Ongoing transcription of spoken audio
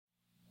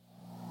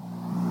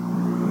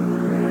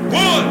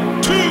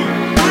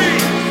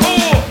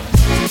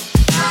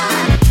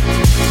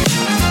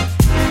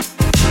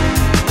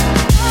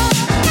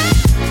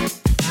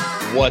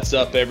What's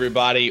up,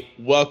 everybody?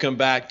 Welcome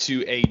back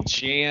to a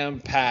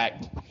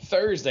jam-packed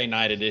Thursday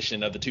night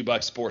edition of the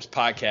 $2 Sports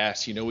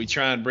Podcast. You know, we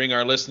try and bring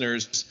our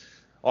listeners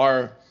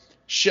our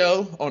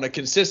show on a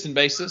consistent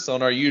basis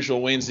on our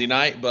usual Wednesday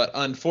night, but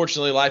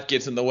unfortunately life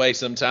gets in the way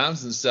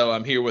sometimes, and so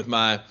I'm here with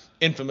my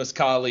infamous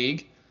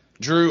colleague,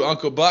 Drew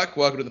Uncle Buck.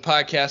 Welcome to the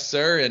podcast,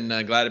 sir, and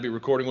glad to be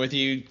recording with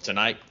you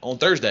tonight on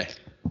Thursday.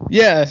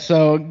 Yeah,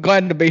 so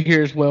glad to be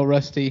here as well,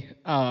 Rusty.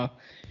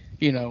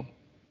 You know,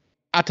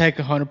 I take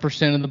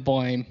 100% of the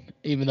blame,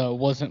 even though it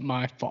wasn't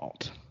my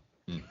fault.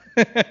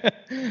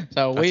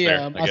 So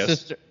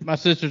my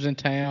sister's in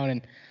town,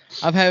 and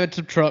I've had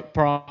some truck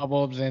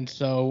problems, and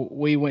so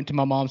we went to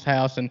my mom's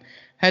house and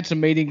had some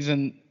meetings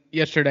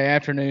yesterday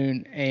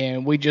afternoon,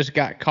 and we just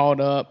got caught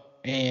up,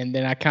 and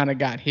then I kind of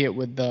got hit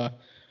with the,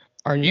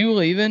 "Are you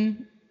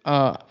leaving?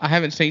 I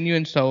haven't seen you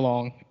in so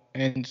long,"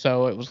 and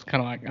so it was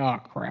kind of like, "Oh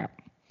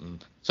crap."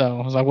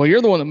 So I was like, "Well,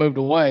 you're the one that moved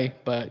away,"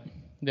 but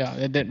yeah,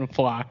 it didn't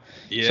fly.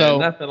 Yeah, so,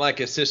 nothing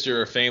like a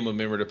sister or family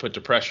member to put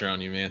the pressure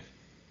on you, man.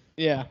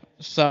 Yeah,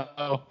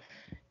 so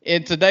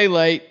it's a day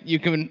late. You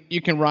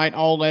can write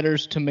all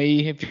letters to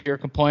me if you're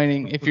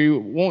complaining. If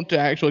you want to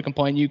actually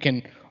complain, you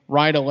can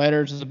write a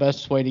letter. It's the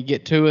best way to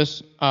get to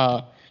us.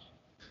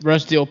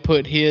 Rusty will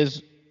put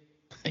his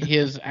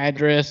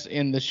address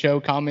in the show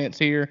comments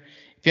here.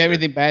 If you have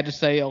anything bad to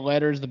say, a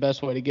letter is the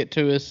best way to get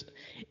to us.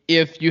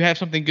 If you have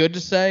something good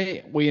to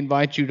say, we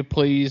invite you to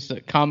please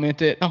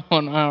comment it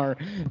on our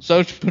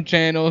social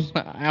channels,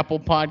 Apple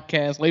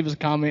Podcasts. Leave us a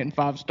comment and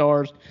 5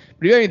 stars. But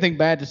if you have anything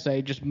bad to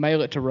say, just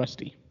mail it to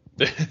Rusty.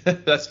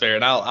 That's fair,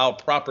 and I'll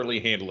properly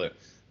handle it.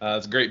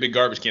 It's a great big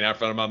garbage can out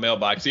front of my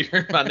mailbox here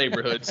in my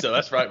neighborhood, so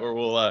that's right where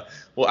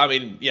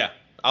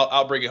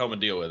I'll bring it home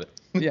and deal with it.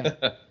 Yeah.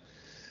 All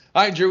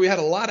right, Drew, we had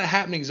a lot of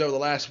happenings over the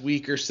last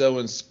week or so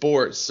in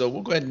sports, so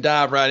we'll go ahead and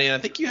dive right in. I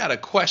think you had a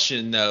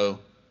question, though,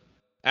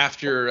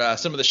 after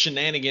some of the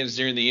shenanigans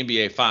during the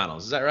NBA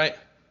Finals. Is that right?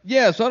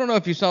 Yeah, so I don't know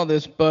if you saw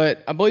this,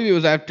 but I believe it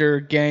was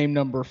after game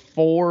number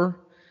 4.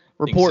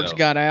 Reports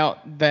got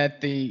out that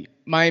the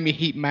Miami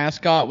Heat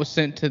mascot was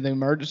sent to the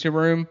emergency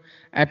room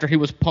after he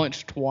was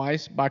punched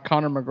twice by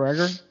Conor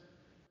McGregor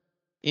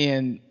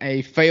in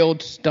a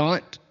failed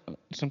stunt,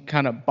 some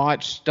kind of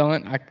botched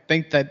stunt. I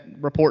think that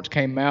reports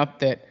came out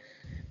that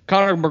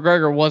Conor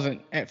McGregor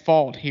wasn't at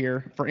fault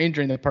here for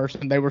injuring the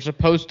person. They were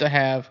supposed to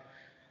have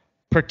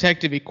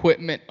protective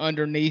equipment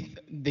underneath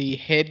the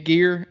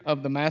headgear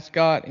of the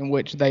mascot, in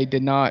which they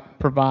did not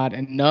provide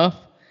enough.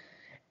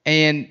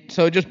 And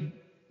so it just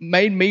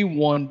made me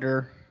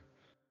wonder,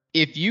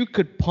 if you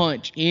could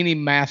punch any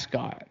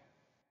mascot,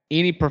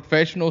 any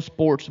professional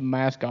sports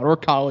mascot or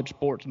college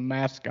sports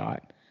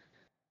mascot,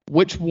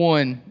 which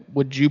one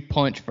would you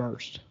punch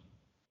first?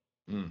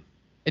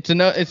 It's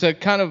a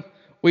kind of,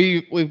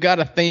 we've got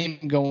a theme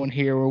going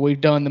here where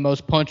we've done the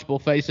most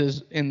punchable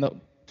faces in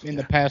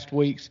the past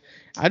weeks.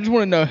 I just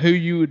want to know who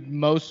you would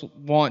most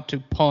want to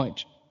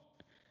punch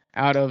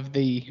out of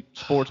the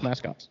sports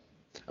mascots.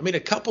 I mean, a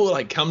couple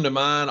come to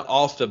mind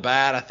off the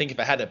bat. I think if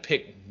I had to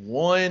pick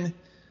one,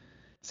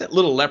 it's that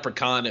little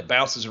leprechaun that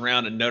bounces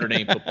around at Notre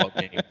Dame football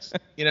games.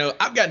 You know,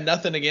 I've got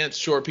nothing against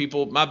short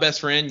people. My best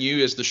friend,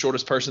 you, is the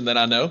shortest person that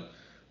I know.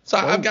 So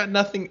I've got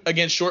nothing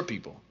against short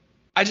people.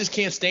 I just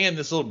can't stand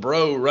this little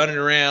bro running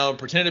around,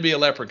 pretending to be a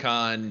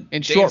leprechaun.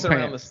 In short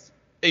pants.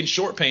 In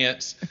short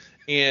pants.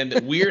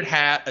 And weird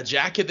hat, a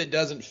jacket that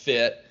doesn't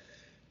fit.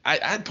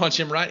 I'd punch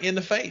him right in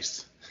the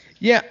face.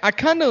 Yeah, I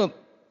kind of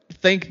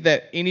think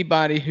that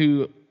anybody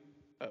who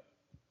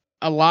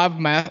live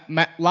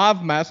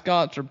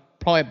mascots are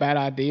probably a bad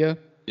idea.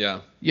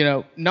 Yeah. You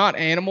know, not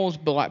animals,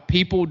 but like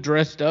people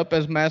dressed up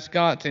as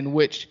mascots, in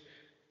which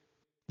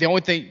the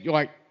only thing,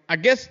 I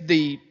guess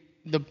the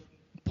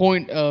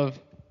point of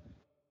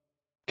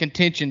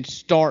contention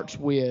starts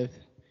with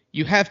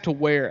you have to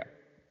wear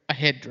a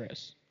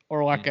headdress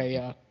or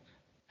a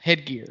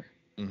headgear.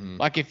 Mm-hmm.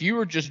 Like if you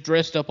were just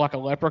dressed up like a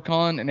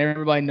leprechaun and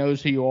everybody knows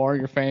who you are,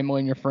 your family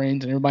and your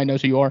friends, and everybody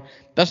knows who you are,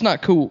 that's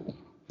not cool.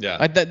 Yeah.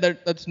 Like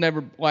that's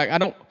never,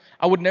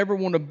 I would never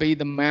want to be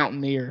the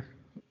mountaineer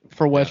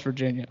for West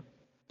Virginia.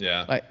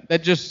 Yeah. Like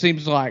that just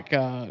seems like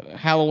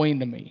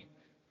Halloween to me.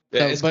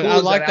 Yeah, but I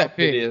like that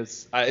pick.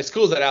 As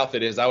cool as that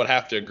outfit is, I would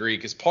have to agree,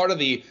 because part of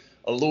the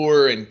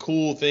allure and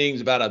cool things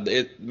about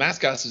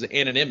mascots is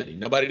anonymity.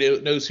 Nobody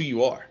knows who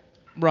you are.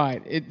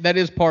 Right. That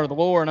is part of the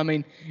lore. And, I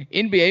mean,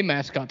 NBA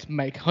mascots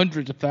make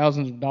hundreds of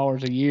thousands of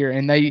dollars a year,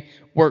 and they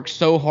work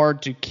so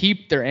hard to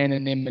keep their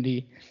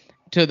anonymity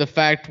to the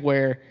fact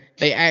where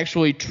they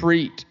actually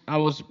treat – I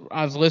was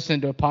listening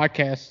to a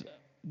podcast,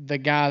 the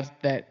guys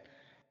that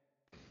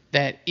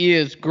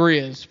is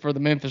Grizz for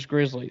the Memphis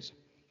Grizzlies.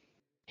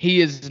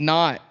 He is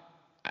not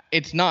 –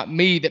 it's not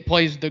me that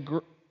plays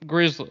the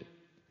Grizzly.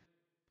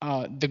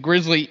 The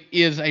Grizzly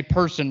is a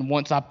person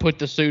once I put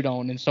the suit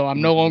on, and so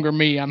I'm no longer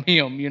me, I'm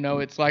him. You know,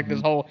 it's like this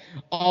whole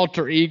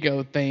alter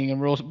ego thing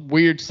and real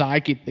weird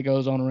psyche that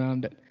goes on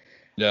around it.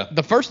 Yeah.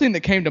 The first thing that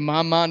came to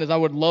my mind is I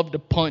would love to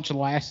punch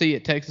Lassie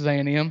at Texas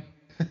A&M.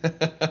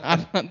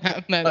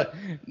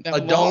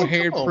 that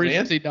long-haired,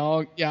 prissy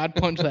dog. Yeah, I'd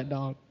punch that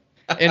dog.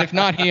 And if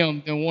not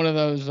him, then one of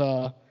those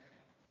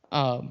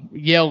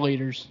yell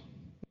leaders.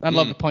 I'd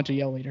love to punch a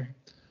yell leader.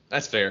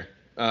 That's fair.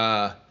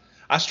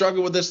 I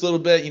struggle with this a little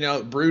bit. You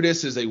know,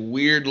 Brutus is a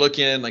weird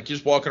looking, like you're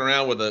just walking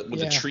around with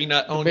a tree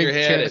nut on your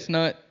head.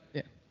 Chestnut.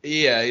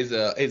 Yeah, he's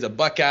a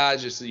Buckeye.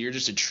 You're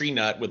just a tree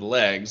nut with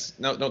legs.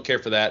 No, don't care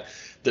for that.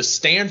 The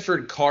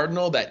Stanford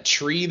Cardinal, that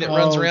tree that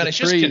runs around, it's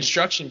just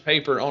construction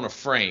paper on a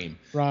frame.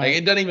 Right. Like,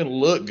 it doesn't even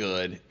look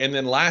good. And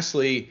then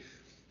lastly,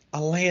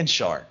 a land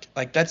shark.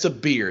 Like, that's a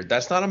beard.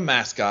 That's not a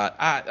mascot.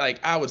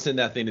 I would send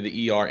that thing to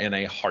the ER in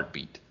a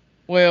heartbeat.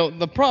 Well,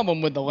 the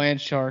problem with the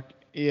land shark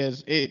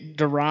is it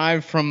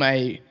derived from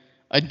a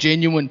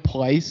genuine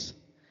place.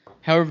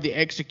 However, the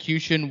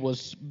execution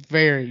was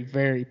very,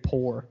 very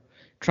poor.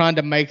 Trying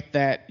to make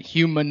that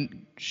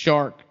human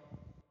shark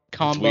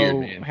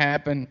combo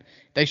happen.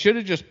 They should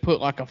have just put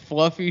like a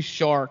fluffy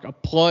shark, a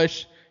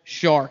plush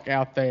shark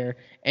out there,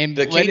 and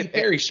the Katy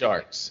Perry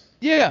sharks.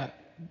 Yeah,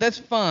 that's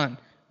fine.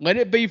 Let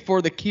it be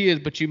for the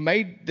kids, but you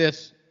made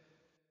this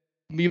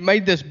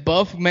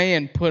buff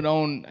man put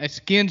on a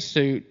skin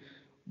suit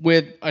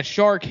with a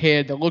shark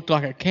head that looked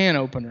like a can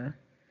opener.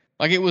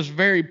 Like, it was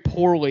very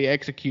poorly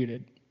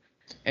executed.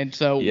 And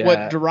so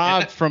what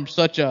derived from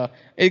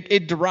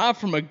it derived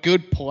from a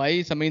good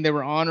place. I mean, they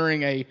were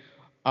honoring a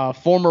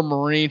former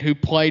Marine who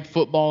played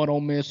football at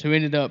Ole Miss who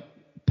ended up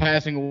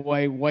passing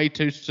away way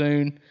too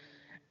soon.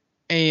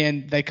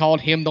 And they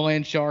called him the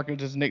Land Shark. It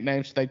was his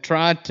nickname. So they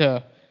tried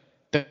to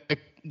the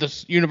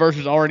universe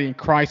was already in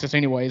crisis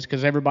anyways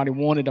because everybody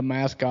wanted a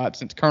mascot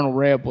since Colonel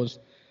Reb was,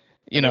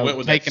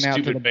 taken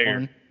out to the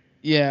barn.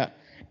 Yeah.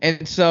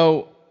 And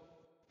so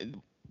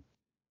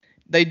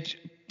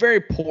very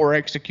poor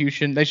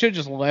execution. They should have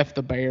just left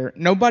the bear.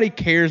 Nobody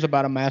cares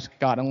about a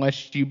mascot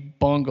unless you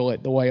bungle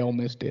it the way Ole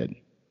Miss did.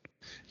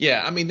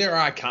 Yeah, I mean, there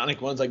are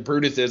iconic ones. Like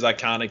Brutus is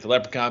iconic. The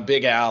Leprechaun,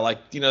 Big Al,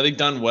 they've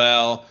done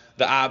well.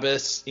 The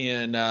Ibis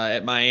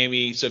at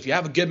Miami. So if you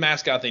have a good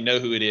mascot, they know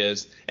who it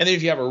is. And then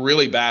if you have a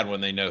really bad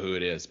one, they know who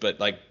it is. But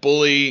like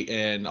Bully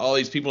and all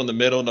these people in the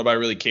middle, nobody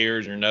really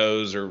cares or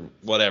knows or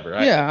whatever.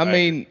 I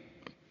mean,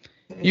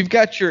 you've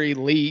got your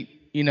elite.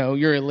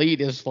 Your elite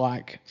is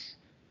like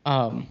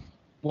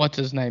what's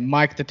his name?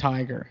 Mike the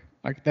Tiger.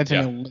 Like, that's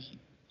an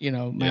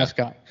elite,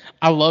 mascot.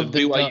 I love the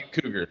BYU duck.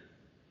 Cougar.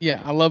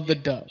 Yeah, I love the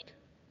duck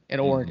at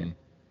Oregon.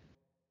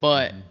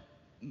 But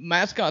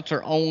mascots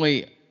are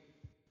only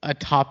a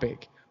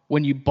topic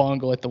when you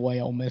bungle it the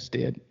way Ole Miss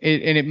did.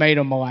 And it made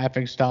them a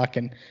laughing stock.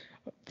 And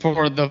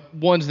for the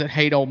ones that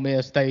hate Ole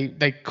Miss,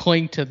 they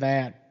cling to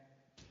that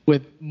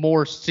with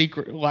more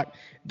secret. Like,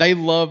 they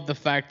love the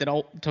fact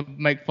that to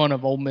make fun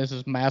of Ole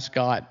Miss's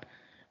mascot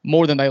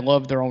more than they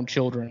love their own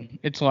children.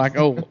 It's like,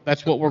 oh,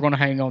 that's what we're going to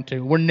hang on to.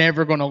 We're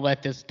never going to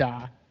let this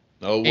die.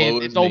 Oh,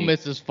 and it's Ole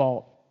Miss's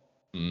fault.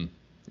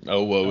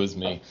 Oh, woe is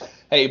me.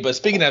 Hey, but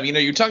speaking of,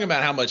 you're talking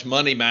about how much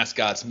money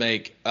mascots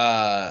make.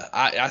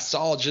 I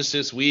saw just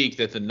this week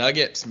that the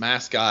Nuggets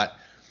mascot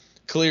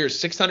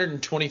clears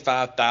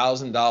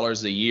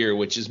 $625,000 a year,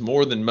 which is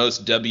more than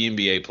most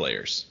WNBA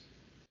players.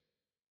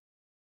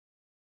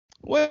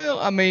 Well,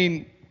 I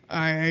mean,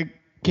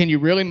 can you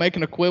really make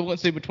an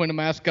equivalency between a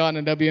mascot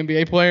and a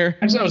WNBA player?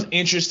 I thought it was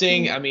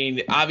interesting. I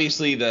mean,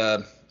 obviously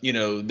the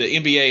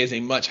NBA is a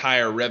much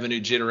higher revenue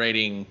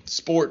generating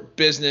sport,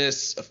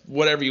 business,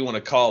 whatever you want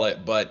to call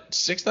it. But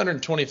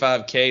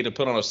 $625K to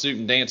put on a suit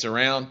and dance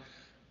around,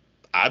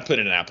 I'd put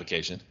in an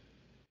application.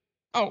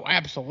 Oh,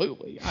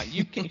 absolutely.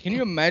 Can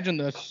you imagine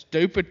the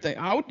stupid thing?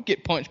 I would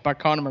get punched by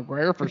Conor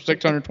McGregor for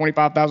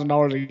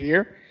 $625,000 a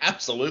year.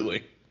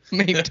 Absolutely. I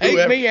mean,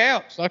 take me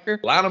out, sucker.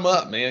 Line them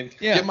up, man.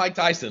 Yeah. Get Mike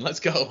Tyson. Let's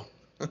go.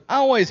 I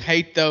always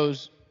hate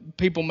those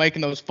people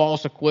making those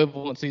false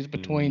equivalencies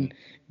between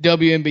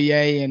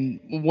WNBA and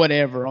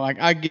whatever. Like,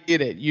 I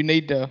get it. You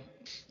need to,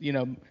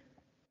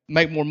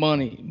 make more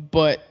money,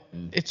 but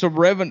it's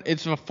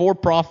a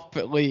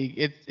for-profit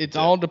league. It's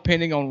all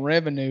depending on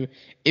revenue.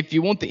 If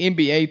you want the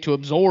NBA to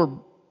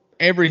absorb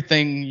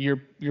everything,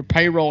 your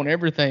payroll and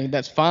everything,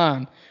 that's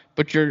fine.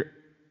 But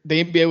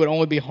the NBA would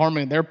only be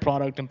harming their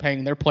product and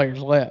paying their players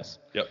less.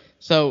 Yep.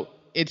 So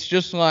it's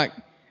just like,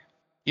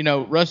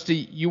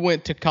 Rusty, you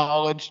went to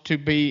college to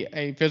be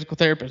a physical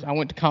therapist. I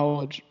went to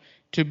college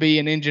to be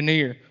an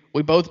engineer.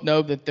 We both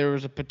know that there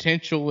was a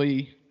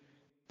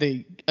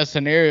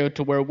scenario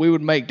to where we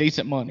would make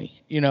decent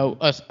money,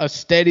 a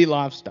steady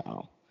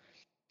lifestyle.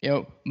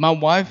 My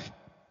wife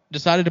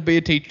decided to be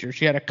a teacher.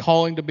 She had a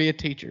calling to be a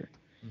teacher.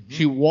 Mm-hmm.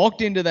 She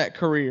walked into that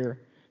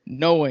career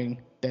knowing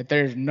that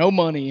there's no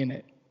money in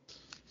it.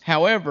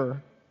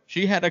 However,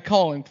 she had a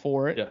calling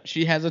for it. Yeah.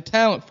 She has a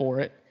talent for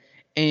it.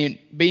 And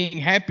being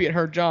happy at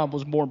her job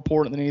was more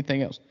important than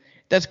anything else.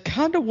 That's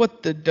kind of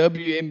what the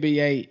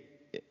WNBA,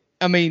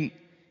 I mean,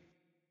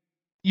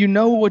 you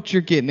know what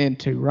you're getting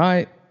into,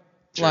 right?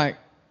 Sure. Like,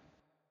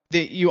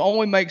 you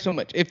only make so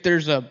much. If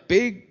there's a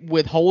big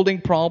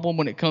withholding problem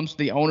when it comes to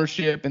the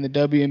ownership in the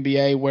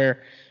WNBA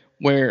where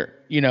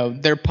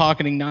they're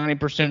pocketing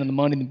 90% of the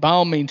money, then by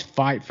all means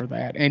fight for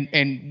that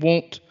and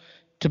want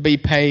to be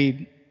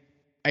paid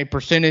a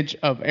percentage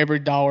of every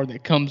dollar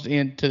that comes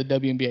into the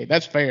WNBA.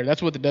 That's fair.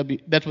 That's what the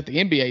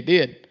NBA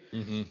did.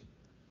 Mm-hmm.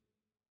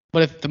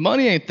 But if the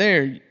money ain't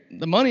there,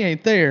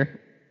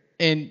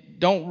 and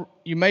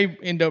you may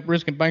end up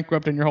risking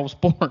bankrupting your whole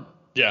sport.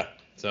 Yeah.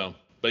 So,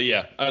 but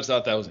yeah, I just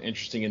thought that was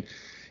interesting. And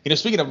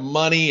speaking of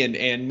money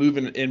and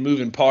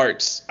moving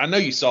parts, I know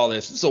you saw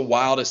this. It's the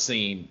wildest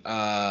scene.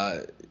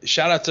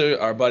 Shout out to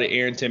our buddy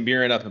Aaron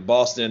Timburen up in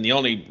Boston, the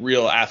only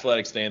real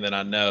athletics fan that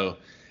I know.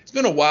 It's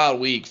been a wild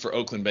week for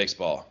Oakland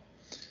baseball.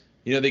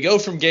 They go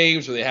from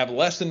games where they have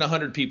less than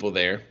 100 people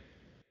there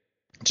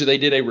to they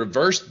did a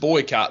reverse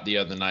boycott the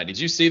other night. Did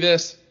you see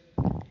this?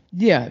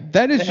 Yeah,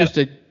 that's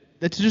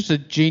just a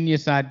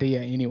genius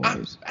idea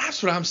anyways.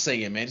 That's what I'm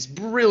saying, man. It's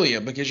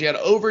brilliant because you had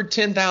over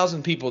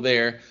 10,000 people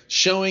there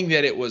showing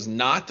that it was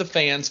not the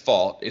fans'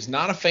 fault. It's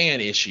not a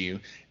fan issue.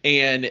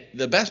 And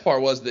the best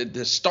part was that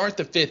to start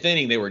the fifth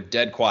inning, they were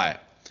dead quiet.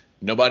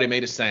 Nobody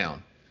made a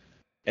sound.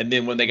 And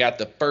then when they got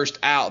the first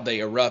out, they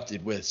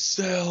erupted with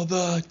 "Sell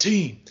the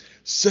team,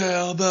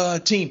 sell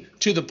the team,"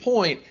 to the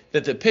point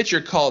that the pitcher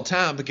called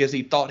time because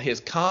he thought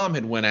his comm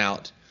had went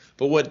out.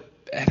 But what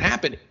had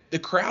happened, the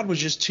crowd was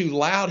just too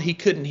loud. He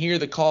couldn't hear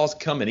the calls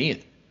coming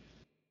in.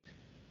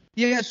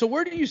 Yeah, so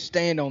where do you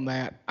stand on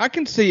that? I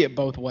can see it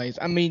both ways.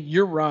 I mean,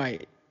 you're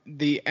right.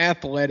 The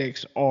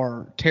Athletics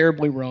are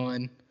terribly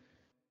run,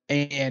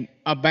 and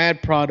a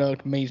bad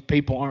product means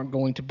people aren't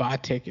going to buy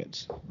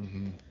tickets.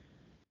 Mm-hmm.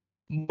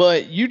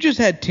 But you just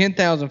had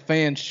 10,000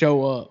 fans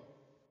show up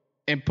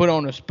and put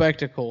on a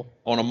spectacle.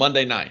 On a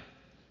Monday night.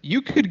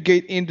 You could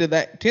get into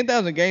that.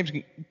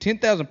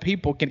 10,000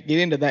 people can get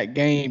into that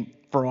game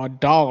for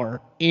 $1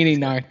 any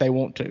night they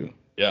want to.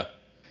 Yeah.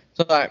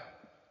 So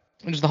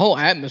just the whole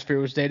atmosphere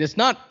was dead. It's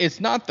not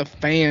the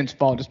fans'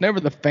 fault. It's never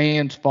the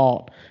fans'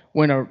 fault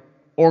when an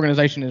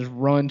organization is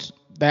run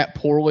that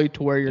poorly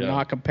to where you're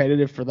not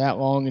competitive for that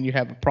long and you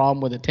have a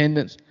problem with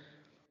attendance.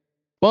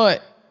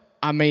 But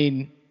I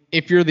mean,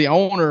 if you're the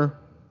owner,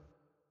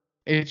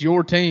 it's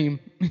your team.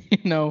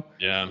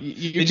 Yeah.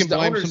 You can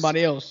blame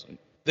somebody else.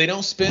 They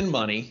don't spend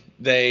money.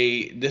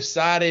 They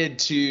decided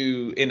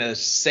to, in a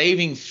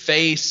saving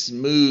face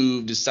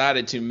move,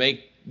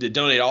 to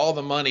donate all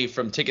the money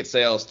from ticket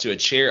sales to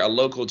a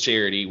local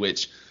charity,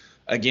 which,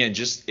 again,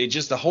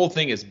 the whole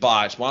thing is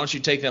botched. Why don't you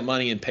take that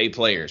money and pay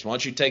players? Why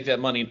don't you take that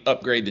money and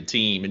upgrade the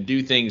team and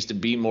do things to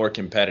be more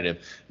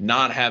competitive,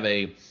 not have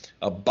a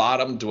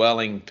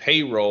bottom-dwelling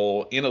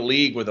payroll in a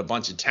league with a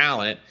bunch of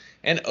talent?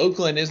 And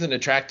Oakland is an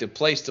attractive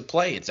place to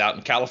play. It's out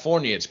in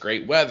California. It's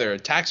great weather.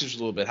 Taxes are a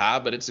little bit high,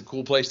 but it's a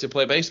cool place to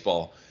play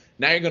baseball.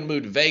 Now you're going to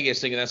move to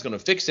Vegas thinking that's going to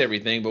fix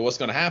everything. But what's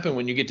going to happen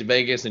when you get to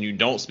Vegas and you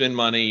don't spend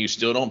money, you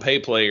still don't pay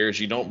players,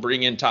 you don't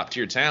bring in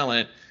top-tier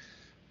talent,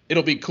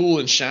 it'll be cool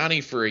and shiny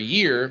for a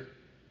year,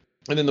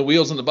 and then the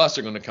wheels on the bus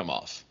are going to come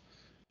off.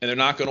 And they're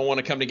not going to want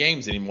to come to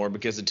games anymore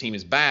because the team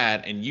is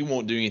bad, and you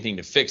won't do anything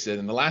to fix it.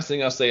 And the last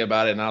thing I'll say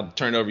about it, and I'll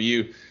turn it over to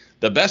you,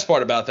 the best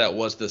part about that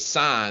was the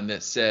sign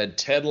that said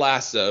Ted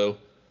Lasso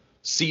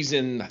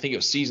season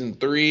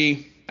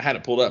 3. I had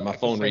it pulled up, my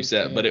phone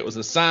reset, but it was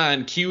a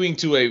sign cueing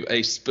to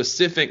a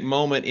specific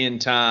moment in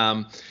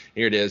time.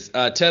 Here it is.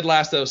 Ted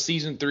Lasso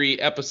season 3,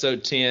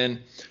 episode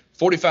 10,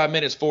 45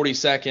 minutes, 40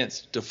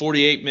 seconds to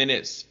 48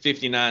 minutes,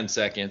 59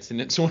 seconds.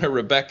 And it's where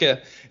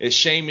Rebecca is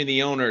shaming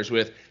the owners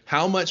with,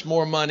 how much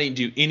more money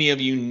do any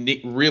of you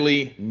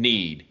really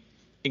need?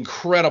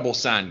 Incredible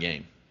sign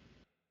game.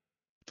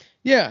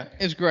 Yeah,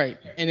 it's great.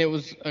 And it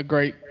was a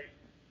great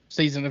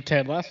season of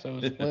Ted Lasso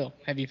as well.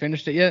 Have you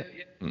finished it yet?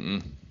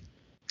 Mm-mm.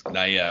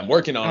 Not yet. I'm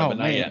working on it, but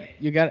not yet.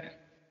 You got it?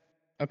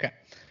 Okay.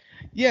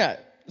 Yeah,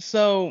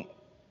 so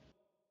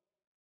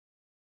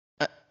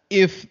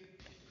if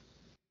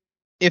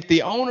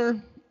the owner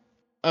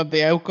of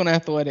the Oakland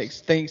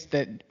Athletics thinks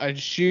that a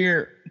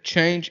sheer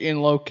change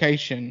in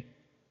location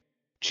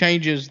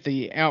changes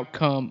the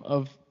outcome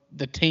of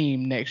the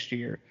team next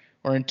year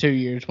or in 2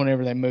 years,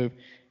 whenever they move,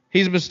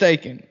 he's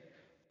mistaken.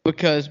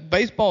 Because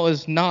baseball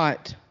is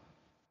not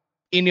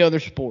any other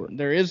sport.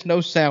 There is no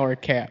salary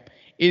cap.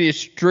 It is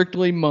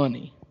strictly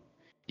money.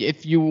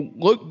 If you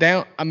look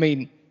down, I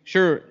mean,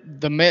 sure,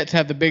 the Mets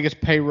have the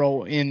biggest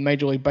payroll in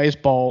Major League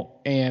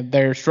Baseball, and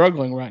they're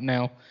struggling right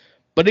now.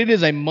 But it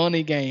is a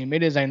money game.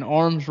 It is an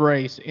arms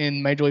race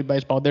in Major League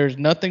Baseball. There's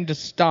nothing to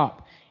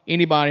stop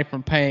anybody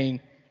from paying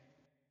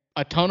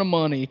a ton of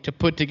money to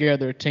put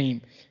together a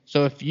team.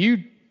 So if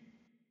you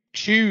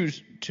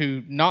choose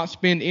to not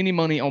spend any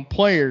money on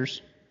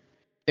players,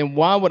 then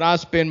why would I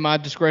spend my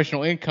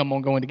discretional income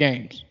on going to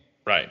games?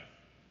 Right.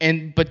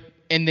 And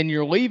then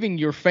you're leaving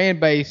your fan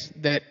base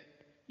that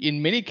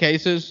in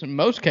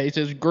most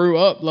cases, grew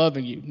up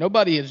loving you.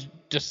 Nobody has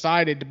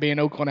decided to be an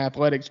Oakland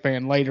Athletics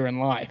fan later in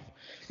life.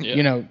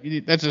 Yeah.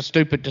 That's a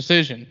stupid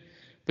decision.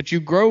 But you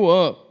grow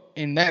up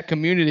in that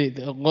community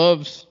that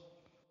loves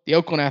the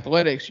Oakland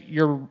Athletics.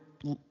 You're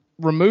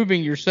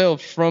removing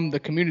yourself from the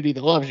community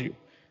that loves you.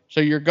 So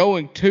you're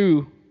going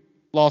to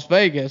Las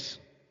Vegas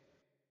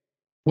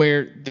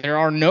where there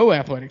are no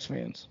Athletics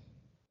fans.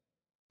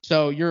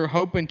 So you're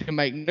hoping to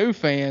make new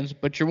fans,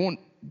 but you want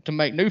to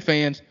make new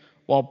fans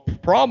while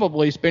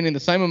probably spending the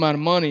same amount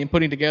of money and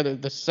putting together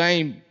the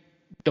same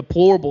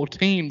deplorable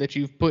team that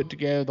you've put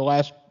together the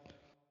last,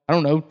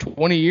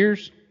 20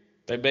 years.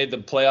 They made the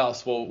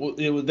playoffs. Well,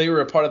 they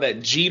were a part of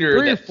that Jeter.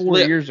 3 or 4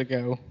 years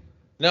ago.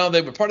 No,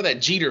 they were part of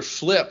that Jeter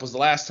flip was the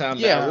last time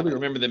that I really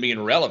remember them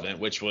being relevant,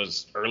 which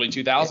was early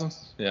 2000s.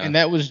 Yeah. And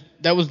that was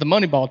the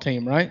Moneyball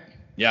team, right?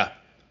 Yeah.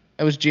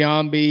 That was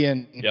Giambi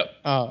and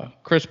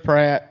Chris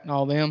Pratt and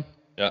all them.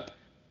 Yep.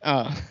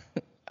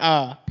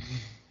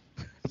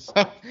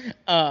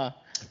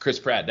 Chris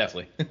Pratt,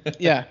 definitely.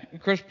 Yeah,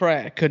 Chris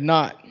Pratt could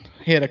not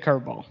hit a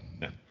curveball.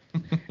 No.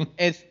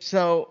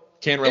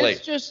 Can't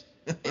relate.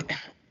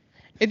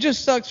 It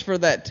just sucks for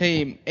that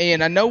team,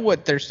 and I know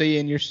what they're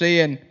seeing. You're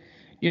seeing,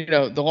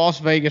 the Las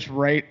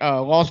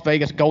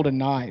Vegas Golden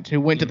Knights,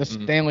 who went to the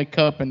Stanley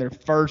Cup in their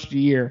first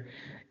year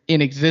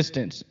in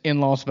existence in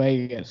Las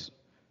Vegas.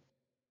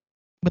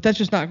 But that's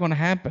just not going to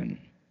happen.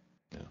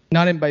 No.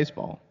 Not in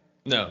baseball.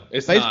 No,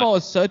 it's baseball not.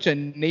 Is such a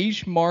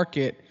niche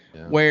market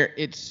where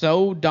it's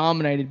so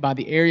dominated by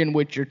the area in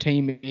which your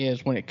team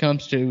is when it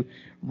comes to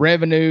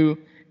revenue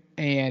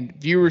and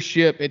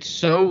viewership. It's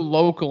so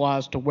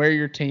localized to where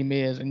your team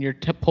is, and you're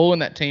pulling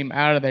that team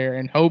out of there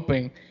and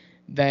hoping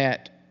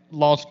that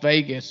Las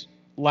Vegas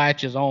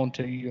latches on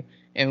to you.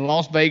 And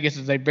Las Vegas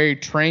is a very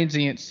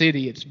transient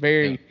city. It's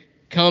very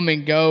come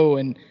and go,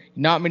 and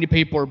not many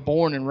people are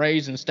born and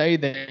raised and stay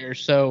there.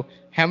 So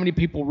how many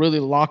people really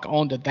lock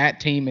onto that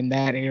team in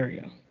that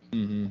area?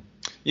 Mm-hmm.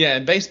 Yeah,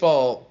 and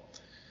baseball,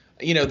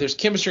 there's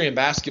chemistry in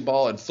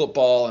basketball and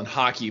football and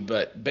hockey,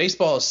 but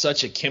baseball is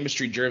such a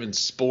chemistry-driven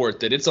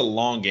sport that it's a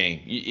long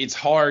game. It's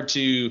hard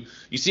to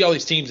 – you see all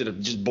these teams that have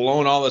just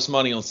blown all this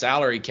money on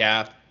salary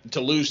cap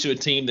to lose to a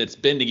team that's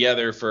been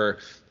together for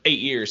 8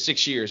 years,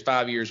 6 years,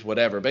 5 years,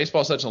 whatever.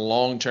 Baseball is such a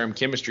long-term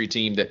chemistry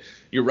team that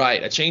you're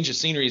right. A change of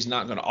scenery is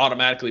not going to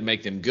automatically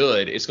make them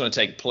good. It's going to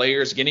take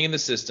players getting in the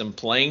system,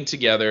 playing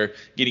together,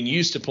 getting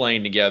used to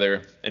playing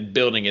together, and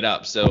building it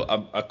up. So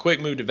a quick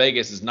move to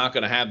Vegas is not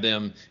going to have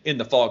them in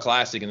the Fall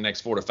Classic in the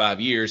next 4 to 5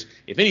 years.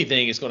 If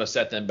anything, it's going to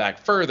set them back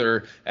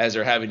further as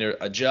they're having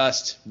to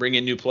adjust, bring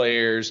in new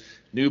players,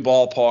 new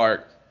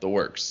ballpark, the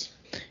works.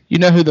 You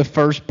know who the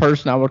first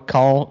person I would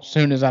call as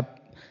soon as I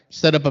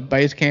set up a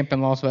base camp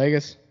in Las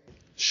Vegas?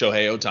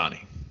 Shohei Ohtani.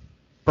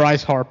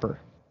 Bryce Harper.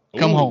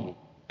 Come home.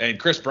 And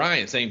Chris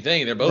Bryant, same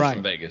thing. They're both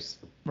from Vegas.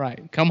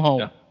 Right. Come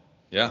home.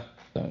 Yeah.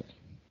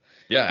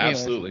 Yeah,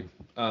 absolutely.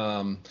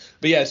 But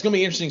yeah, it's going to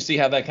be interesting to see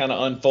how that kind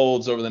of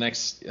unfolds over the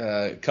next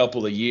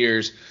couple of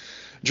years.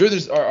 Drew,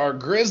 our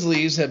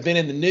Grizzlies have been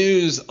in the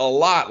news a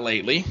lot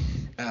lately.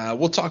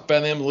 We'll talk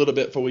about them a little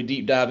bit before we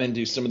deep dive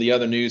into some of the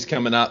other news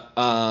coming up.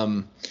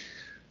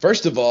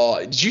 First of all,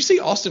 did you see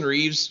Austin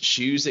Reeves'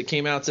 shoes that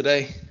came out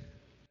today?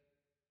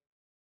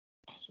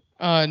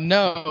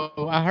 No,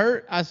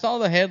 I saw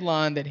the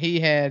headline that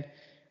he had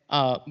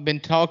been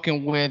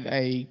talking with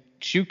a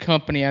shoe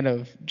company out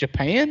of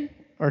Japan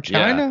or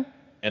China. Yeah.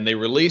 And they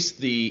released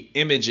the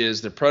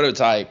images, the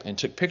prototype, and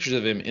took pictures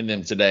of him in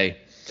them today.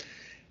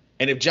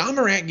 And if Ja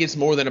Morant gets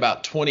more than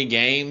about 20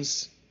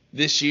 games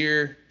this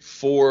year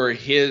for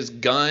his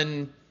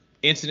gun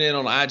incident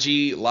on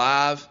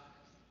IG-LIV,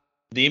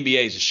 the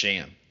NBA is a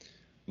sham.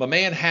 My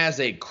man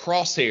has a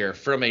crosshair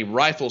from a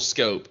rifle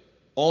scope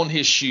on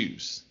his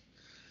shoes.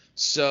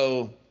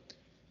 So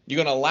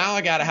you're going to allow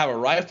a guy to have a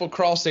rifle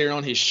crosshair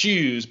on his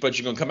shoes, but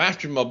you're going to come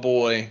after my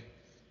boy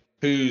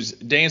who's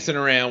dancing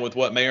around with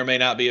what may or may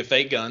not be a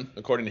fake gun,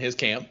 according to his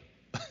camp,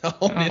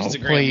 on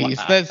Instagram. Please,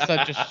 that's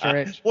such a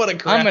stretch. What a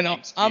crap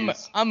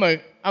excuse.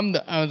 I'm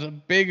as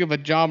big of a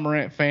Ja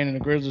Morant fan and a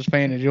Grizzlies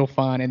fan as you'll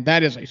find, and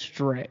that is a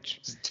stretch.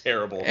 It's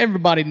terrible.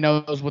 Everybody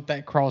knows what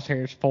that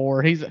crosshair is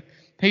for.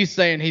 He's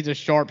saying he's a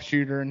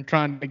sharpshooter and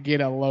trying to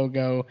get a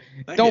logo.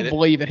 Don't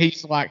believe that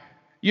he's like,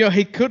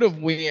 he could have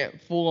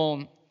went full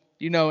on,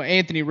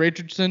 Anthony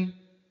Richardson.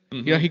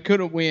 Mm-hmm. He could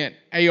have went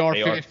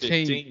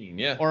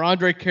AR-15 or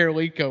Andre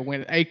Carolico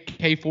went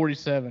AK-47.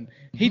 Mm-hmm.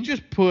 He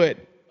just put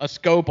a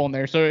scope on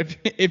there. So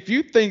if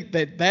you think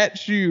that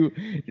shoe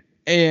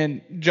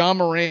and Ja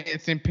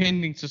Morant's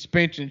impending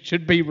suspension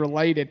should be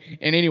related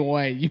in any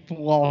way, you've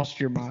lost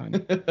your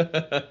mind.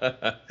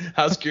 I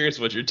was curious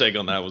what your take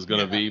on that was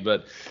going to be.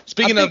 But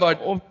speaking of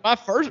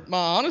my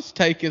honest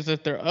take is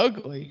that they're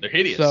ugly. They're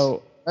hideous.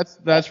 So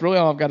that's really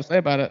all I've got to say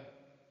about it.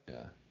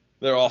 Yeah,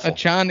 they're awful. A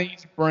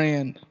Chinese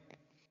brand.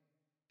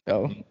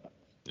 So.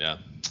 Yeah,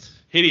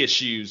 hideous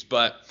shoes.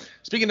 But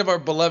speaking of our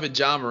beloved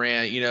Ja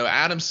Morant,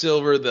 Adam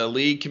Silver, the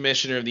league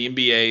commissioner of the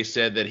NBA,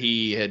 said that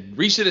he had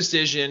reached a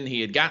decision. He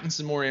had gotten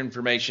some more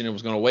information and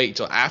was going to wait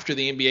until after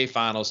the NBA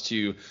Finals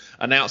to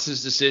announce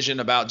his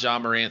decision about Ja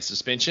Morant's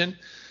suspension.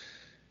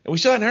 And we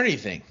still hadn't heard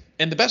anything.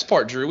 And the best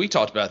part, Drew, we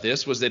talked about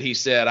this, was that he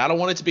said, I don't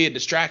want it to be a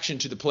distraction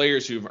to the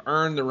players who've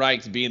earned the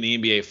right to be in the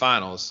NBA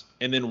Finals.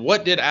 And then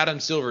what did Adam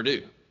Silver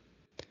do?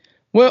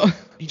 Well,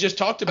 he just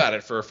talked about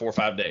it for 4 or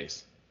 5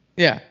 days.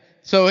 Yeah.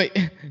 So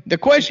the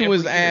question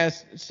was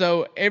asked.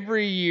 So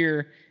every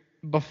year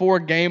before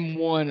Game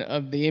 1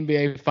 of the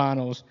NBA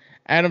Finals,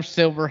 Adam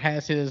Silver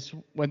has his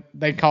what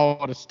they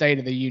call it a State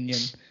of the Union,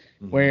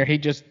 where he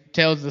just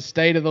tells the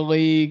state of the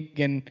league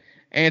and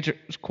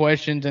answers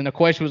questions. And a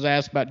question was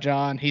asked about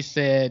Ja, and he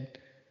said,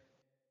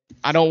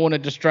 I don't want to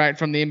distract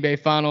from the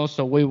NBA Finals,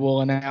 so we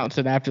will announce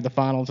it after the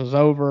Finals is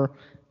over.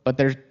 But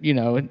there's,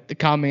 the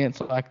comments,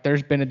 like,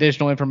 there's been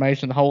additional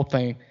information, the whole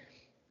thing.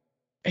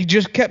 He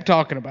just kept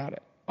talking about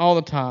it all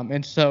the time.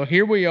 And so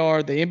here we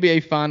are. The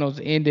NBA Finals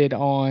ended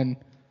on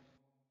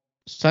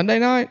Saturday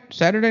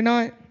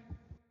night?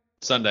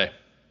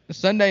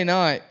 Sunday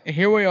night. And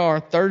here we are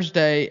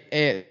Thursday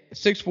at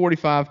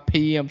 6:45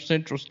 p.m.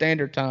 Central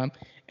Standard Time,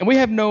 and we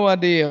have no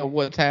idea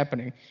what's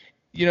happening.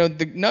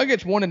 The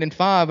Nuggets won it in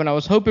 5, and I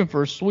was hoping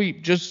for a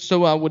sweep just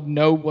so I would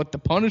know what the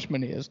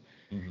punishment is.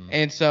 Mm-hmm.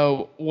 And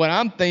so what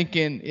I'm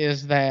thinking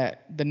is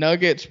that the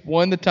Nuggets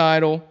won the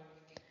title.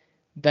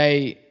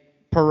 They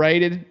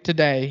paraded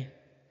today,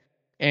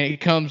 and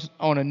it comes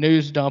on a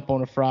news dump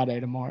on a Friday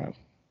tomorrow.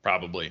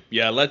 Probably.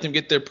 Yeah, let them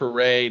get their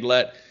parade.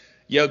 Let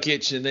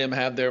Jokic and them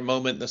have their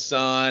moment in the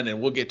sun,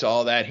 and we'll get to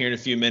all that here in a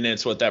few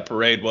minutes, what that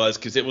parade was,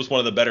 because it was one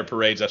of the better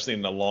parades I've seen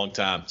in a long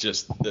time,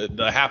 just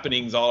the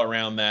happenings all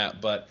around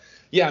that. But,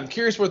 yeah, I'm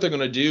curious what they're going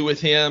to do with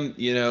him.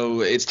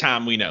 It's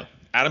time we know.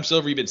 Adam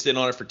Silver, you've been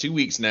sitting on it for 2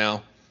 weeks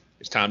now.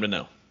 It's time to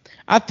know.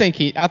 I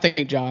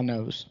think John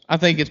knows. I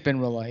think it's been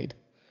relayed.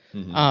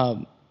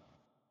 Mm-hmm.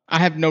 I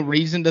have no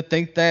reason to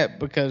think that,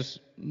 because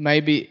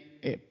maybe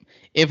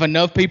if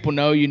enough people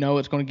know,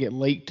 it's going to get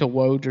leaked to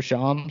Woj or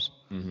Shams.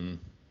 Mm-hmm.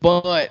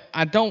 But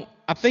I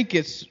think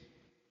it's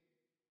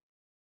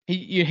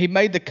he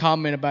made the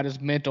comment about his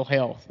mental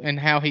health and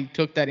how he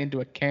took that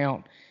into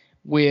account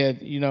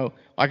with,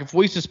 like, if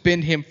we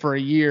suspend him for a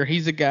year,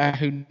 he's a guy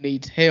who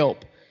needs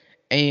help.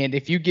 And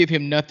if you give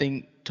him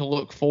nothing to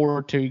look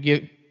forward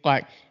to,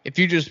 if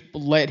you just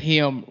let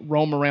him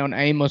roam around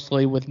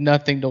aimlessly with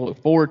nothing to look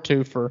forward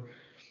to for,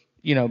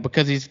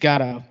 because he's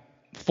got a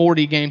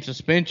 40-game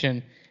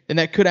suspension, then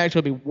that could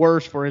actually be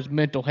worse for his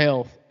mental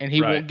health, and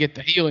he won't get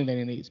the healing that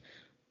he needs.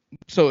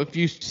 So if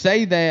you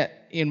say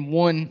that in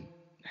one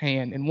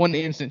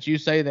instance, you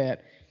say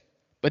that,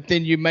 but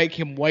then you make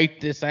him wait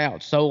this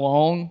out so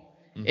long,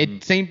 mm-hmm.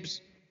 It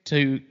seems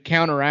to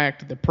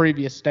counteract the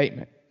previous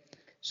statement.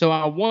 So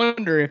I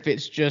wonder if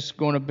it's just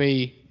going to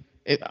be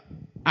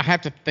I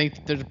have to think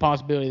that there's a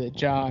possibility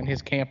that Ja and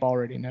his camp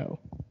already know.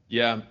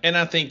 Yeah, and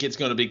I think it's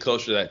going to be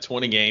closer to that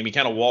 20 game. He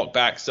kind of walked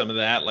back some of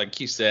that, like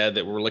you said,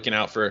 that we're looking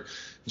out for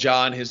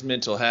Ja and his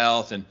mental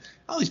health, and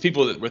all these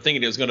people that were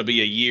thinking it was going to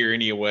be a year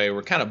anyway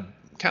were kind of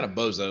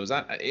bozos.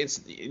 It's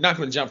not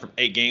going to jump from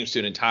 8 games to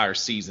an entire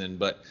season,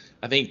 but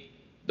I think,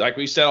 like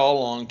we said all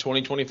along,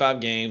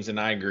 20-25 games, and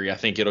I agree. I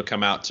think it'll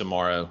come out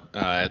tomorrow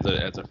at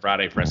the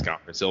Friday press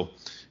conference.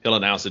 He'll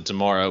announce it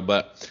tomorrow.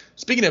 But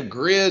speaking of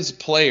Grizz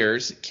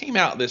players, it came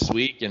out this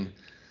week, and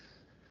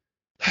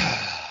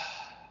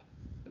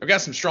I've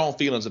got some strong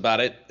feelings about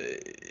it,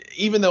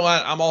 even though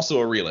I'm also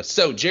a realist.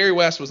 So Jerry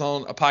West was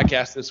on a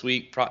podcast this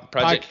week,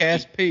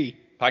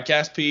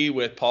 Podcast P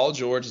with Paul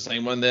George, the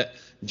same one that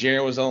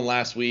Jerry was on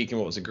last week, and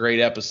what was a great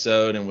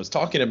episode, and was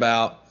talking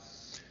about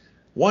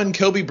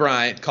Kobe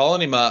Bryant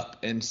calling him up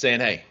and saying,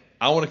 hey,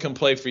 I want to come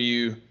play for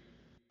you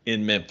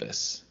in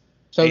Memphis.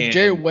 So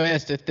Jerry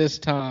West at this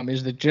time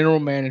is the general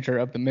manager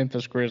of the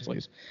Memphis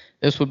Grizzlies.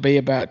 This would be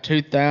about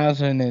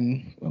 2000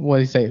 and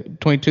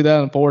between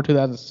 2004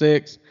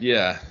 2006.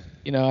 Yeah.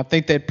 I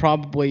think they'd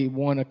probably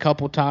won a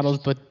couple titles,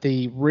 but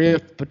the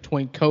rift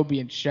between Kobe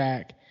and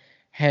Shaq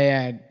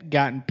had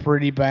gotten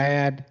pretty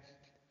bad,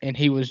 and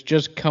he was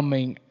just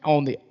coming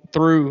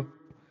through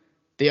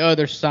the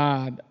other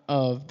side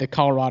of the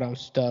Colorado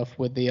stuff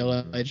with the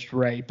alleged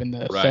rape and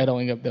the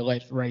settling of the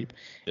alleged rape.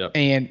 Yep.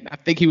 And I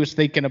think he was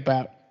thinking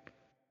about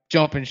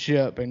jumping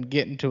ship and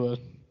getting to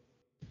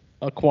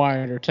a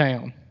quieter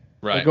town.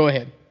 Right. So go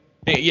ahead.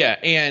 Yeah,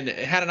 and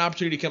had an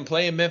opportunity to come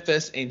play in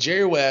Memphis, and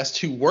Jerry West,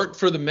 who worked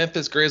for the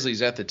Memphis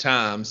Grizzlies at the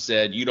time,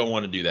 said, you don't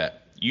want to do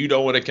that. You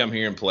don't want to come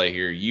here and play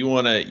here. You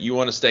want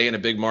to stay in a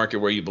big market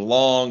where you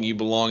belong. You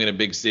belong in a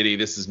big city.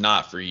 This is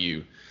not for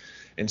you.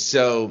 And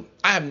so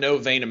I have no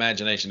vain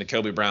imagination that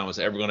Kobe Bryant was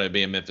ever going to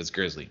be a Memphis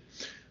Grizzly.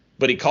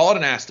 But he called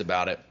and asked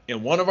about it,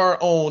 and one of our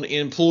own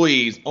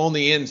employees on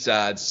the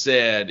inside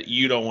said,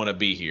 you don't want to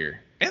be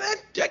here. And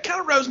that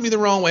kind of rubs me the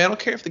wrong way. I don't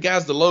care if the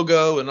guy's the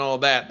logo and all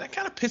that. That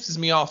kind of pisses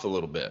me off a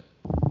little bit.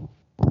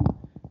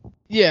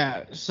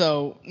 Yeah,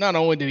 so not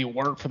only did he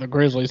work for the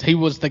Grizzlies, he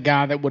was the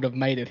guy that would have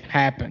made it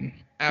happen.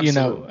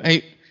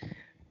 Absolutely.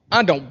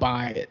 I don't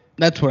buy it.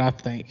 That's what I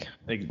think.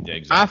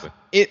 Exactly.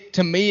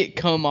 To me, it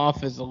come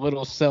off as a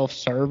little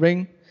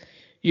self-serving.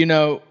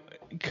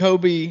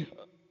 Kobe,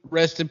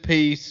 rest in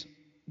peace,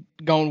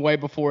 gone way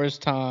before his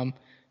time,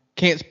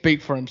 can't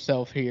speak for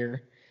himself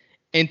here.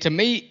 And to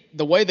me,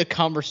 the way the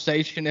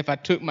conversation, if I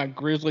took my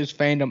Grizzlies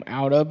fandom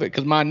out of it,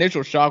 because my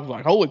initial shock was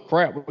like, holy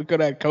crap, we could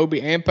have had Kobe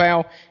and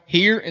Powell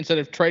here instead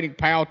of trading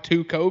Powell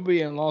to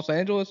Kobe in Los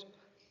Angeles.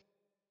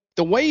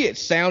 The way it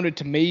sounded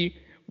to me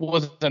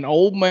was an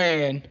old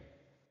man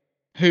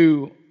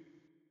who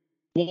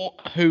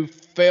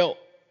felt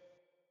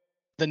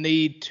the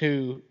need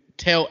to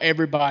tell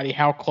everybody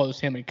how close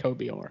him and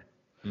Kobe are.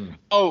 Mm.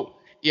 Oh,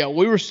 Yeah,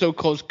 we were so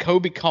close.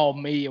 Kobe called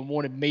me and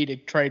wanted me to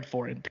trade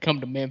for him to come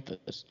to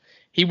Memphis.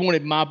 He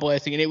wanted my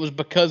blessing, and it was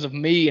because of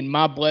me and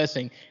my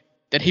blessing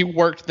that he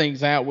worked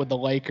things out with the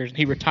Lakers, and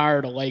he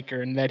retired a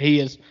Laker, and that he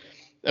is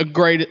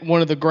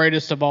one of the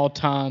greatest of all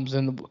times,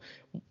 and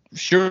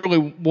surely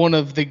one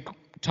of the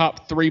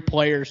top 3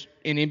 players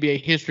in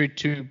NBA history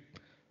to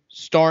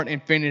start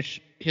and finish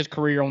his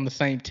career on the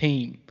same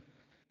team.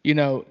 He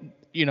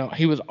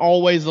was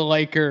always a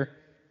Laker.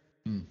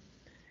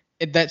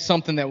 That's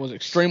something that was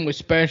extremely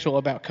special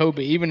about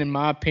Kobe, even in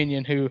my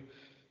opinion, who,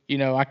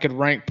 I could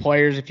rank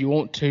players if you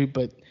want to,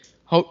 but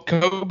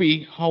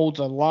Kobe holds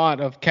a lot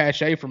of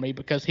cachet for me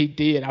because he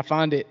did. I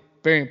find it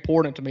very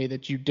important to me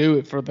that you do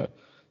it for the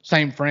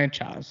same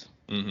franchise.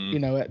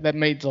 Mm-hmm. That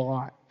means a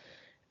lot.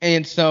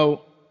 And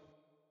so,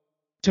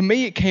 to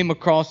me, it came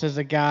across as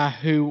a guy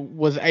who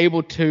was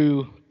able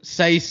to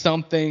say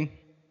something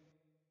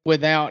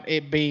without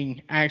it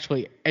being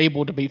actually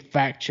able to be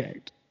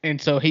fact-checked. And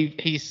so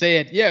he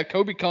said, yeah,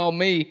 Kobe called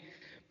me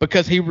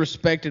because he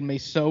respected me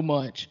so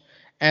much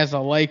as a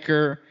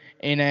Laker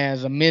and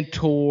as a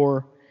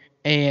mentor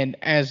and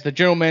as the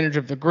general manager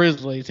of the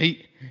Grizzlies.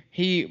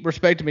 He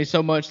respected me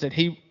so much that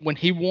when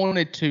he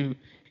wanted to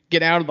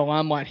get out of the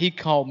limelight, he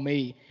called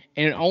me.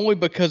 And only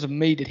because of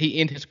me did he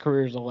end his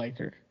career as a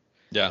Laker.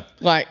 Yeah.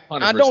 100%.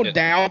 I don't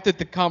doubt that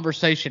the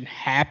conversation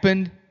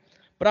happened,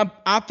 but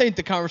I think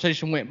the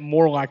conversation went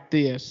more like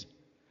this.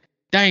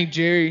 Dang,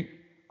 Jerry,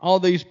 all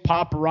these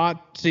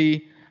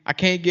paparazzi, I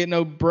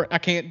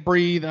can't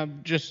breathe. I'm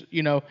just,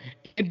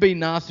 it'd be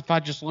nice if I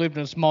just lived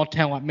in a small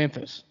town like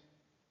Memphis.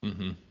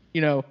 Mm-hmm.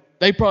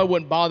 They probably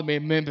wouldn't bother me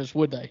in Memphis,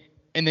 would they?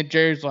 And then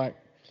Jerry's like,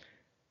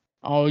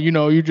 oh,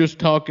 you're just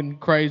talking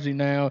crazy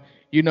now.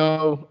 You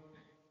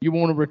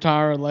want to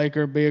retire a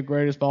Laker, be a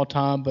greatest of all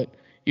time, but,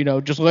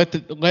 just let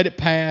it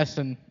pass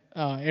and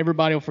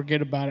everybody will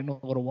forget about it in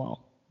a little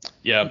while.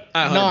 Yeah,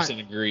 I 100%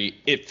 agree.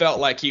 It felt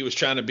like he was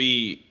trying to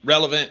be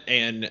relevant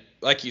and,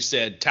 like you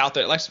said, tout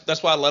that.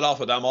 That's why I let off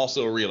with I'm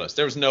also a realist.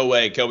 There was no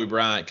way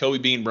Kobe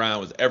Bean Bryant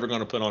was ever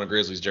going to put on a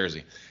Grizzlies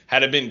jersey.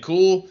 Had it been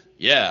cool,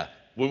 yeah.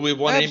 Would we have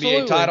won an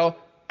NBA title?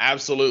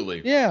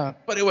 Absolutely. Yeah.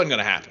 But it wasn't going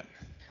to happen.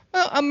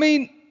 Well, I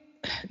mean,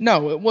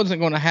 no, it wasn't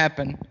going to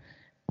happen.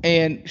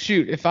 And,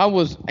 shoot, if I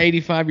was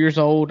 85 years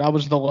old, I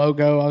was the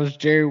logo, I was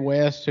Jerry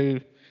West, who,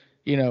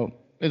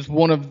 is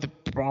one of the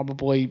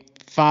probably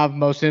 5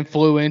 most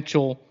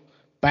influential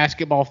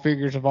basketball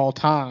figures of all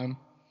time.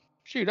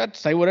 Shoot, I'd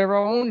say whatever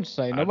I wanted to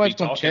say. Nobody's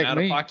going to check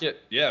me.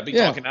 Yeah,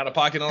 talking out of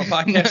pocket on a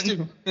podcast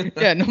too.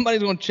 Yeah,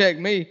 nobody's going to check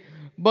me.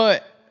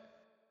 But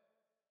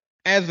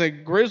as a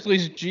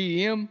Grizzlies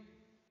GM,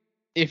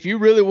 if you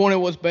really wanted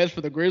what's best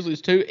for the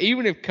Grizzlies too,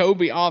 even if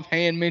Kobe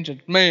offhand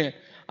mentions, man,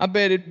 I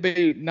bet it'd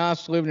be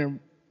nice living in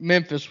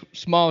Memphis,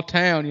 small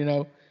town,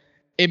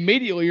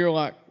 immediately you're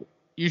like,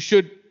 you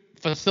should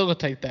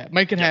facilitate that.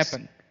 Make it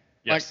happen.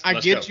 Yes, I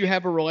get you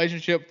have a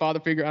relationship,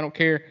 father figure, I don't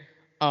care.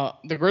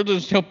 The Grizzlies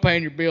are still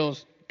paying your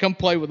bills. Come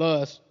play with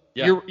us.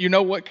 Yeah. You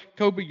know what,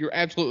 Kobe? You're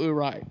absolutely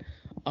right.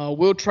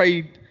 We'll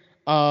trade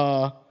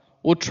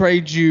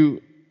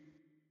you,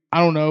 I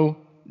don't know,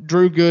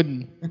 Drew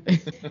Gooden.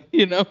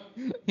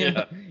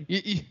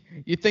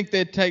 You think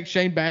they'd take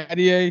Shane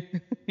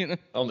Battier? In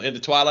the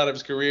twilight of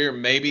his career,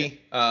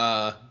 maybe.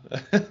 Yeah,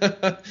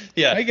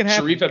 make it happen,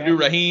 Sharif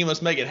Abdul-Rahim,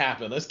 let's make it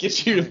happen. Let's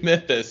get you to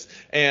Memphis,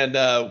 and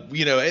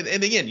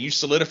and again, you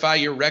solidify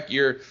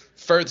your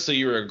further. So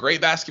you were a great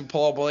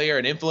basketball player,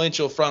 an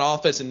influential front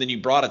office, and then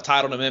you brought a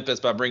title to Memphis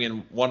by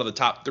bringing one of the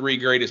top 3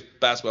 greatest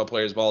basketball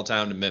players of all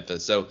time to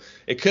Memphis. So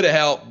it could have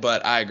helped,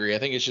 but I agree. I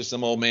think it's just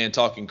some old man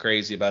talking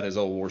crazy about his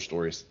old war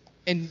stories.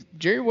 And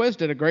Jerry West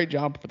did a great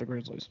job for the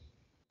Grizzlies.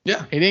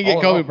 Yeah. He didn't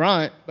get Kobe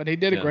Bryant, but he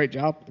did a great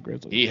job for the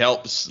Grizzlies. He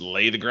helped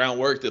lay the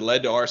groundwork that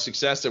led to our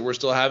success that we're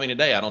still having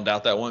today. I don't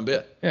doubt that one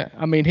bit. Yeah.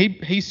 I mean,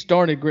 he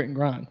started grit and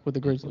grind with the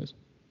Grizzlies.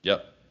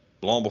 Yep.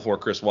 Long before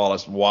Chris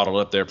Wallace waddled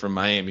up there from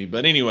Miami.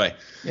 But anyway.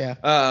 Yeah.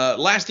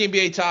 Last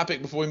NBA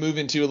topic before we move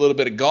into a little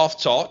bit of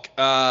golf talk.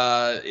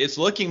 It's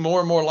looking more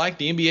and more like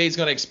the NBA is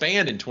going to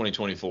expand in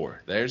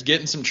 2024. There's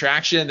getting some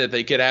traction that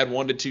they could add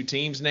 1 to 2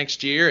 teams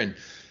next year. And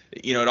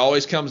it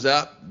always comes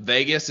up.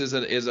 Vegas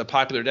is a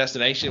popular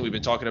destination. We've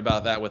been talking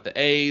about that with the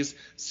A's.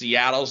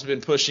 Seattle's been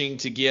pushing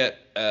to get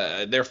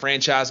their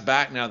franchise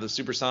back. Now the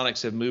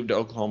Supersonics have moved to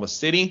Oklahoma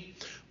City.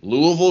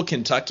 Louisville,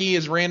 Kentucky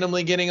is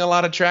randomly getting a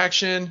lot of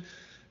traction.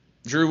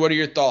 Drew, what are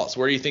your thoughts?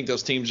 Where do you think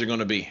those teams are going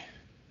to be?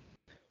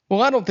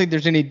 Well, I don't think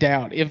there's any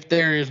doubt. If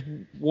there is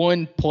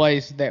one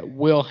place that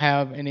will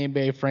have an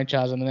NBA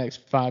franchise in the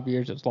next 5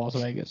 years, it's Las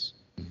Vegas.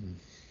 Mm-hmm.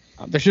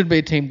 There should be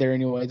a team there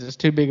anyways. It's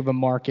too big of a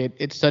market.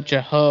 It's such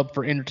a hub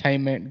for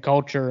entertainment and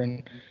culture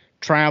and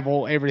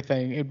travel,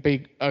 everything. It'd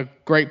be a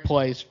great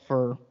place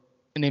for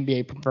an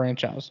NBA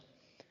franchise.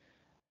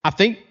 I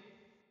think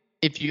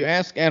if you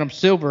ask Adam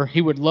Silver,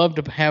 he would love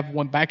to have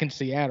one back in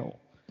Seattle.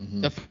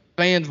 Mm-hmm. The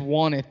fans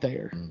want it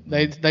there.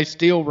 Mm-hmm. They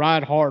still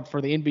ride hard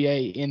for the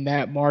NBA in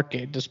that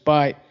market,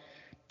 despite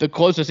the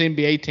closest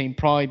NBA team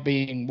probably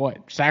being,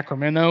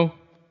 Sacramento?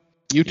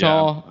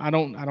 Utah, I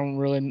don't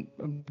really.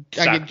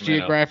 I get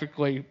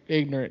geographically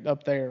ignorant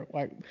up there,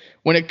 like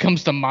when it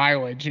comes to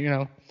mileage,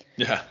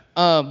 Yeah.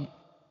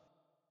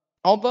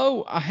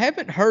 Although I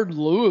haven't heard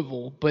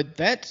Louisville, but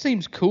that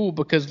seems cool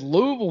because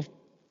Louisville,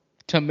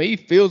 to me,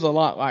 feels a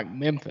lot like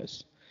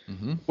Memphis,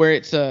 where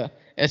it's a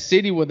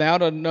city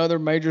without another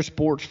major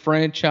sports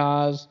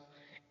franchise.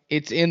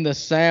 It's in the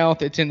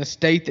South. It's in a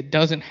state that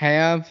doesn't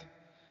have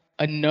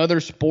another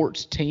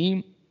sports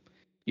team.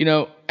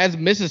 As a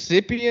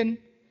Mississippian,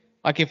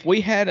 like if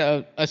we had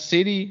a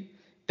city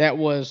that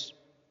was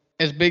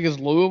as big as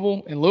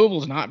Louisville, and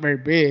Louisville's not very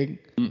big,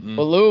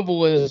 but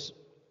Louisville is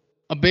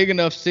a big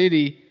enough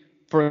city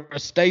for a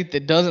state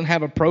that doesn't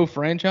have a pro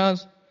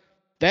franchise,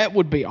 that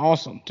would be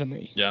awesome to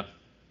me. Yeah.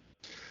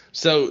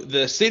 So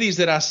the cities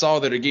that I saw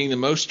that are getting the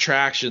most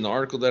traction, the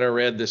article that I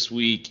read this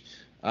week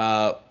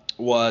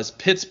was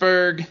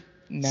Pittsburgh,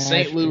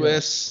 St.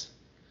 Louis,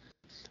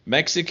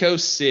 Mexico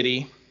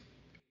City,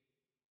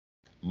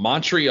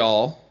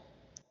 Montreal,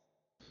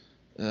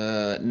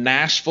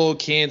 Nashville,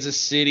 Kansas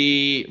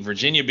City,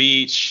 Virginia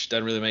Beach,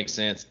 doesn't really make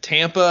sense,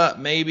 Tampa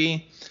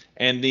maybe,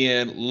 and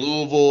then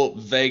Louisville,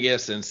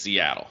 Vegas, and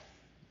Seattle.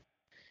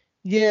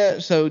 Yeah,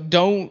 so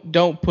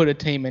don't put a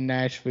team in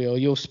Nashville.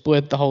 You'll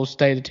split the whole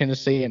state of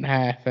Tennessee in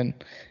half, and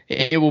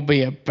it will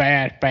be a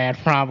bad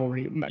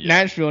rivalry. Yeah.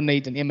 Nashville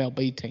needs an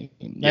MLB team.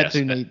 That's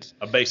who needs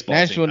a baseball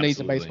Nashville team. Nashville needs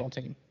a baseball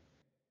team.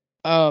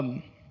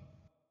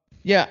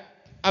 Yeah,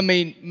 I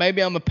mean,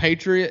 maybe I'm a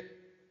Patriot,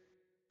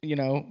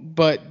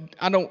 but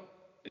I don't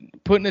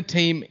 – putting a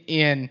team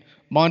in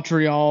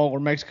Montreal or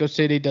Mexico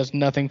City does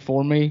nothing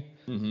for me.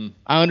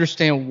 I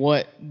understand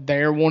what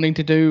they're wanting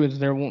to do is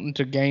they're wanting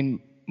to gain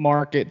 –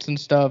 markets and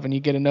stuff, and you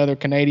get another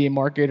Canadian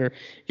market or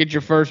get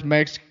your first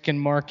Mexican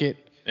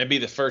market and be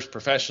the first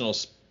professional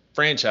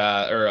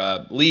franchise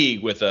or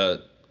league with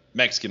a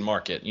Mexican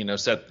market,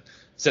 set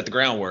the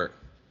groundwork.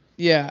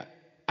 Yeah,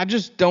 I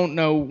just don't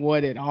know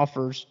what it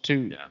offers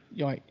to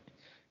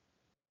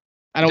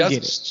I don't get it.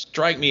 Doesn't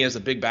strike me as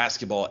a big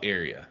basketball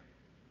area.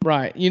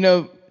 Right.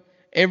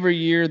 Every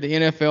year the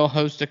NFL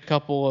hosts a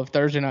couple of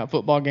Thursday night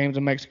football games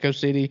in Mexico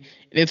City,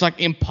 and it's like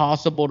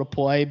impossible to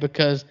play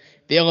because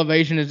the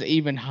elevation is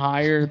even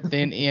higher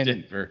than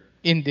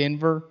in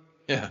Denver.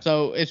 Yeah.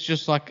 So it's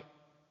just like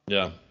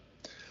I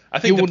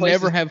think you would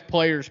never have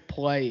players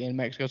play in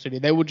Mexico City.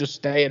 They would just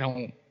stay at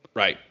home.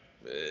 Right.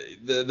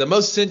 The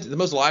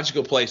most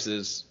logical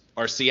places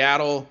are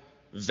Seattle,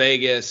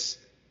 Vegas,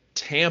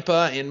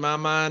 Tampa in my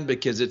mind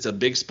because it's a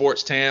big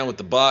sports town with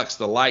the Bucks,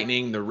 the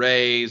Lightning, the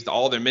Rays.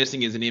 All they're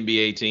missing is an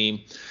NBA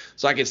team.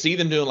 So I could see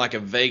them doing like a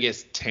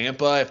Vegas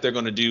Tampa if they're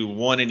going to do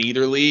one in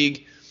either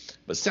league.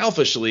 But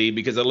selfishly,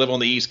 because I live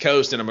on the East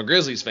Coast and I'm a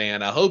Grizzlies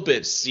fan, I hope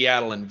it's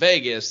Seattle and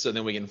Vegas so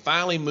then we can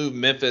finally move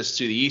Memphis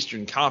to the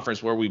Eastern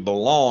Conference where we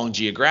belong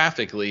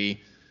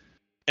geographically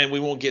and we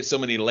won't get so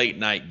many late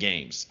night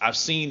games. I've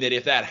seen that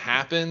if that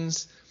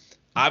happens,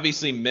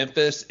 obviously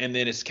Memphis, and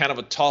then it's kind of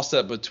a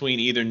toss-up between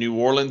either New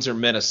Orleans or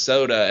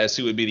Minnesota as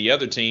who would be the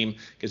other team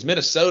because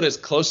Minnesota's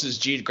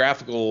closest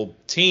geographical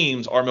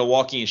teams are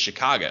Milwaukee and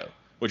Chicago,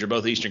 which are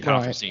both Eastern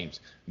Conference teams.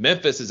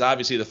 Memphis is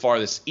obviously the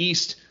farthest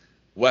east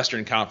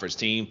Western Conference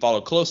team,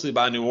 followed closely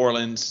by New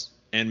Orleans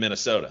and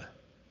Minnesota.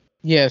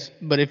 Yes,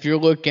 but if you're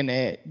looking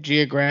at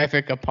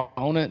geographic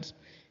opponents,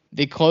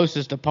 the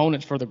closest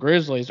opponents for the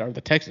Grizzlies are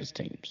the Texas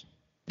teams.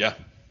 Yeah.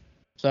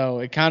 So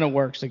it kind of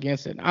works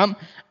against it. I'm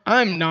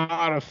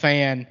not a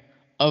fan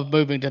of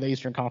moving to the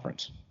Eastern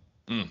Conference.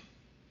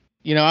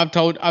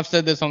 I've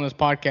said this on this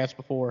podcast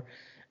before.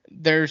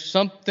 There's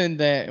something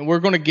that, and we're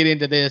going to get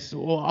into this.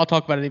 Well, I'll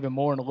talk about it even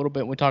more in a little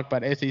bit when we talk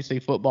about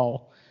SEC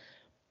football.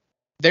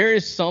 There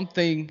is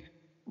something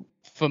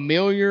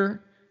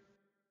familiar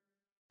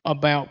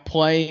about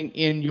playing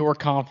in your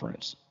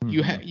conference.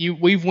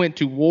 We've went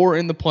to war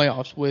in the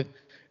playoffs with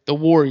the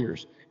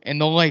Warriors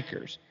and the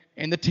Lakers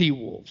and the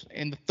T-Wolves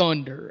and the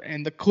Thunder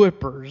and the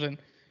Clippers and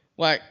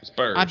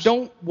Spurs. I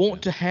don't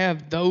want to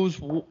have those.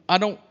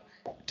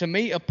 To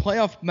me, a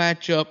playoff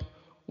matchup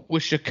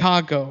with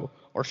Chicago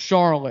or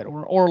Charlotte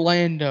or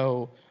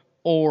Orlando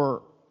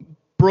or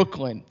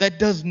Brooklyn, that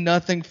does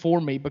nothing for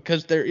me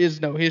because there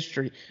is no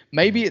history.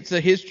 Maybe it's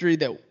a history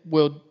that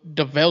will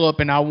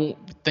develop and I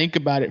won't think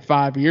about it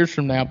 5 years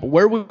from now. But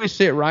where we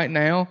sit right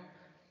now,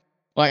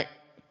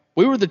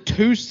 we were the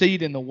 2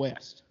 seed in the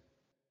West.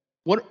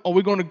 What are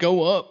we going to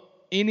go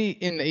up any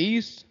in the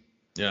East?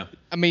 Yeah.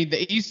 I mean,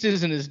 the East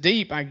isn't as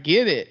deep. I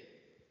get it,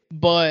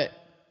 but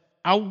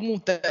I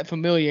want that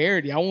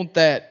familiarity. I want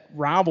that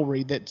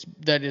rivalry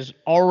that is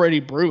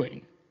already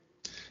brewing.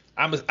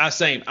 I'm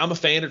a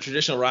fan of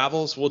traditional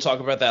rivals. We'll talk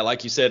about that,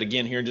 like you said,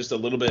 again here in just a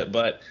little bit.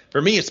 But for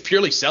me, it's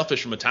purely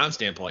selfish from a time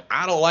standpoint.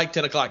 I don't like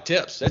 10 o'clock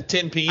tips. At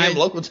 10 p.m.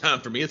 local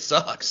time for me, it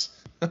sucks.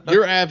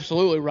 You're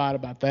absolutely right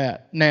about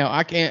that. Now,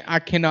 I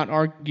cannot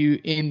argue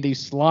in the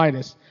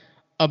slightest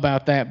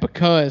about that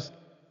because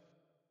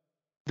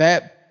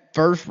that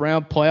first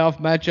round playoff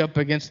matchup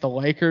against the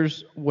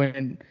Lakers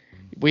when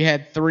we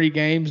had 3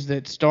 games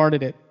that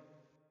started at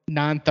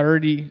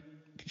 9:30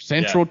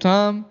 Central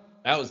Time.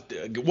 That was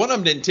one of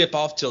them didn't tip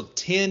off till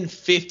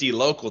 10:50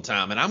 local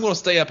time, and I'm going to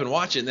stay up and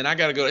watch it. And then I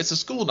got to go. It's a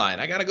school night.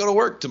 I got to go to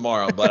work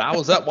tomorrow, but I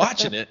was up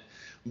watching it.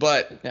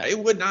 But it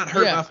would not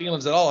hurt my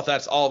feelings at all if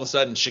that's all of a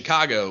sudden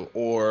Chicago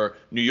or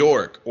New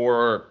York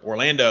or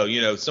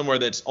Orlando, somewhere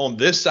that's on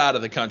this side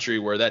of the country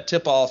where that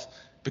tip off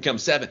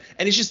becomes 7.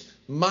 And it's just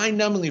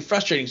mind-numbingly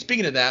frustrating.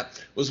 Speaking of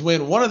that, was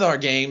when one of our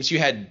games you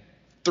had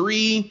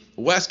 3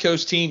 West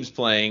Coast teams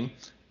playing.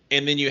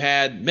 And then you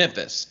had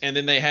Memphis. And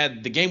then they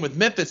had the game with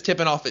Memphis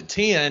tipping off at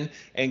 10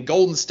 and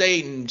Golden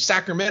State and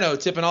Sacramento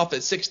tipping off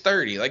at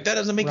 6:30. Like, that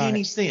doesn't make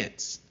any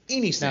sense.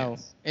 No,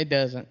 it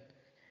doesn't.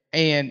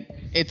 And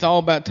it's all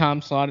about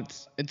time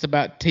slot. It's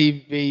about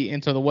TV.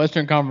 And so the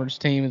Western Conference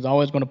team is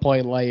always going to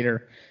play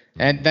later.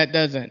 And that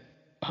doesn't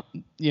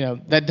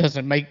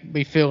make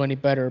me feel any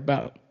better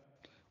about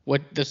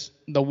what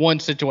the one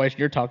situation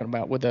you're talking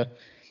about with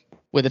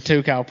the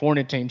 2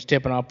 California teams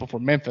tipping off before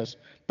Memphis.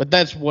 But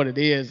that's what it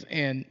is.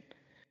 And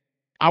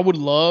I would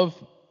love,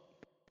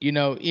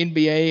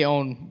 NBA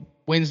on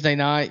Wednesday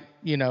night,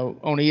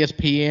 on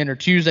ESPN, or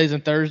Tuesdays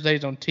and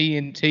Thursdays on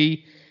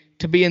TNT,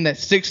 to be in that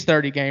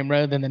 6:30 game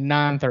rather than the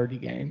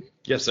 9:30 game.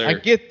 Yes, sir. I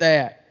get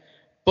that.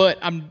 But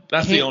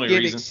that's the only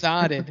reason.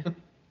 Excited.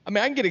 I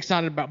mean, I can get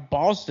excited about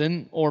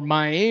Boston or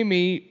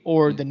Miami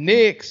or the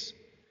Knicks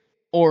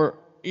or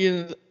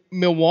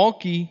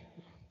Milwaukee,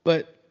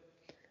 but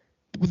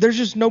there's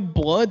just no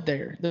blood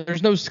there.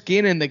 There's no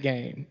skin in the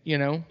game,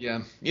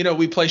 Yeah.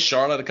 We play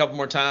Charlotte a couple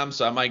more times,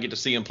 so I might get to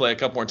see him play a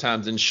couple more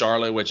times in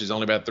Charlotte, which is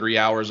only about 3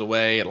 hours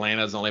away.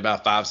 Atlanta's only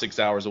about 5-6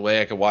 hours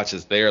away. I could watch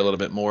us there a little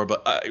bit more,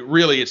 but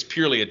really it's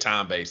purely a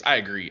time base. I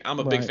agree. I'm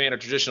a big fan of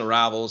traditional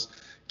rivals,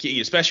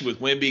 especially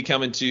with Wemby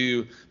coming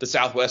to the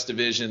Southwest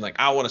Division. Like,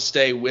 I want to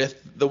stay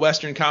with the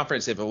Western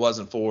Conference if it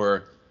wasn't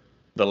for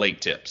the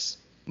late tips.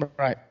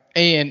 Right.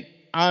 And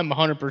I'm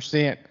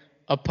 100%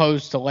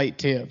 opposed to late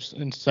tips,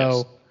 and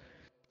so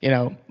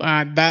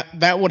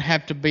that would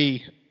have to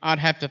be, I'd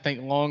have to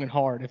think long and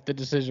hard if the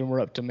decision were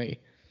up to me.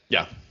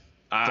 Yeah.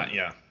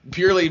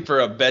 Purely for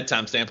a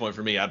bedtime standpoint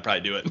for me, I'd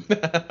probably do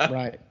it.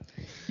 Right.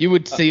 You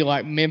would see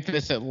like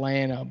Memphis,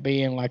 Atlanta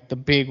being like the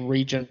big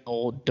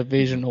regional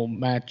divisional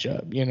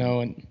matchup,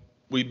 and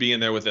we'd be in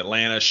there with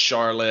Atlanta,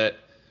 Charlotte,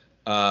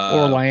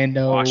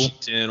 Orlando,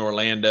 Washington,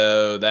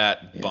 Orlando,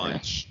 that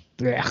bunch.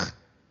 Yeah.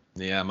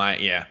 Yeah,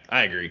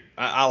 I agree.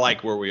 I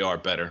like where we are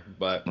better,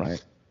 but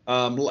right.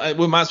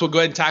 We might as well go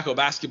ahead and tackle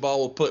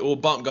basketball. We'll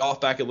bump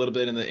golf back a little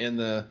bit in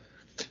the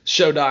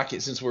show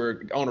docket since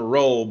we're on a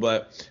roll.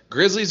 But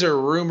Grizzlies are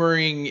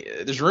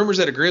there's rumors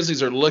that the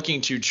Grizzlies are looking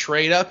to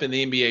trade up in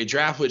the NBA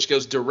draft, which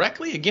goes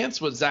directly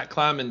against what Zach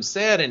Kleiman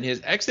said in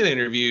his exit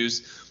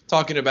interviews,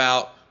 talking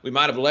about we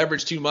might have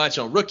leveraged too much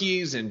on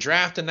rookies and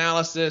draft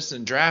analysis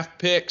and draft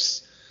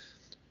picks.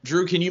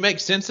 Drew, can you make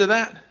sense of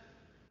that?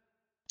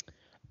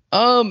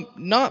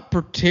 Not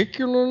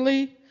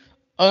particularly,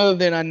 other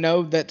than I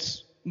know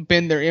that's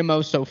been their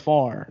MO so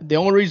far. The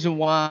only reason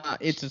why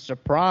it's a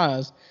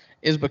surprise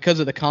is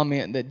because of the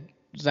comment that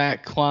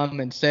Zach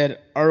Kleiman said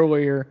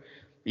earlier,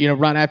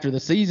 right after the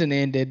season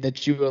ended,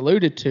 that you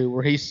alluded to,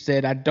 where he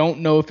said, I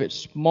don't know if it's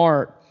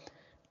smart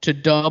to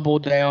double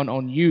down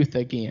on youth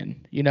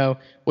again.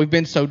 We've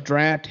been so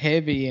draft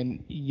heavy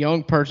and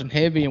young person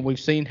heavy, and we've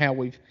seen how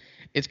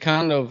it's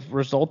kind of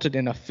resulted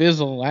in a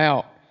fizzle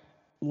out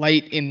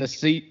late in the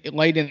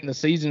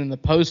season, in the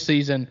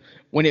postseason,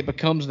 when it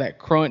becomes that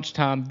crunch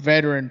time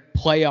veteran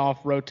playoff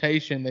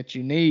rotation that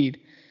you need.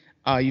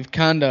 You've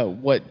kind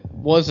of, what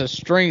was a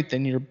strength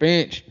in your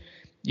bench,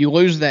 you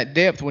lose that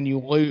depth when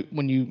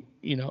you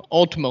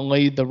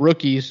ultimately the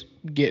rookies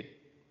get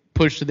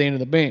pushed to the end of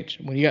the bench.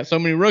 When you got so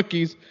many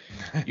rookies,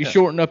 you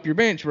shorten up your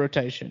bench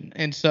rotation,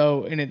 and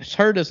it's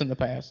hurt us in the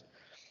past.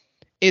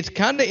 It's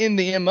kind of in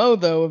the MO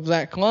though of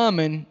Zach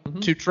Kleiman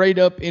to trade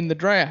up in the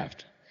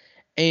draft.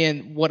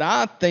 And what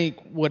I think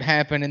would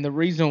happen, and the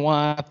reason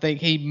why I think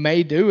he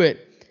may do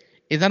it,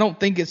 is I don't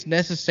think it's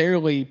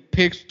necessarily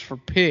picks for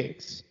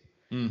picks.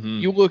 Mm-hmm.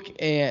 You look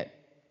at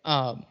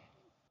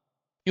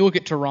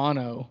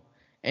Toronto,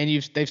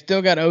 and they've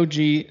still got OG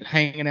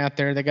hanging out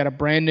there. They got a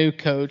brand new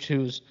coach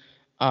who's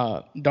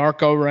Darko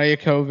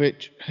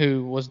Rajakovic,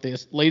 who was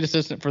the lead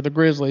assistant for the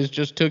Grizzlies,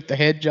 just took the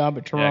head job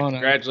at Toronto.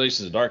 Yeah,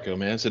 congratulations to Darko,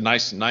 man. It's a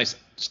nice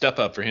step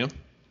up for him.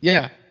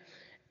 Yeah,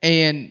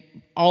 and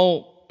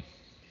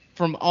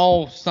from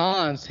all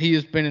signs, he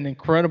has been an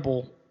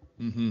incredible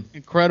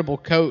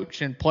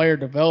coach and player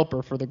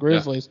developer for the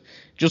Grizzlies. Yeah.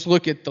 Just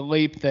look at the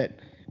leap that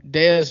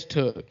Dez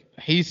took.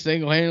 He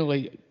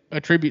single-handedly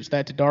attributes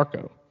that to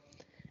Darko.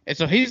 And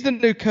so he's the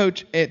new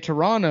coach at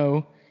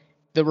Toronto.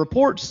 The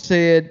report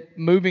said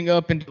moving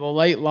up into the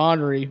late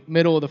lottery,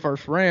 middle of the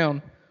first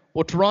round,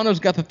 well, Toronto's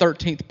got the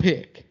 13th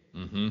pick.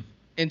 Mm-hmm.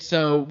 And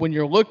so when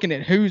you're looking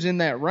at who's in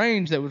that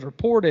range that was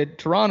reported,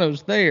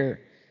 Toronto's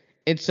there.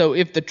 And so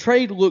if the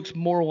trade looks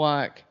more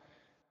like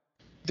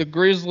the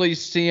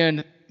Grizzlies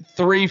send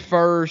 3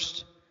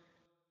 firsts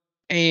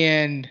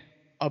and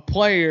a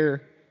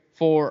player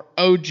for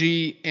OG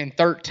and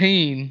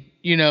 13,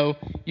 you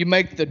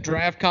make the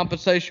draft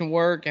compensation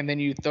work and then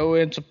you throw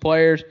in some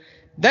players,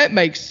 that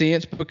makes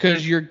sense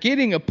because you're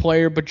getting a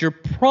player, but you're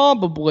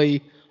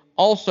probably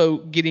also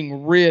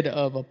getting rid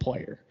of a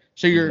player.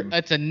 So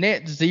it's a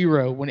net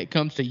zero when it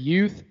comes to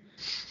youth.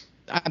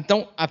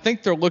 I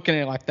think they're looking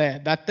at it like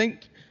that. I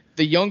think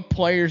the young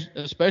players,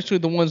 especially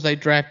the ones they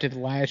drafted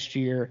last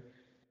year,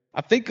 I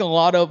think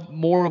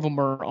more of them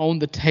are on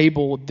the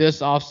table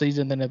this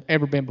offseason than have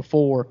ever been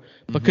before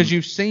because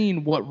you've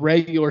seen what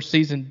regular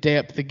season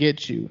depth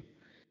gets you.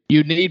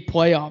 You need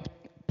playoff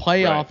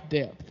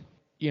depth.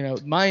 You know,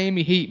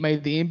 Miami Heat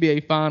made the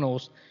NBA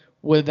Finals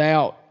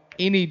without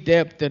any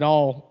depth at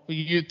all.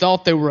 You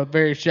thought they were a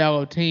very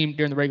shallow team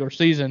during the regular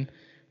season.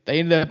 They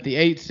ended up the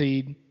 8th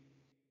seed.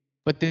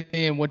 But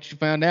then what you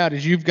found out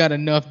is you've got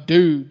enough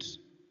dudes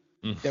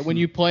that when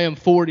you play them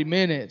 40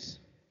 minutes,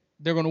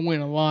 they're going to win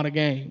a lot of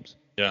games.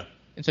 Yeah.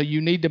 And so you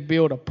need to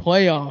build a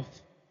playoff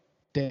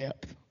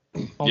depth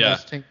on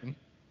this team.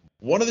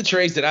 One of the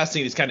trades that I've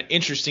seen is kind of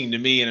interesting to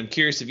me, and I'm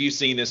curious if you've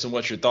seen this and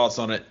what's your thoughts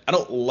on it. I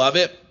don't love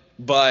it,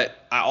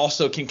 but I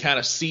also can kind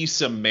of see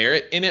some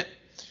merit in it.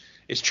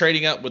 It's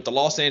trading up with the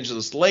Los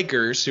Angeles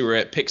Lakers, who are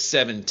at pick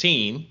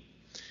 17,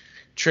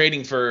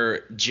 trading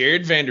for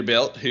Jared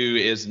Vanderbilt, who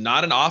is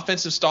not an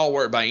offensive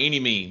stalwart by any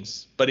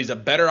means, but he's a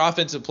better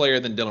offensive player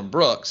than Dillon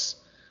Brooks,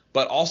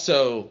 but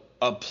also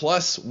a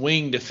plus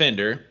wing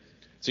defender.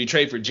 So you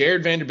trade for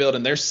Jared Vanderbilt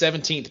and their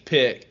 17th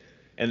pick.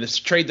 And this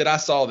trade that I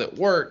saw that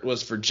worked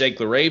was for Jake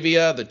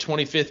LaRavia, the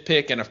 25th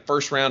pick, and a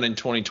first round in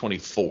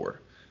 2024.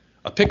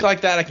 A pick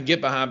like that I can get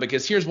behind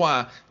because here's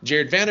why.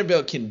 Jared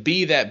Vanderbilt can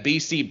be that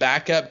BC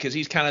backup because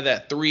he's kind of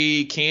that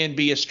 3, can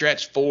be a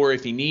stretch 4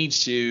 if he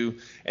needs to.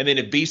 And then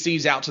if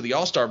BC's out to the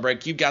All-Star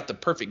break, you've got the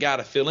perfect guy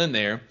to fill in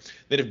there.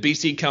 Then if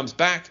BC comes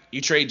back,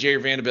 you trade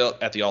Jared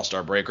Vanderbilt at the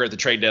All-Star break or at the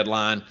trade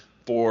deadline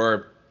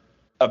for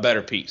a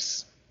better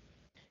piece.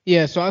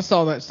 Yeah, so I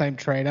saw that same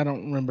trade. I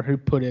don't remember who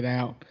put it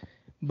out.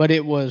 But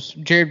it was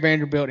Jared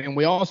Vanderbilt, and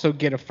we also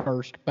get a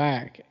first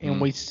back, and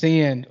we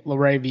send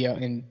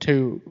LaRavia in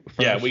 2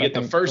 first. Yeah, we get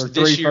the first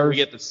this year.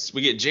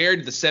 We get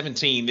Jared the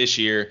 17 this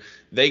year.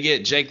 They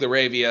get Jake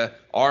LaRavia,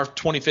 our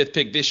 25th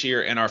pick this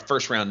year, and our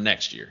first round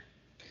next year.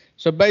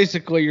 So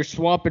basically, you're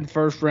swapping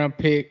first round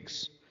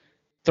picks,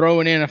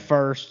 throwing in a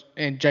first,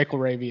 and Jake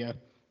LaRavia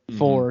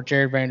for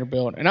Jared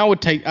Vanderbilt, and I would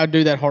do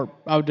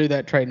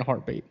that trade in a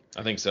heartbeat.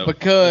 I think so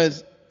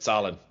because it's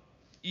solid.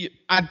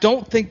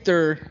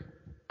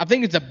 I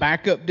think it's a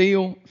backup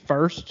deal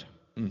first.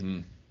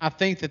 I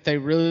think that they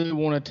really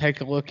want to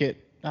take a look at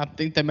 – I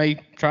think they may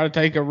try to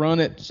take a run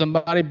at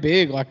somebody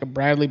big like a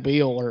Bradley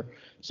Beal or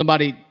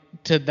somebody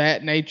to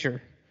that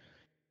nature.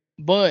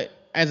 But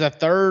as a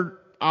third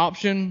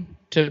option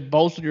to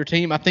bolster your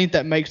team, I think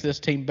that makes this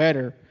team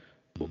better.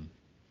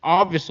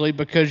 Obviously,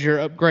 because you're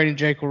upgrading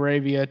Jake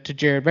LaRavia to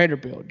Jared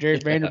Vanderbilt.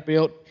 Jared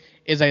Vanderbilt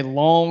is a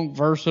long,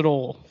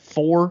 versatile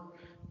 4,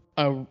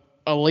 a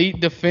elite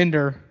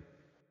defender.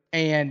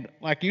 And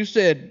like you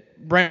said,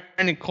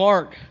 Brandon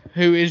Clark,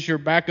 who is your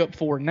backup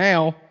 4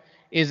 now,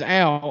 is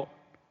out.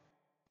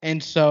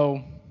 And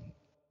so,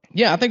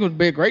 yeah, I think it would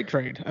be a great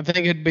trade. I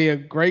think it'd be a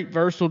great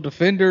versatile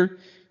defender.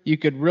 You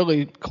could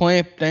really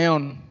clamp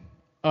down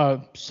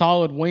a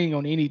solid wing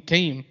on any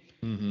team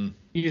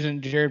using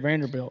Jared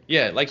Vanderbilt.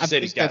 Yeah, like you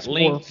said, he's got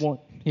length.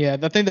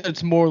 I think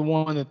that's more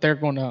one that they're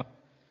going to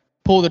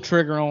pull the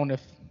trigger on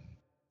if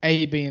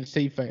A, B, and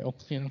C fail.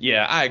 You know?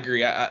 Yeah, I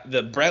agree.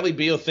 The Bradley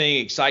Beal thing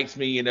excites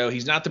me. You know,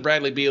 he's not the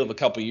Bradley Beal of a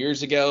couple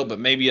years ago, but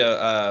maybe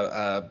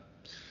a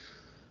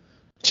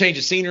change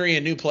of scenery,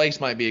 a new place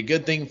might be a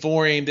good thing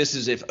for him. This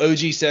is if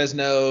OG says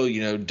no,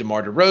 you know,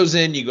 DeMar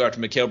DeRozan, you go after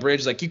Mikal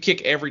Bridges. Like, you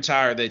kick every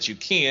tire that you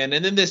can.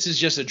 And then this is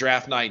just a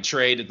draft night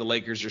trade that the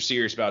Lakers are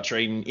serious about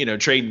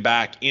trading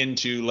back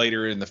into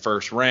later in the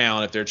first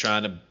round if they're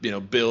trying to, you know,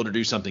 build or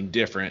do something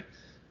different.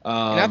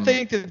 And I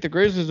think that the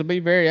Grizzlies will be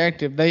very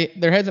active.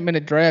 There hasn't been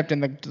a draft in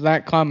the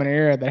Zach Kleiman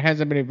era that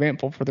hasn't been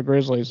eventful for the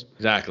Grizzlies.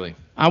 Exactly.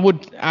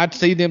 I'd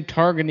see them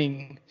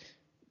targeting,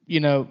 you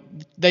know,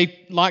 they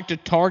like to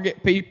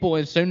target people.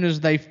 As soon as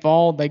they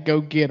fall, they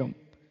go get them.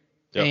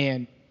 Yep.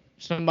 And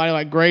somebody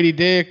like Grady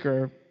Dick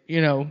or,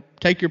 you know,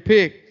 take your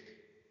pick,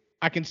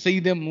 I can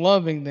see them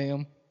loving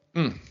them.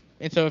 And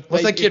so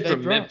what's that kid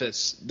from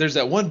Memphis? There's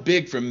that one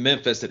big from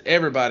Memphis that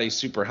everybody's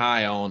super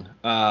high on.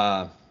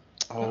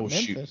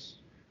 Shoot.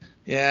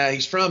 Yeah,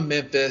 he's from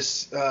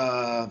Memphis. You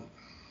know,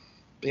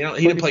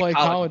 he didn't play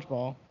college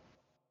ball.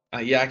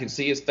 Yeah, I can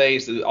see his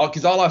face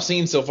because all I've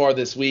seen so far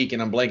this week,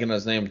 and I'm blanking on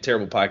his name.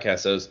 Terrible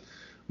podcast host,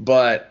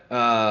 but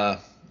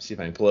let's see if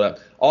I can pull it up.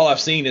 All I've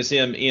seen is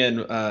him in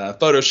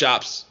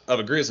photoshops of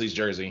a Grizzlies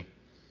jersey.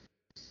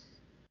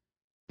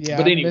 Yeah,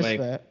 but anyway, I missed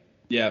that.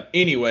 Yeah.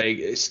 Anyway,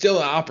 it's still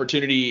an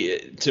opportunity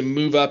to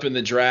move up in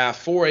the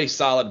draft for a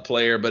solid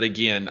player, but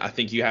again, I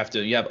think you have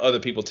other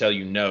people tell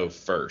you no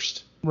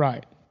first.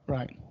 Right.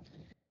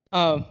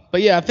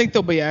 But yeah, I think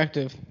they'll be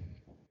active.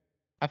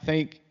 I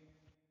think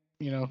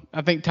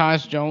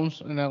Tyus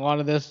Jones, and a lot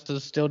of this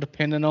is still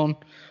dependent on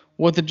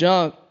what the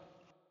Ja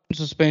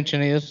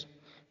suspension is.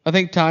 I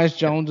think Tyus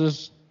Jones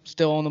is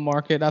still on the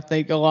market. I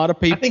think a lot of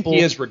people. I think he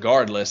is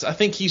regardless. I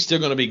think he's still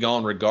going to be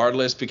gone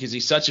regardless because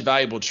he's such a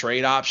valuable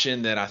trade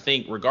option that I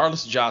think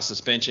regardless of Ja's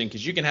suspension,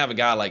 because you can have a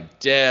guy like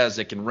Dez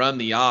that can run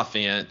the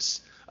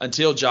offense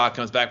until Ja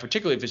comes back,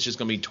 particularly if it's just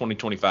going to be 20,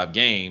 25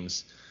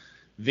 games,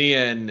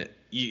 then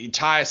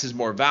Tyus is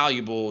more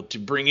valuable to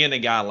bring in a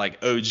guy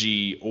like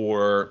OG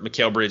or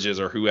Mikal Bridges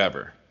or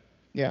whoever.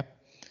 Yeah.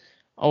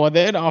 Oh, well,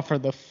 they'd offer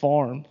the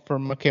farm for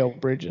Mikal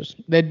Bridges.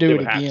 They'd do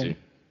it again.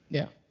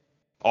 Yeah.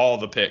 All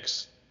the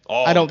picks.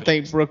 I don't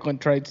think Brooklyn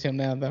trades him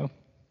now, though.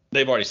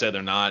 They've already said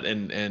they're not,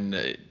 and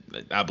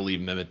I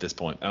believe them at this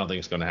point. I don't think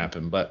it's going to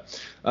happen.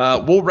 But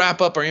we'll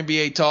wrap up our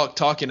NBA talk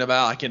talking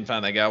about – I can't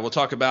find that guy. We'll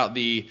talk about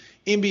the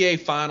NBA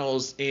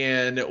Finals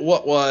and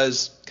what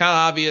was kind of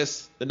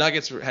obvious. The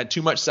Nuggets had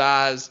too much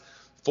size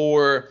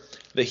for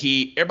the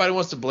Heat. Everybody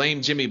wants to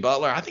blame Jimmy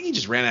Butler. I think he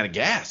just ran out of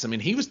gas. I mean,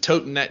 he was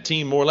toting that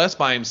team more or less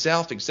by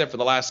himself except for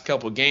the last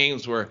couple of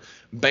games where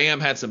Bam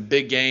had some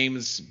big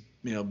games,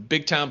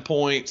 big-time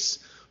points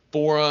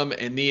for him.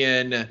 And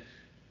then –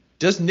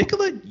 does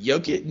Nikola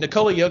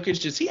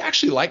Jokic, does he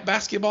actually like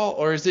basketball,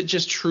 or is it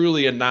just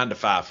truly a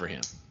 9-to-5 for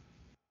him?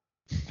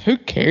 Who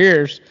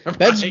cares? Right.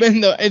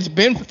 It's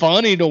been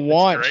funny to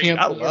watch him.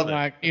 I love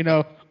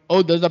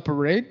it. There's a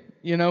parade.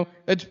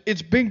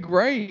 It's been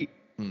great.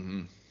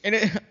 Mm-hmm.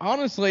 And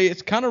honestly,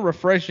 it's kind of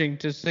refreshing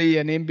to see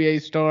an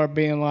NBA star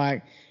being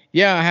like,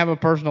 "Yeah, I have a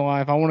personal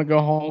life. I want to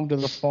go home to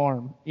the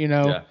farm."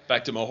 Yeah,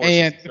 back to my horses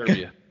in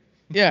Serbia.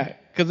 Yeah.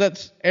 Because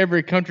that's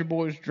every country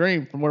boy's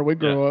dream from where we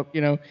grew up,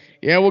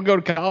 Yeah, we'll go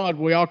to college.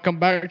 We all come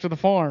back to the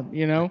farm,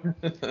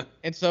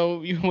 And so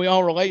we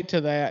all relate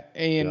to that.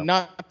 And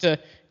not to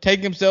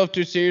take himself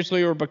too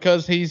seriously or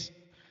because he's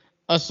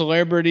a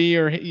celebrity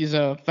or he's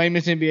a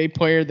famous NBA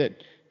player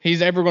that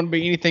he's ever going to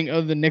be anything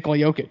other than Nikola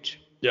Jokic.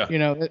 Yeah.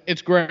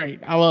 It's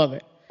great. I love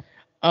it.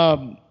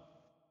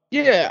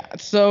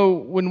 So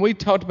when we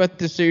talked about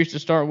this series to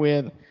start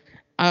with,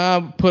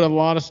 I put a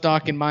lot of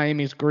stock in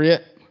Miami's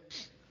grit.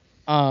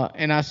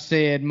 And I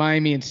said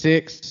Miami in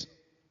 6.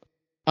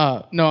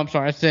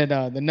 I said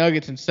the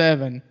Nuggets in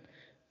 7,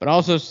 but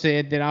also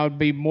said that I would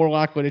be more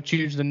likely to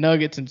choose the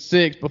Nuggets in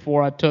 6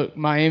 before I took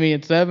Miami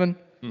in 7.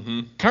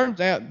 Mm-hmm.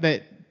 Turns out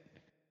that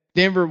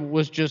Denver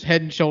was just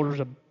head and shoulders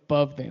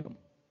above them.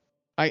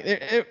 Like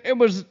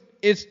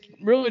it's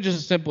really just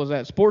as simple as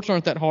that. Sports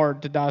aren't that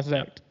hard to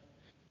dissect.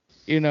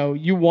 Yeah.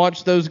 You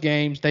watch those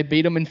games. They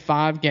beat them in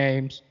 5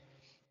 games.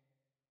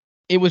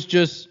 It was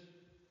just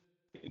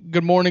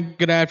good morning,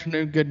 good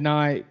afternoon, good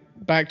night,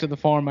 back to the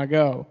farm I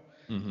go.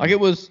 Mm-hmm. Like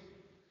it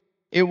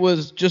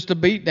was just a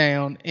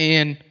beatdown.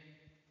 And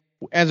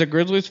as a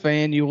Grizzlies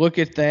fan, you look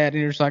at that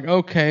and you're just like,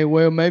 okay,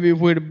 well, maybe if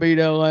we'd have beat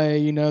LA,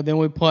 then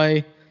we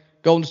play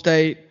Golden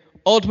State.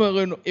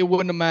 Ultimately, it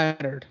wouldn't have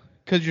mattered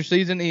because your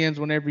season ends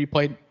whenever you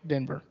play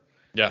Denver.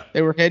 Yeah.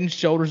 They were head and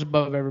shoulders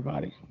above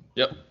everybody.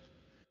 Yep.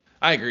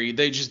 I agree.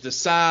 They just the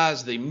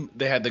size. They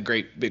had the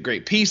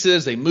great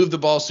pieces. They moved the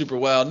ball super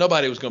well.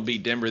 Nobody was going to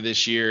beat Denver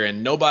this year,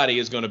 and nobody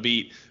is going to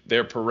beat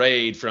their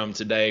parade from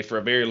today for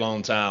a very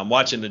long time.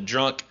 Watching the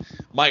drunk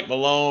Mike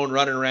Malone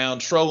running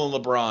around, trolling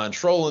LeBron,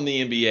 trolling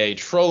the NBA,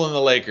 trolling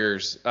the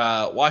Lakers.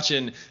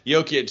 Watching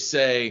Jokic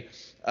say,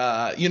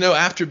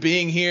 after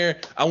being here,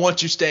 I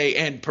want you to stay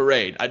and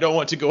parade. I don't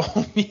want to go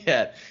home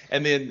yet.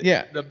 And then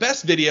the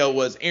best video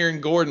was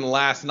Aaron Gordon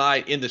last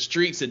night in the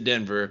streets of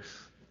Denver,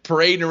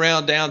 parading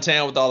around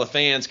downtown with all the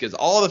fans because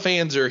all the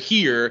fans are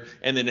here,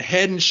 and then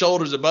head and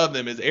shoulders above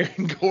them is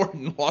Aaron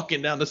Gordon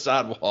walking down the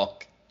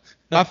sidewalk.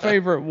 My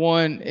favorite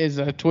one is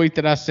a tweet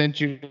that I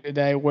sent you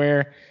today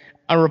where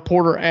a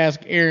reporter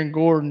asked Aaron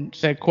Gordon,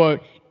 said,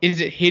 quote,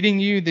 "Is it hitting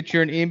you that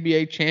you're an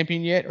NBA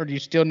champion yet, or do you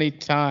still need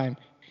time?"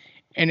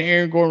 And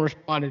Aaron Gordon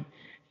responded,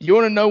 "You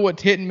want to know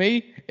what's hitting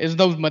me? Is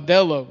those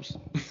Modelo's."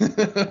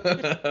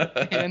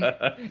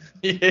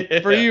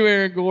 And for you,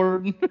 Aaron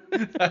Gordon.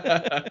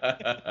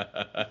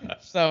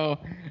 So,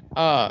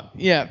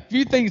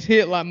 few things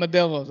hit like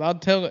Modelo's. I'll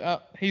tell you,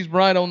 he's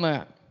right on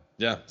that.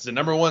 Yeah, it's the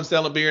number 1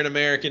 selling beer in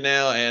America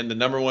now, and the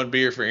number 1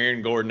 beer for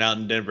Aaron Gordon out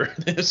in Denver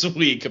this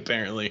week,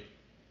 apparently.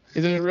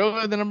 Is it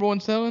really the number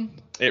 1 selling?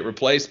 It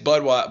replaced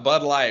Bud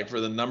Light for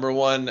the number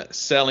 1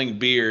 selling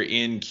beer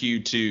in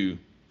Q2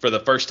 for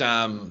the first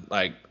time,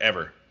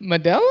 ever.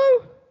 Modelo?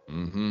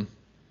 Mm-hmm.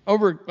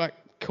 Over,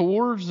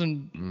 Coors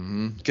and...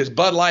 Mm-hmm. Because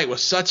Bud Light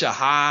was such a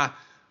high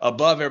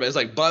above everybody. It's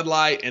like Bud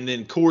Light, and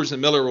then Coors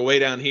and Miller were way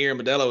down here, and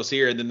Modelo was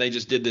here, and then they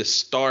just did this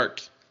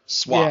stark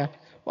swap. Yeah.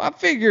 Well, I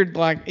figured,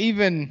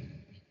 even...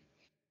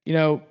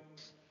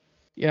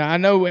 I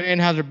know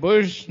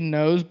Anheuser-Busch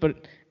knows,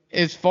 but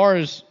as far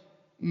as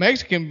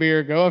Mexican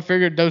beer go, I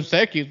figured Dos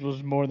Equis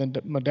was more than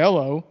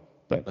Modelo.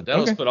 But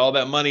Modelo's put all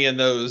that money in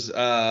those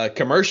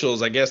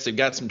commercials. I guess they've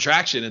got some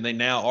traction, and they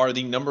now are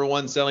the number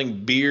 1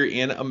 selling beer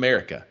in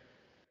America.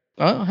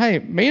 Oh, hey,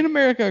 me and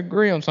America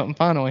agree on something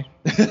finally.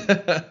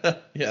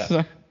 Yeah,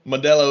 so.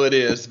 Modelo it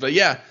is. But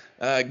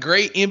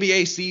great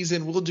NBA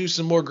season. We'll do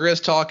some more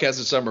Grizz talk as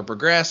the summer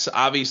progresses.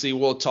 Obviously,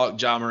 we'll talk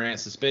Ja Morant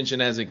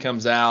suspension as it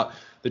comes out.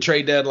 the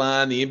trade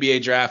deadline, the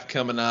NBA draft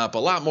coming up, a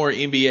lot more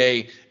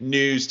NBA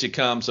news to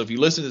come. So if you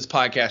listen to this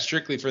podcast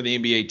strictly for the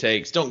NBA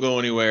takes, don't go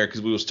anywhere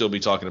because we will still be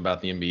talking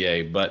about the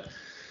NBA. But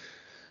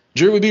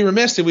Drew, would be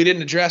remiss if we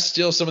didn't address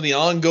still some of the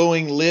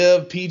ongoing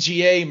LIV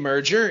PGA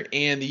merger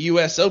and the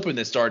U.S. Open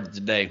that started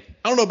today.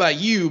 I don't know about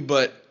you,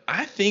 but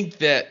I think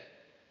that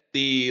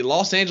the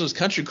Los Angeles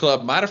Country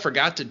Club might have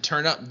forgot to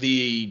turn up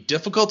the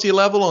difficulty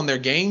level on their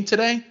game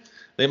today.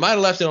 They might have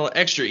left it on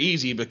extra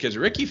easy because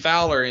Ricky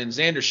Fowler and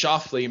Xander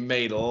Schauffele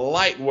made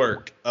light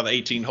work of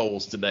 18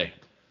 holes today.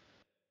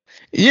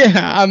 Yeah,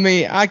 I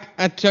mean, I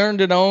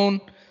turned it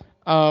on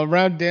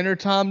around dinner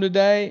time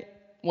today.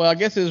 Well, I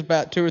guess it was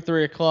about 2 or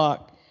 3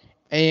 o'clock.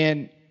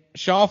 And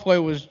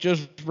Schauffele was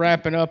just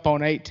wrapping up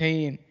on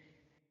 18,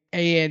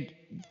 and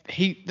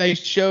they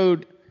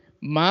showed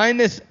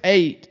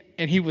 -8,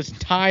 and he was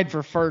tied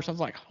for first. I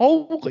was like,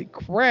 holy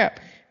crap,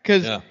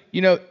 because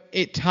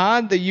it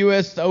tied the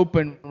U.S.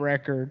 Open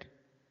record.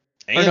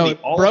 And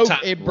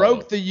it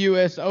broke the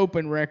U.S.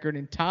 Open record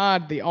and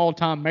tied the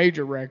all-time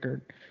major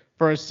record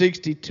for a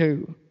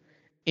 62.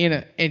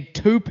 And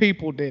 2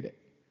 people did it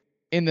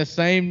in the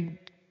same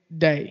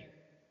day.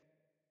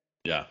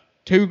 Yeah.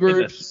 2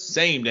 groups. In the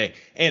same day.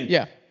 And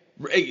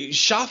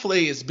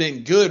Schauffele has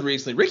been good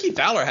recently. Ricky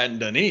Fowler hadn't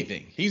done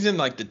anything. He's in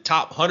like the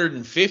top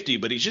 150,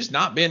 but he's just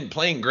not been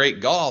playing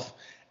great golf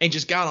and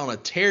just got on a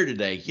tear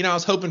today. I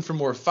was hoping for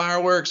more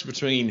fireworks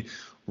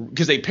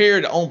because they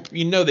paired on,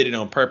 they did it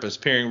on purpose,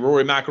 pairing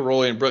Rory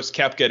McIlroy and Brooks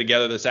Koepka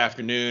together this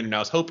afternoon. And I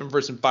was hoping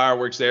for some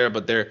fireworks there,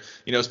 but they're,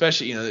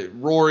 especially,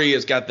 Rory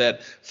has got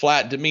that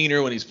flat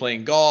demeanor when he's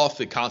playing golf,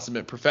 the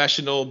consummate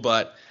professional,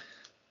 but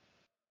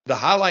the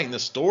highlight in the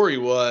story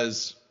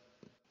was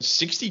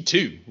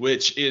 62,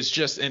 which is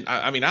just, and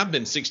I've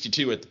been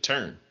 62 at the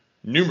turn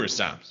numerous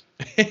times.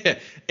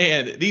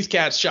 And these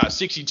cats shot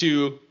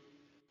 62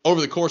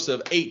 over the course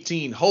of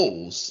 18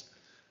 holes.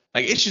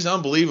 Like, it's just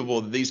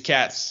unbelievable that these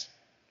cats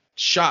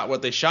shot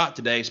what they shot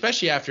today,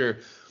 especially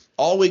after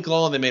all week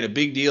long they made a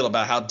big deal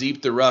about how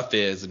deep the rough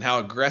is and how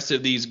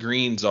aggressive these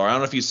greens are. I don't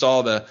know if you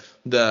saw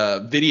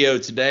the video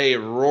today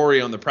of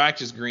Rory on the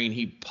practice green.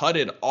 He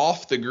putted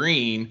off the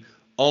green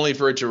only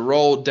for it to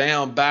roll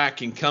down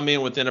back and come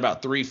in within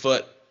about 3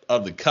 foot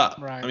of the cup.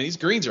 Right. These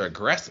greens are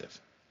aggressive.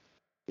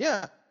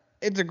 Yeah,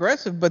 it's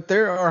aggressive, but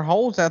there are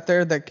holes out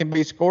there that can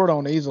be scored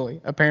on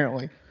easily,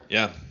 apparently.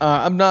 Yeah.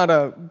 I'm not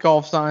a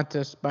golf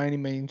scientist by any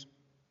means,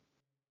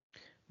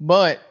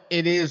 but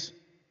it is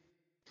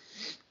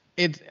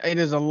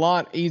a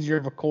lot easier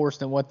of a course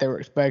than what they were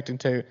expecting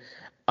to.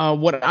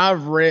 What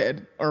I've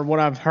read or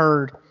what I've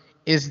heard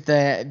is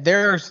that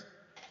there's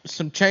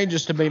some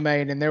changes to be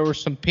made, and there were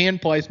some pin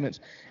placements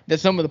that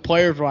some of the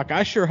players were like,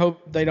 I sure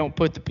hope they don't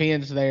put the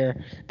pins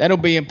there. That'll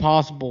be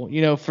impossible,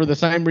 for the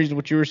same reason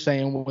what you were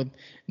saying with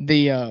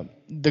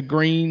the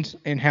greens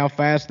and how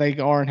fast they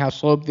are and how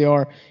sloped they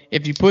are.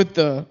 If you put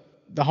the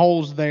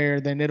holes there,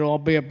 then it'll all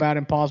be about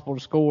impossible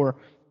to score.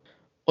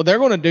 Well, they're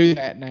going to do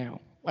that now.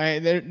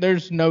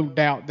 There's no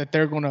doubt that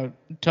they're going to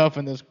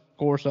toughen this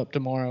course up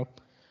tomorrow.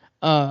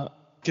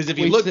 Because if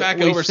you look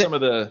back over some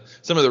of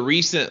the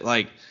recent,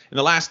 like in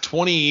the last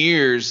 20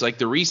 years, like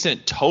the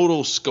recent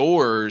total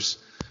scores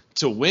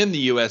to win the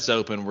U.S.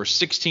 Open were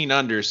 16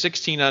 under,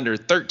 16 under,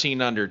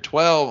 13 under,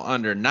 12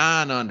 under,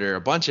 9 under,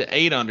 a bunch of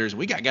 8 unders.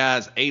 We got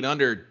guys 8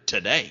 under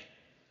today.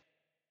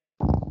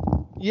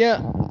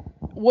 Yeah.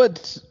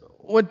 What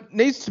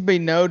needs to be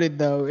noted,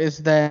 though, is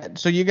that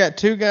so you got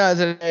 2 guys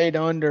at 8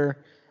 under,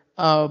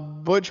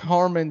 Butch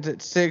Harmon's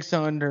at 6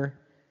 under,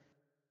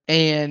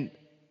 and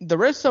the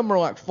rest of them are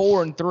like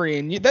 4 and 3,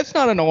 and that's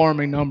not an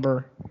alarming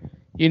number.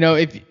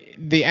 If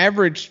the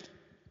average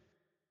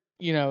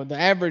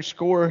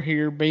score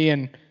here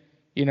being,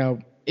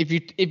 if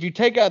you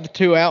take out the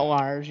 2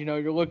 outliers,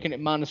 you're looking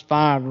at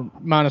 -5 or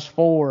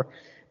 -4.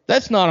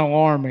 That's not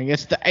alarming.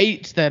 It's the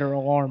 8s that are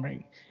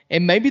alarming,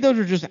 and maybe those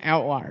are just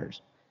outliers.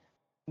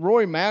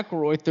 Rory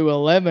McIlroy through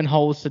 11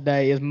 holes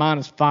today is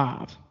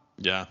 -5.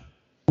 Yeah.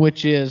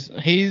 Which is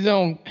he's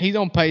on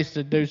pace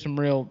to do some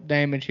real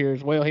damage here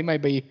as well. He may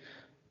be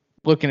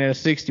looking at a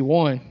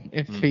 61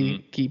 if he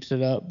keeps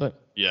it up, but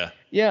yeah.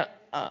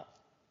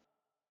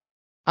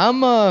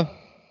 I'm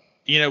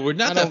we're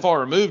not that far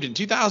removed. In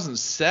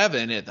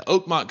 2007 at the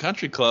Oakmont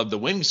Country Club, the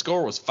winning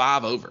score was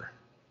 5 over.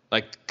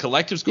 Like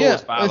collective score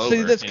was 5 over.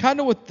 See, that's kind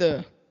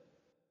of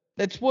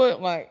that's what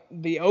like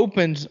the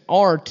Opens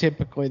are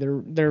typically.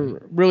 They're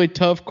really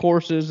tough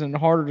courses and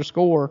harder to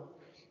score,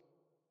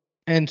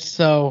 and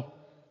so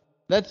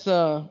that's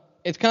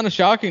it's kind of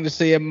shocking to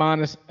see a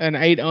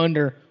 -8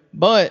 under,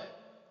 but.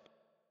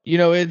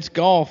 It's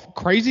golf.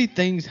 Crazy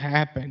things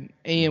happen,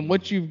 and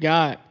what you've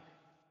got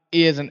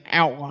is an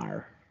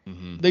outlier.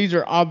 Mm-hmm. These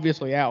are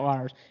obviously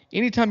outliers.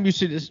 Anytime you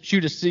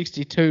shoot a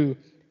 62,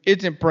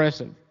 it's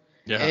impressive.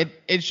 Yeah.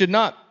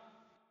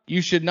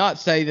 You should not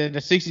say that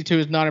a 62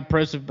 is not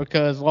impressive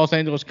because Los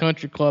Angeles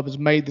Country Club has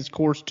made this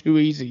course too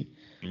easy.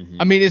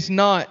 Mm-hmm. It's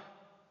not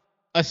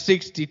a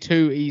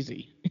 62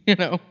 easy.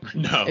 No.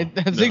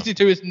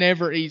 62 is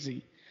never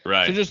easy.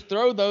 Right. So just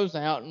throw those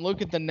out and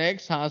look at the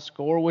next high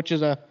score, which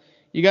is a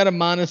you got a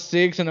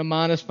 -6 and a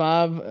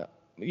 -5,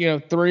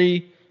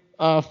 3,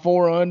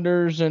 4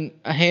 unders and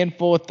a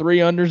handful of 3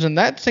 unders, and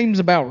that seems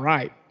about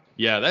right.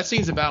 Yeah, that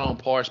seems about on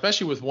par,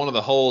 especially with one of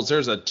the holes.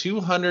 There's a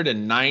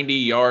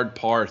 290-yard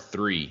par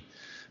 3. I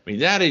mean,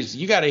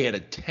 you got to hit a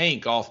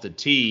tank off the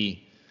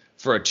tee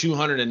for a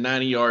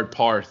 290-yard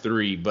par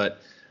 3.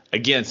 But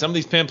again, some of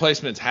these pin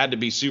placements had to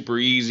be super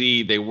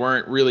easy. They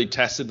weren't really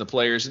tested the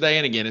players today.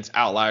 And again, it's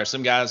outliers.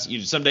 Some guys,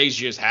 some days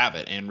you just have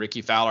it. And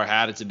Ricky Fowler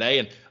had it today.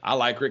 And I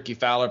like Ricky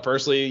Fowler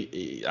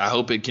personally. I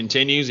hope it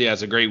continues. He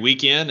has a great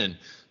weekend and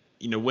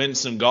win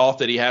some golf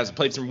that he hasn't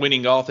played, some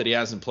winning golf that he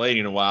hasn't played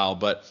in a while.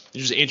 But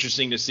it's just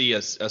interesting to see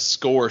a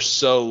score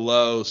so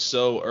low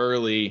so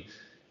early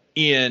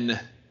in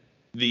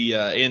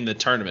the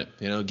tournament.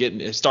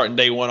 Starting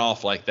day one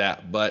off like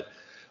that. But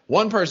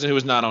one person who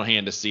was not on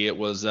hand to see it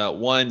was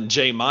one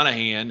Ja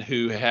Morant,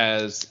 who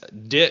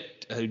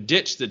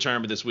ditched the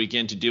tournament this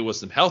weekend to deal with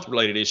some health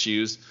related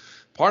issues.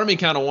 Part of me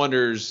kind of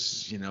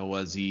wonders,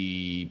 was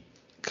he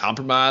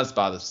compromised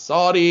by the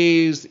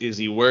Saudis? Is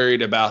he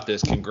worried about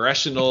this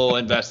congressional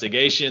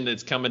investigation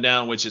that's coming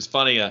down, which is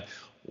funny.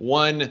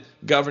 One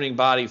governing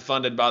body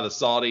funded by the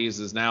Saudis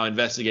is now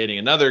investigating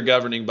another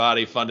governing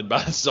body funded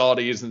by the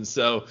Saudis. And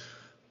so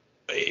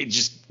it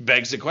just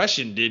begs the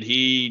question, did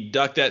he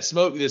duck that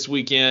smoke this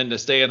weekend to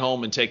stay at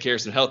home and take care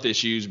of some health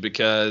issues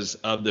because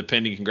of the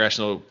pending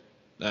congressional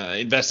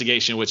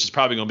investigation, which is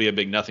probably going to be a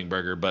big nothing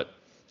burger, but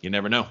you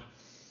never know.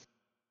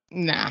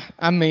 Nah,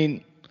 I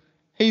mean,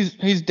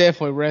 he's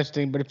definitely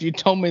resting, but if you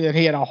told me that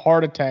he had a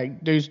heart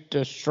attack due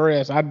to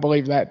stress, I'd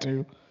believe that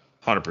too.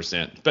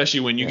 100%,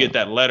 especially when you get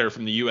that letter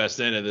from the U.S.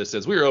 Senate that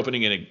says we're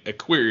opening a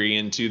query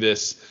into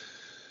this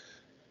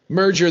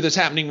merger that's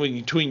happening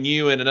between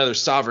you and another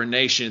sovereign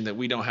nation that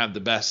we don't have the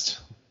best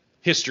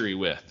history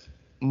with.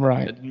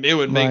 Right. It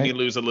would make me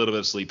lose a little bit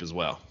of sleep as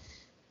well.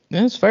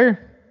 That's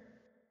fair.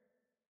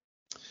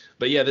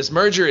 But yeah, this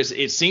merger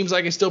it seems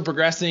like it's still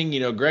progressing.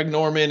 Greg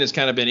Norman has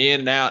kind of been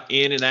in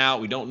and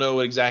out. We don't know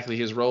what exactly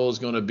his role is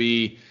going to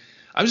be.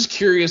 I'm just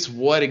curious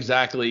what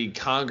exactly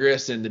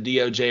Congress and the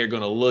DOJ are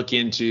going to look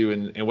into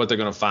and what they're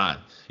going to find.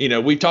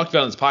 We've talked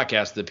about on this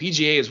podcast, the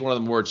PGA is one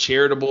of the more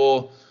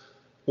charitable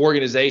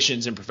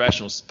organizations in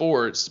professional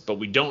sports, but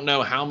we don't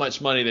know how much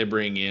money they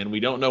bring in.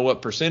 We don't know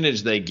what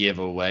percentage they give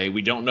away.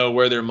 We don't know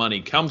where their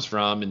money comes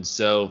from. And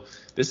so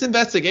this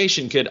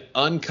investigation could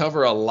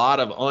uncover a lot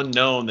of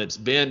unknown that's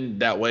been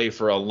that way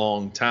for a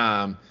long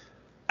time.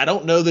 I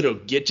don't know that it'll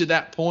get to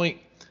that point,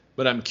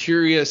 but I'm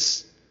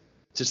curious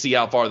to see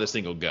how far this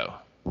thing will go.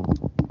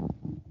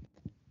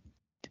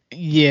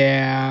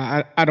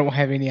 Yeah, I don't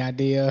have any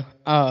idea.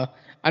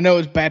 I know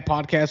it's bad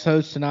podcast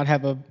hosts to not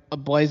have a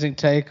blazing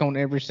take on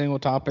every single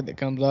topic that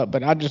comes up,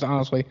 but I just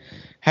honestly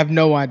have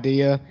no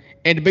idea.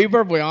 And to be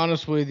perfectly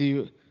honest with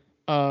you,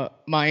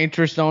 my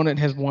interest on it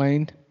has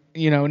waned.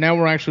 Now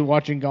we're actually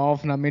watching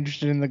golf, and I'm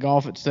interested in the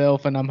golf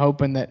itself, and I'm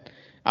loving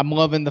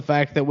the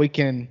fact that we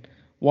can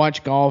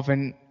watch golf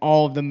and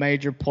all of the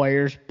major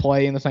players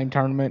play in the same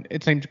tournament.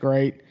 It seems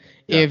great.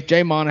 Yeah. If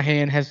Ja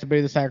Morant has to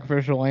be the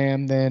sacrificial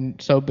lamb, then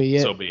so be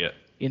it. So be it.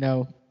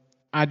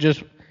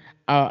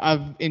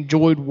 I've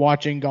enjoyed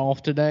watching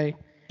golf today.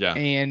 Yeah.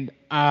 And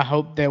I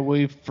hope that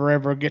we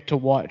forever get to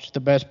watch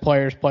the best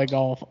players play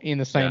golf in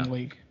the same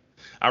league.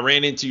 I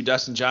ran into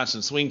Dustin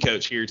Johnson, swing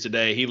coach, here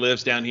today. He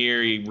lives down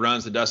here. He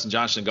runs the Dustin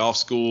Johnson Golf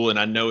School, and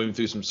I know him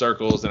through some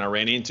circles. And I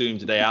ran into him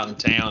today out in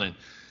town and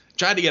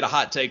tried to get a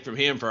hot take from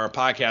him for our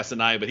podcast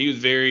tonight, but he was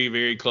very,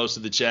 very close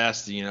to the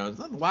chest. It's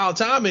a wild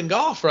time in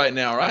golf right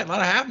now, right? A lot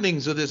of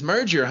happenings with this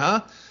merger,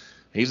 huh?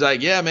 He's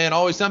like, yeah, man,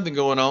 always something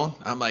going on.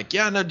 I'm like,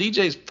 yeah, no,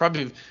 DJ's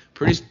probably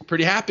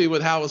pretty happy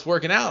with how it's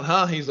working out,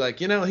 huh? He's like,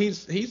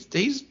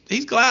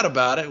 he's glad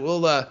about it.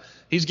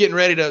 He's getting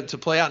ready to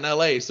play out in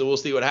LA, so we'll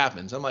see what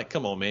happens. I'm like,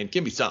 come on, man,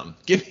 give me something.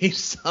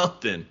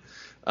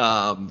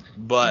 But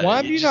why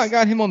have you not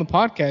got him on the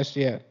podcast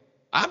yet?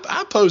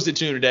 I posed it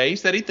to him today. He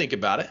said he'd think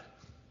about it.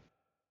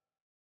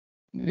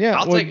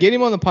 Yeah, get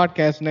him on the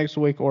podcast next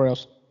week or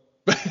else.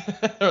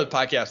 The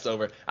podcast's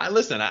over.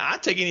 I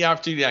take any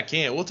opportunity I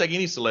can. We'll take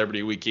any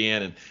celebrity we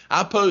can. And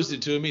I posed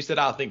it to him. He said,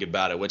 I'll think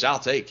about it, which I'll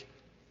take.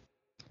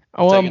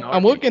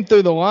 I'm looking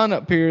through the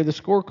lineup here, the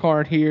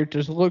scorecard here,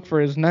 to look for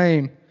his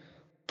name.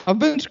 I've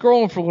been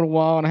scrolling for a little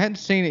while, and I hadn't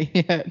seen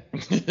it yet.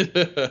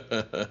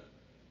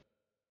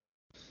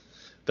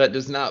 That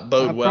does not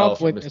bode well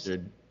for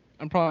Mr.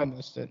 I probably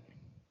missed it.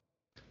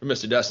 For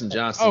Mr. Dustin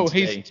Johnson. Oh,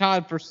 he's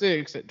tied for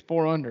 6 at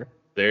 4 under.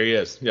 There he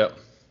is. Yep.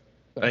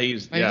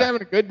 He's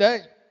having a good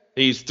day.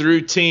 He's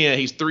through 10.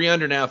 He's 3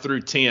 under now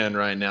through 10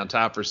 right now,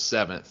 tied for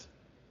 7th.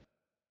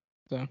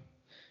 So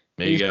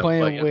he's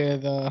playing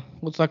with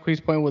looks like he's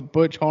playing with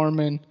Butch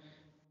Harmon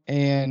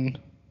and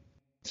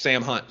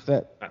Sam Hunt. Is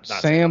that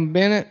Sam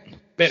Bennett?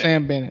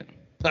 Sam Bennett.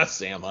 Not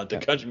Sam Hunt, the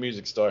country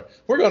music star.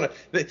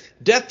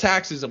 Death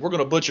taxes, and we're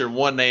gonna butcher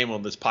one name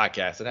on this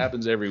podcast. It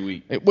happens every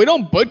week. We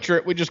don't butcher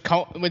it. We just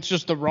it's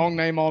just the wrong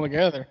name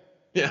altogether.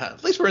 Yeah,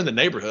 at least we're in the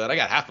neighborhood. I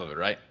got half of it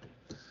right.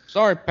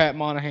 Sorry, Pat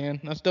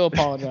Monahan. I still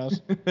apologize.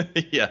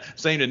 Yeah,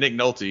 same to Nick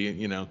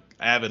Nolte,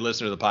 avid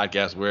listener to the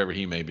podcast, wherever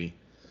he may be.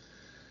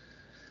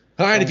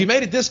 All right, if you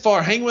made it this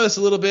far, hang with us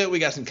a little bit. We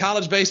got some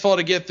college baseball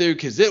to get through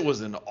because it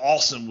was an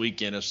awesome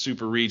weekend of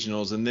super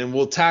regionals. And then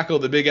we'll tackle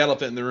the big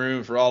elephant in the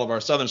room for all of our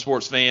Southern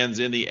sports fans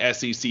in the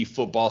SEC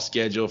football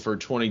schedule for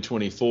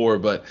 2024.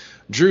 But,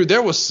 Drew,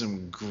 there was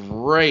some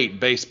great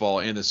baseball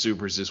in the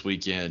supers this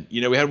weekend.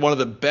 We had one of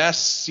the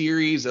best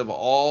series of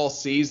all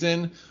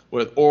season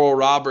with Oral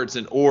Roberts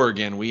in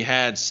Oregon. We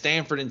had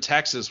Stanford in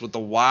Texas with the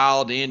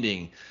wild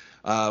ending.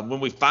 When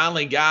we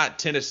finally got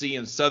Tennessee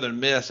and Southern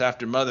Miss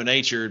after Mother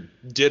Nature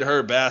did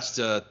her best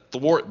to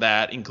thwart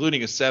that,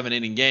 including a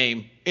 7-inning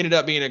game, ended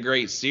up being a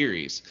great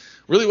series.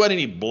 Really wasn't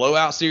any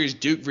blowout series.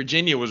 Duke,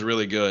 Virginia was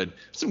really good.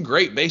 Some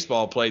great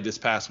baseball played this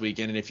past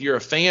weekend, and if you're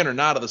a fan or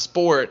not of the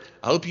sport,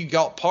 I hope you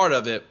got part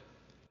of it.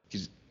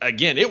 Because,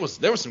 again, there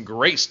was some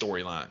great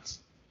storylines.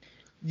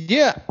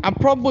 Yeah, I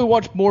probably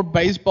watched more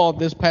baseball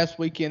this past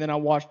weekend than I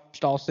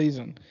watched all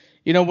season.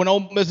 When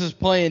Ole Miss is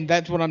playing,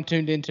 that's what I'm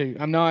tuned into.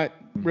 I'm not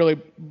really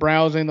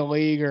browsing the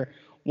league or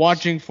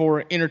watching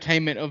for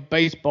entertainment of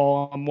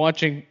baseball. I'm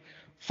watching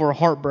for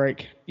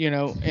heartbreak,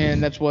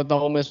 and that's what the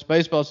Ole Miss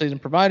baseball season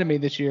provided me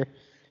this year.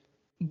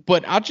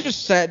 But I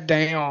just sat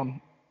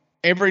down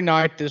every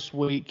night this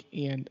week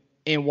and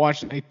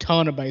watched a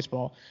ton of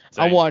baseball.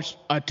 Same. I watched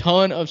a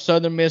ton of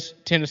Southern Miss,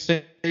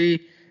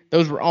 Tennessee.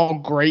 Those were all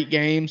great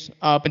games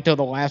up until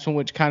the last one,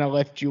 which kind of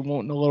left you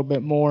wanting a little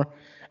bit more.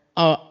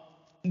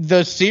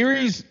 The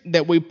series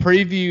that we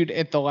previewed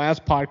at the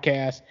last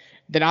podcast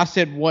that I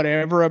said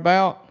whatever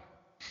about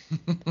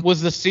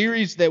was the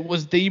series that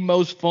was the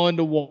most fun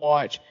to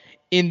watch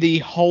in the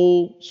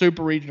whole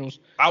Super Regionals.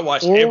 I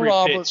watched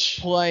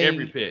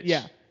every pitch.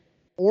 Yeah.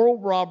 Oral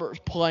Roberts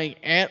playing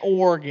at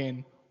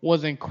Oregon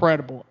was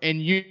incredible.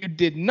 And you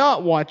did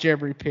not watch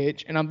every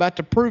pitch, and I'm about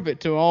to prove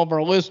it to all of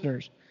our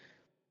listeners.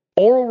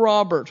 Oral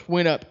Roberts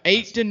went up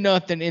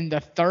 8-0 in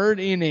the third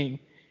inning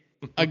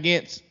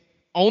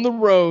on the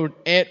road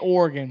at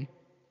Oregon.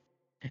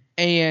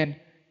 And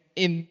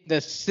in the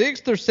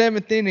 6th or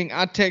 7th inning,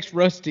 I text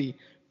Rusty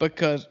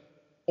because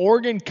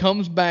Oregon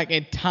comes back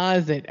and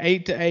ties it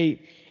 8-8.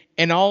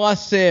 And all I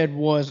said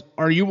was,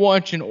 "Are you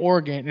watching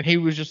Oregon?" And he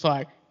was just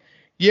like,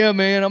 "Yeah,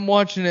 man, I'm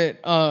watching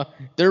it.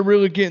 They're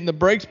really getting the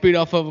break speed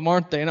off of them,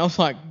 aren't they?" And I was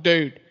like,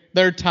 "Dude,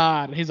 they're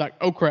tied." And he's like,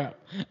 "Oh, crap."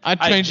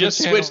 I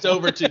just switched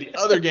over to the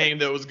other game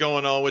that was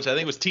going on, which I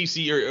think was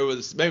TC or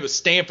maybe it was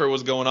Stanford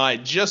was going on. I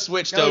just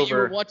switched over. You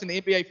were watching the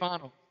NBA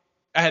Finals.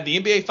 I had the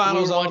NBA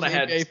Finals on. I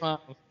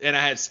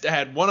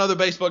had one other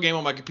baseball game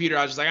on my computer.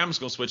 I was just like, I'm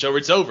just gonna switch over.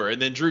 It's over.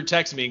 And then Drew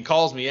texted me and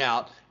calls me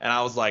out, and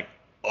I was like,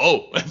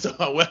 oh. And so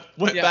I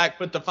went back,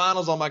 put the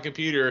finals on my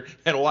computer,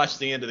 and watched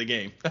the end of the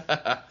game.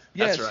 That's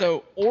right.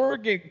 So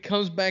Oregon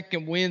comes back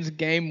and wins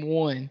game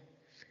 1,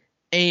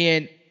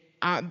 and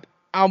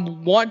I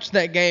watched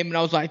that game and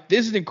I was like,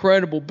 this is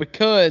incredible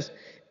because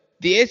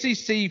the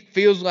SEC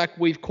feels like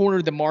we've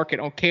cornered the market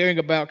on caring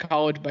about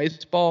college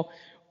baseball,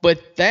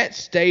 but that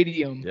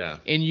stadium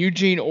in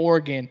Eugene,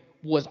 Oregon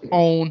was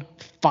on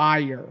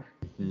fire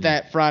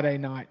that Friday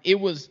night. It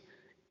was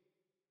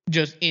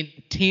just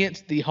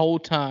intense the whole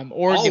time.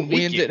 Oregon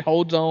wins it,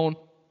 holds on.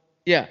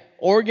 Yeah,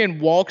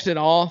 Oregon walks it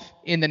off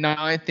in the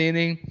 9th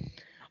inning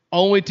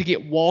only to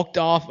get walked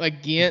off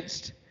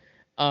against.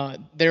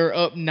 They're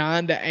up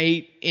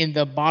 9-8 in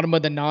the bottom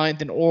of the 9th,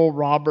 and Oral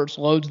Roberts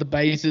loads the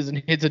bases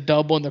and hits a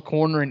double in the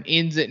corner and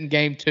ends it in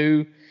game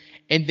 2.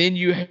 And then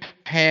you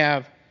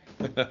have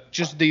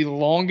just the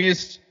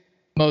longest,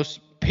 most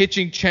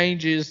pitching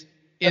changes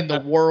in the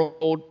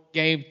world,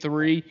 game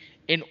 3.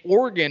 And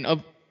Oregon,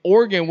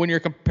 when you're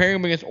comparing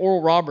them against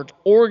Oral Roberts,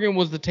 Oregon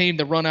was the team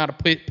that run out of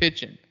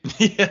pitching.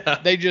 Yeah.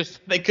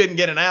 They couldn't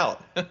get an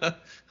out.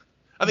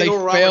 I think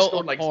Oral Roberts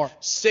scored like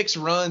 6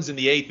 runs in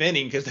the 8th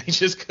inning because they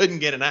just couldn't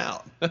get an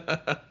out.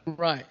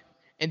 Right.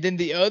 And then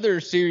the other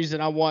series that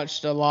I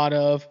watched a lot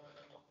of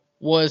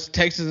was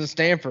Texas and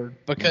Stanford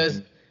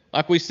because,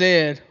 like we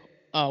said,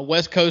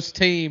 West Coast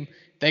team,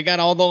 they got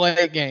all the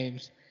late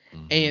games.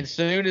 And as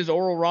soon as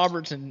Oral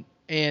Roberts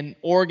and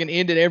Oregon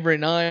ended every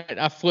night,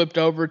 I flipped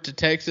over to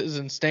Texas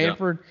and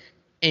Stanford,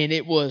 and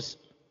it was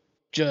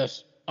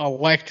just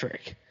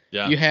electric.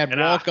 Yeah. You had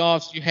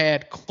walk-offs, you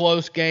had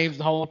close games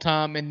the whole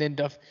time, and then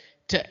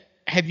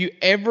have you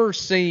ever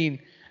seen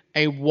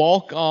a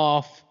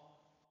walk-off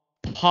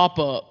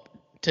pop-up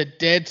to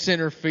dead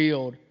center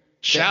field?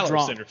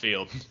 Shallow center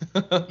field.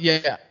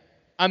 Yeah.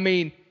 I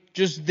mean,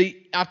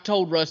 I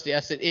told Rusty,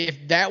 I said,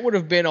 if that would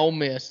have been Ole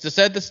Miss to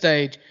set the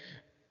stage,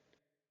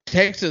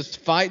 Texas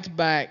fights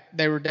back.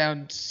 They were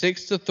down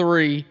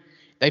 6-3.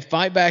 They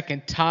fight back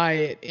and tie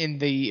it in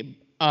the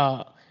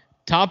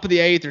top of the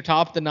 8th or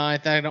top of the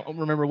 9th. I don't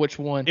remember which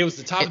one. It was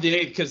the top of the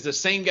 8th because the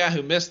same guy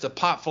who missed the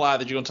pop fly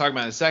that you're going to talk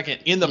about in a second,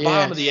 in the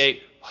bottom of the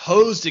 8th,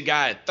 hosed a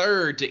guy at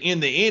third to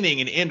end the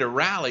inning and end a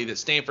rally that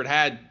Stanford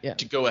had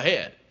to go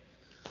ahead.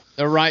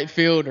 The right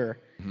fielder.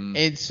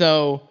 And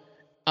so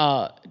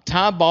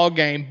tie ball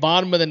game,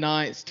 bottom of the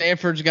 9th.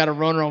 Stanford's got a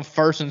runner on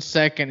first and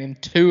second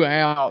and 2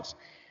 outs.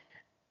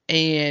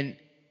 And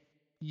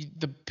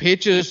the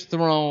pitch is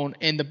thrown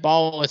and the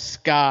ball is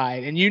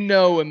skied, and you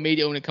know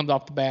immediately when it comes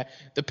off the bat,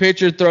 the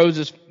pitcher throws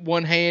his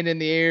one hand in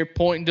the air,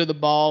 pointing to the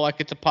ball like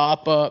it's a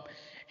pop-up.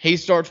 He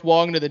starts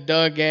walking to the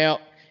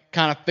dugout,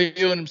 kind of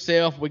feeling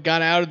himself. We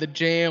got out of the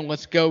jam.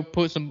 Let's go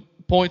put some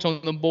points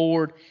on the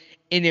board.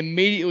 And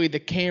immediately the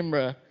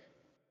camera,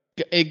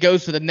 it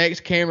goes to the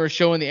next camera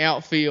showing the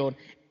outfield,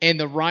 and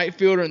the right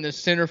fielder and the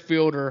center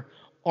fielder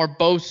are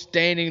both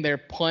standing there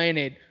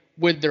planted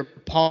with their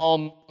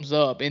palms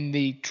up in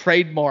the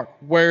trademark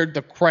 "where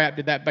the crap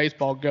did that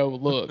baseball go"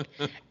 look.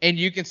 And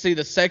you can see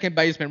the second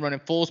baseman running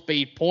full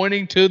speed,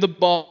 pointing to the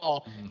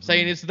ball,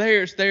 saying, it's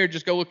there,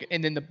 just go look.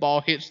 And then the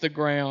ball hits the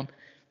ground.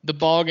 The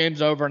ball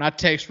game's over. And I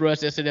text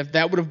Russ, I said, if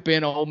that would have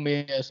been Ole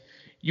Miss,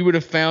 you would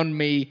have found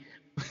me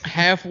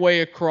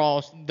halfway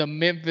across the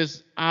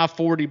Memphis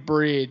I-40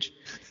 bridge,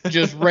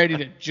 just ready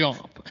to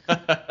jump.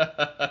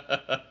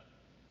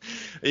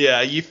 Yeah,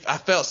 I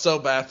felt so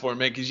bad for him,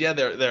 man, because,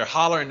 they're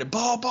hollering the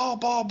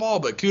ball,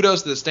 but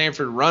kudos to the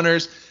Stanford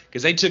runners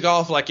because they took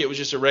off like it was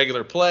just a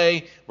regular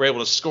play, were able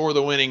to score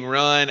the winning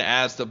run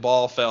as the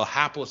ball fell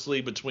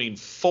haplessly between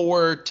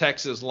 4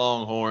 Texas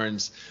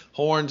Longhorns,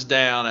 horns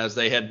down as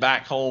they head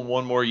back home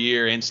one more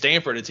year. And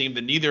Stanford, a team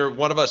that neither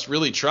one of us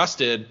really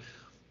trusted,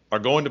 are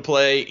going to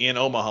play in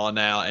Omaha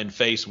now and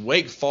face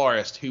Wake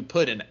Forest, who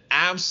put an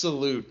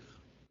absolute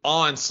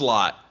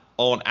onslaught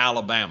on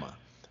Alabama.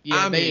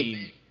 Yeah,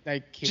 they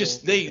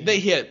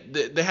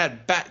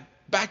had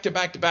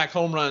back-to-back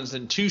home runs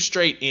in 2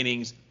 straight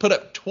innings, put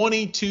up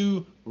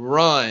 22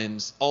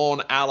 runs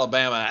on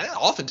Alabama. And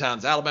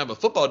oftentimes Alabama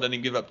football doesn't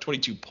even give up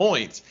 22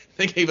 points.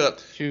 They gave up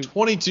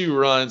 22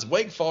 runs.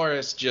 Wake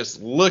Forest just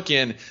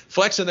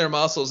flexing their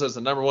muscles as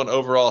the number 1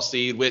 overall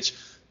seed, which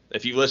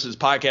if you've listened to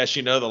this podcast,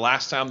 you know the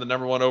last time the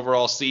number 1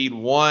 overall seed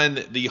won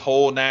the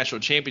whole national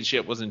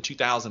championship was in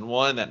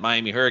 2001, that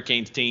Miami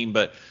Hurricanes team.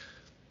 But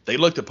they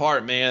looked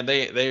apart, man.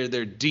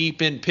 They're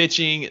deep in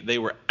pitching. They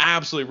were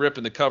absolutely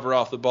ripping the cover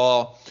off the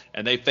ball,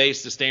 and they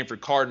faced the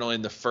Stanford Cardinal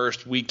in the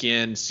first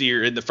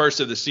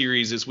of the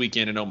series this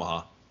weekend in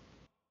Omaha.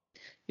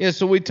 Yeah,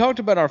 so we talked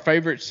about our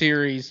favorite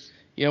series.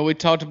 You know, we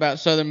talked about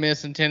Southern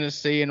Miss and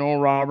Tennessee and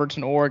Oral Roberts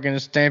and Oregon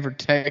and Stanford,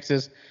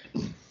 Texas.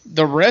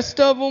 The rest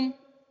of them,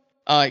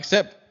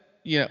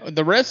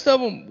 the rest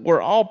of them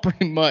were all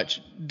pretty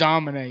much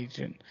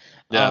dominating.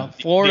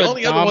 Florida the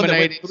only other one that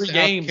went 3 South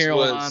games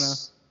Carolina.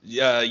 was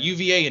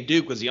UVA and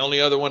Duke was the only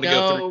other one to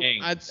go 3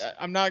 games.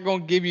 I'm not going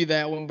to give you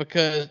that one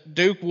because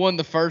Duke won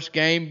the first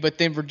game, but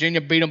then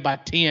Virginia beat them by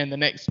 10 the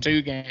next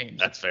 2 games.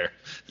 That's fair.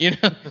 You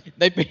know,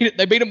 they beat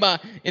them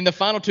in the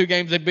final 2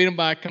 games. They beat them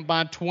by a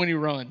combined 20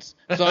 runs.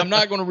 So I'm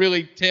not going to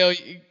really tell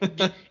you.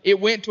 It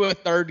went to a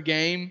 3rd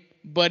game,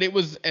 but it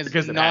was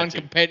as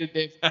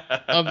non-competitive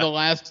of the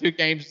last 2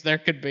 games there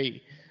could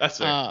be. That's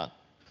fair.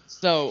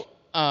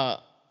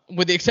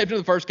 With the exception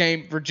of the first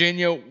game,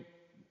 Virginia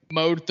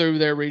mowed through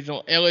their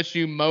regional.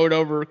 LSU mowed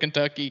over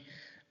Kentucky.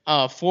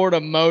 Florida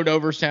mowed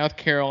over South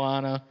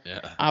Carolina.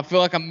 Yeah. I feel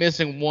like I'm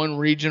missing one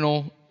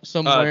regional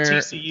somewhere.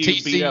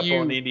 TCU beat up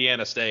on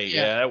Indiana State.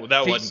 Yeah,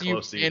 that wasn't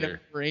close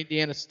either. For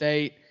Indiana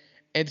State.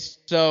 And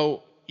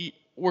so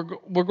we're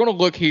going to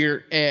look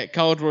here at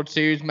College World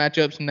Series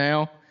matchups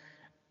now.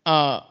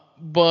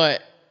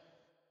 But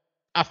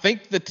I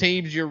think the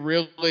teams you're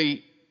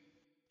really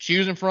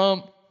choosing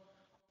from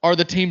are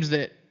the teams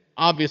that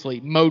obviously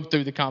mowed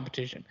through the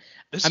competition.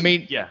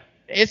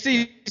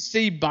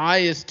 SEC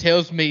bias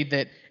tells me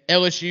that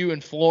LSU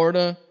and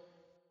Florida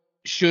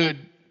should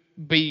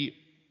be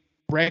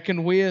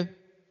reckoned with.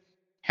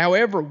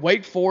 However,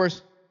 Wake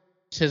Forest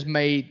has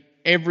made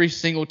every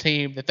single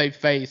team that they've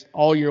faced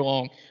all year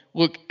long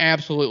look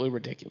absolutely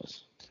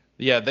ridiculous.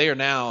 Yeah, they are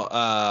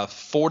now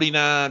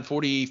 49,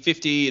 40,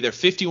 50. They're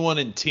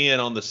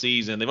 51-10 on the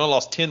season. They've only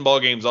lost 10 ball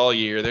games all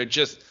year.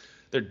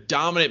 They're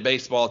dominant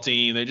baseball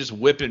team. They're just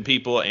whipping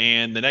people,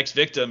 and the next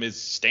victim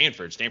is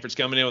Stanford. Stanford's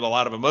coming in with a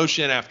lot of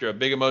emotion after a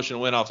big emotional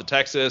win off of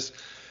Texas.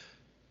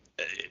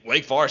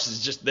 Wake Forest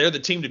is they're the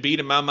team to beat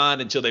in my mind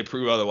until they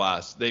prove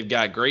otherwise. They've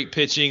got great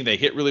pitching. They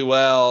hit really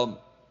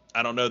well.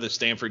 I don't know that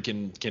Stanford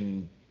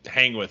can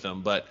hang with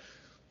them, but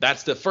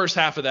that's the first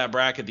half of that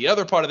bracket. The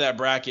other part of that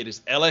bracket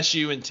is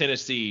LSU and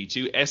Tennessee,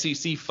 2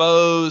 SEC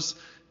foes.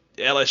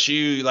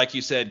 LSU, like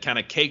you said, kind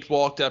of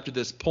cakewalked up to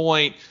this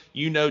point.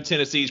 You know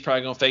Tennessee's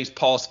probably going to face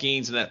Paul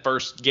Skeens in that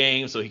first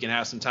game so he can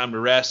have some time to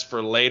rest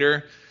for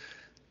later.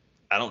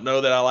 I don't know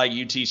that I like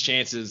UT's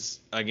chances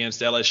against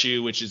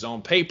LSU, which is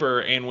on paper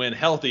and when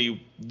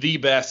healthy, the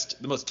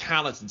most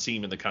talented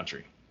team in the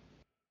country.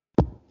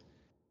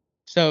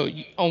 So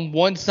on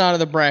one side of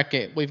the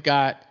bracket, we've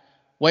got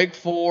Wake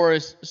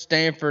Forest,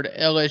 Stanford,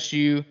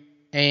 LSU,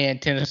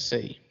 and Tennessee.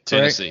 Correct?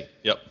 Tennessee,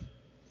 yep.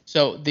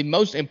 So the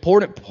most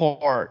important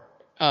part,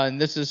 and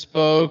this is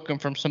spoken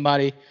from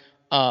somebody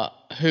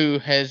who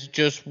has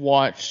just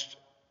watched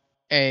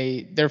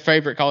their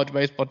favorite college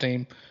baseball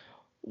team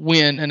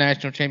win a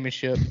national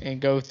championship and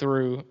go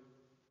through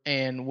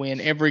and win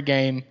every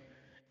game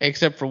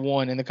except for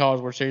one in the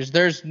College World Series.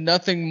 There's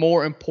nothing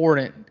more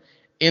important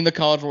in the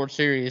College World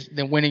Series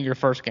than winning your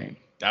first game.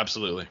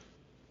 Absolutely.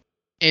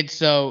 And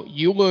so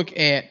you look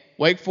at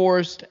Wake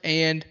Forest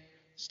and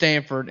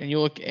Stanford, and you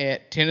look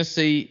at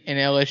Tennessee and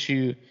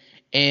LSU,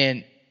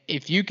 and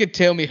if you could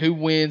tell me who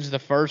wins the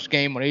first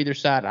game on either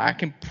side, I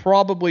can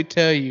probably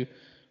tell you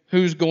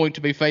who's going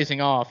to be facing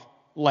off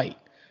late.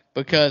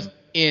 Because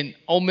in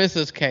Ole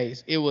Miss's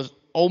case, it was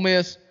Ole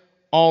Miss,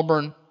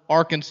 Auburn,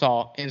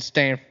 Arkansas, and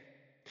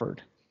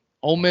Stanford.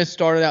 Ole Miss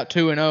started out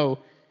 2-0,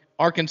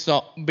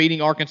 Arkansas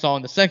beating Arkansas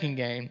in the second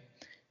game.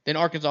 Then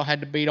Arkansas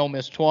had to beat Ole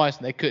Miss twice,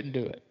 and they couldn't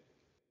do it.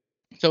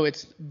 So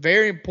it's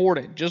very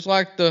important. Just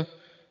like the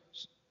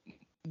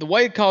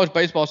way college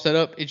baseball is set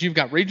up is you've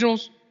got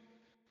regionals,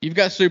 you've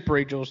got super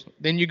regionals,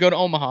 then you go to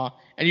Omaha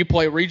and you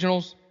play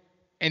regionals,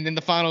 and then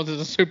the finals is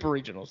a super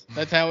regionals.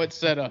 That's how it's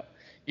set up.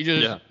 You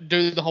just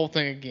do the whole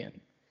thing again.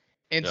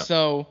 And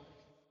so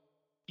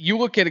you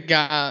look at a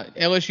guy,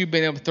 LSU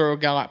being able to throw a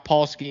guy like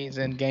Paul Skeens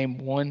in game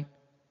one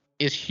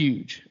is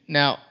huge.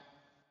 Now,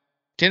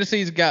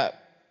 Tennessee's got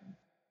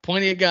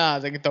plenty of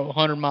guys that can throw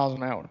 100 miles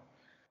an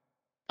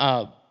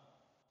hour.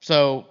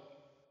 So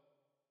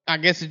I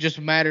guess it just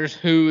matters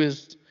who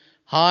is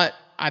hot.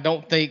 I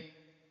don't think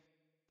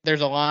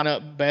there's a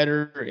lineup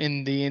better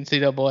in the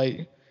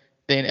NCAA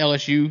than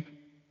LSU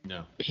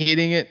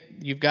hitting it.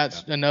 You've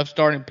got enough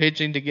starting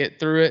pitching to get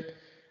through it,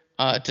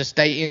 to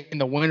stay in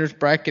the winner's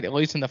bracket, at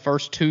least in the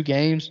first two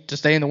games, to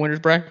stay in the winner's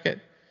bracket.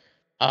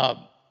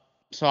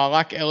 So I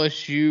like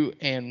LSU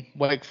and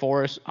Wake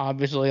Forest,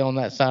 obviously, on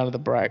that side of the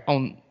bracket,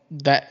 on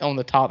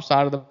the top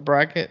side of the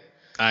bracket.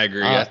 I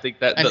agree. I think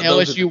that an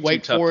LSU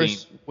Wake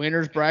Forest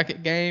winners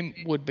bracket game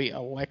would be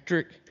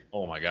electric.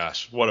 Oh my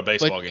gosh, what a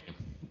baseball game!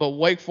 But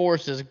Wake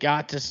Forest has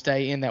got to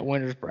stay in that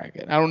winners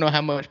bracket. I don't know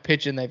how much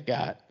pitching they've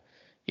got.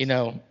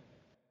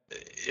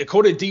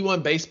 According to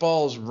D1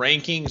 Baseball's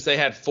rankings, they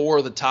had 4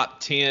 of the top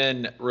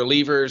 10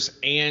 relievers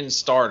and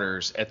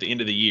starters at the end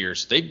of the year.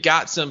 So they've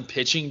got some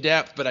pitching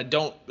depth, but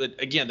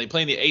again, they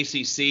play in the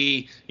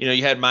ACC.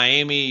 You had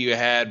Miami, you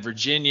had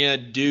Virginia,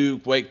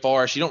 Duke, Wake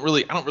Forest. I don't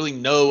really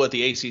know what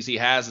the ACC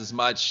has as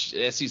much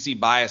SEC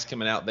bias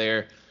coming out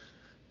there.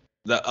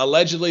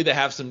 Allegedly, they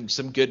have some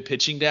good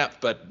pitching depth,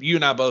 but you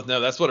and I both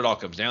know that's what it all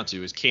comes down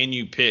to is can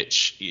you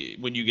pitch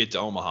when you get to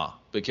Omaha?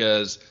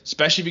 Because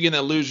especially if you get in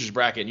that loser's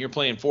bracket and you're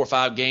playing 4 or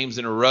 5 games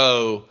in a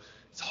row,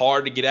 it's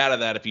hard to get out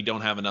of that if you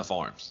don't have enough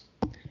arms.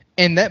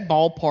 And that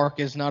ballpark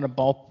is not a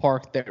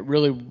ballpark that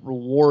really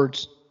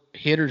rewards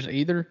hitters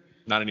either.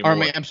 Not anymore.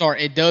 I'm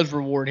sorry, it does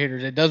reward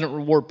hitters. It doesn't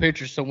reward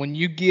pitchers. So when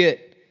you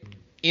get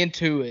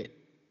into it,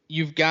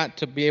 you've got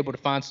to be able to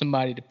find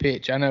somebody to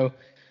pitch. I know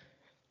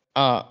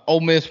Ole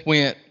Miss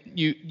went.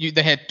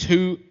 They had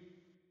 2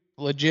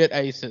 legit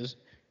aces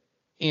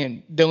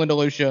in Dylan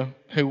DeLucia,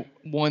 who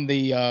won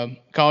the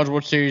College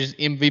World Series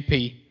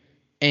MVP,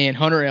 and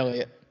Hunter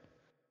Elliott.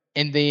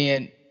 And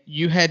then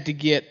you had to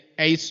get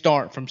a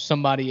start from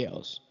somebody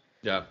else.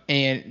 Yeah.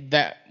 And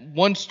that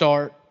one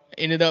start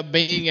ended up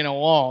being in a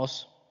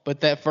loss, but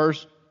that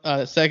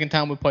second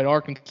time we played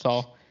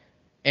Arkansas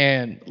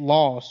and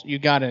lost, you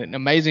got an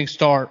amazing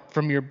start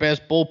from your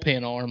best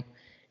bullpen arm.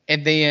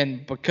 And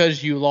then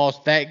because you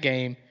lost that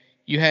game,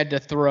 you had to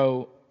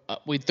throw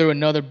we threw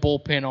another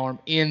bullpen arm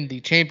in the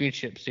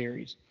championship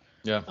series.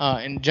 Yeah.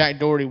 And Jack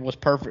Doherty was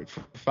perfect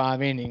for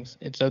 5 innings.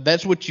 And so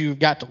that's what you've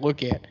got to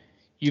look at.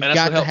 You've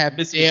got to have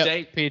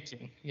depth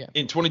pitching. Yeah.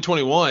 In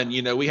 2021,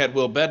 we had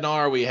Will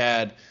Bednar, we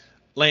had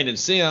Landon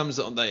Sims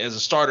as a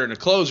starter and a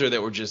closer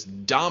that were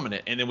just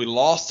dominant. And then we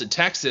lost to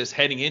Texas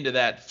heading into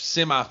that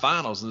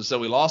semifinals. And so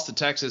we lost to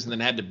Texas and then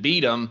had to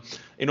beat them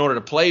in order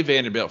to play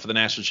Vanderbilt for the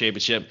national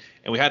championship.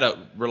 And we had to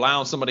rely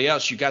on somebody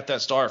else. You got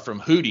that start from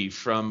Hootie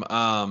from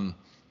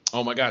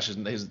oh my gosh, his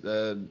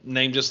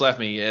name just left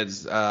me.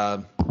 It's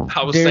I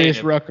was Darius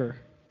saying Rucker.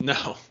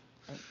 No.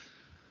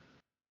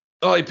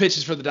 Oh, he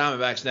pitches for the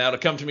Diamondbacks now. It'll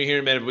come to me here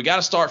in a minute. But we got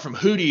to start from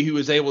Hootie, who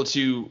was able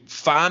to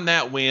find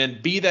that win,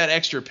 be that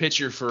extra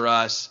pitcher for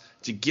us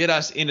to get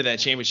us into that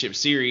championship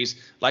series.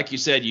 Like you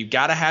said, you've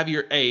got to have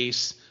your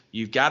ace.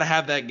 You've got to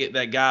have that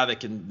guy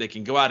that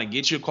can go out and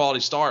get you a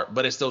quality start.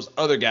 But it's those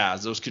other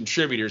guys, those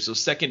contributors,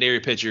 those secondary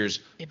pitchers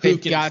who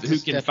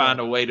can find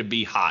a way to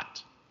be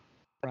hot.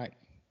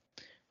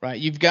 Right.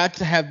 You've got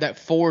to have that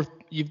fourth.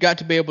 You've got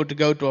to be able to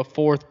go to a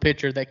fourth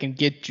pitcher that can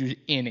get you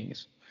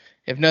innings.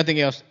 If nothing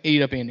else,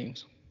 eat up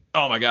innings.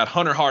 Oh, my God.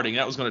 Hunter Harding,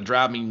 that was going to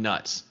drive me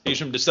nuts. He's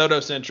from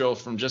DeSoto Central,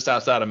 from just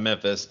outside of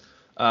Memphis,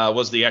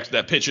 was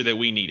that pitcher that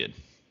we needed.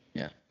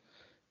 Yeah.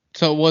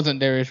 So it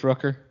wasn't Darius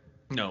Rucker?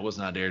 No, it was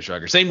not Darius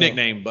Rucker. Same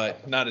nickname,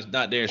 but not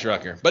Darius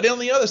Rucker. But on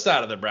the other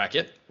side of the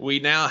bracket, we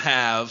now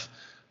have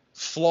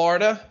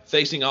Florida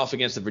facing off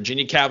against the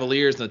Virginia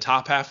Cavaliers in the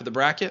top half of the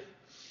bracket.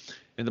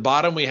 In the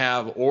bottom, we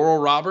have Oral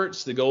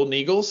Roberts, the Golden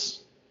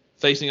Eagles,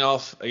 facing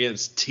off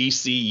against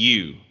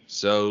TCU.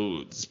 So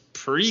it's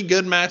pretty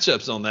good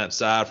matchups on that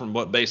side from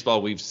what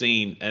baseball we've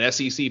seen. An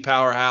SEC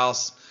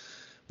powerhouse,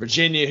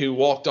 Virginia, who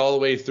walked all the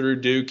way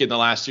through Duke in the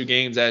last 2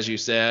 games, as you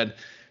said.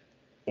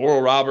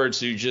 Oral Roberts,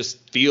 who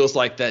just feels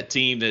like that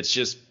team that's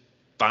just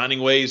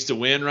finding ways to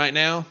win right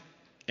now.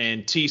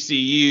 And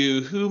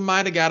TCU, who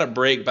might have got a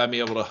break by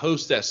being able to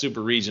host that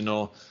super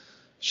regional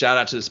shout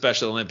out to the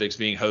Special Olympics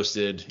being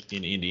hosted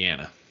in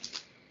Indiana.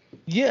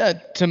 Yeah,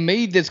 to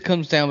me, this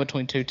comes down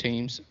between two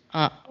teams.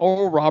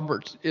 Oral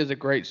Roberts is a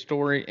great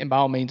story, and by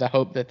all means, I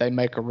hope that they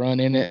make a run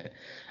in it.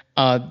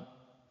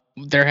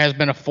 There has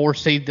been a 4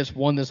 seed that's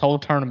won this whole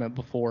tournament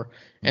before,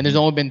 and there's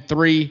only been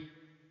 3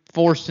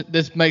 4.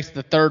 This makes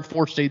the third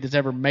 4 seed that's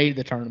ever made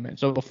the tournament.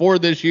 So before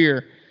this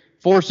year,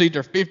 4 seeds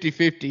are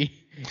 50-50.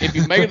 If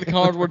you make it to the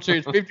College World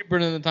Series,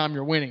 50% of the time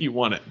you're winning. You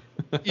won it.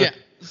 Yeah.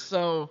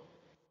 So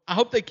I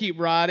hope they keep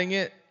riding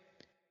it.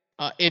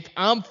 If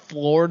I'm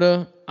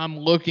Florida, I'm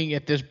looking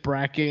at this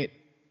bracket,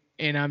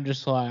 and I'm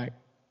just like,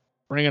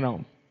 bring it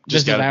on.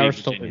 This is our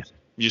story.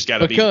 You just got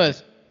to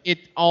because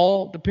it's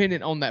all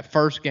dependent on that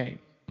first game.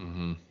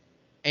 Mm-hmm.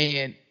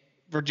 And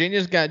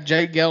Virginia's got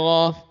Jake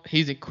Geloff.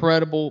 He's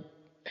incredible.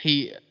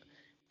 He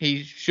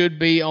should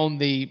be on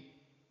the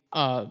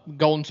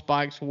Golden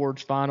Spikes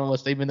Awards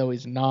finalist, even though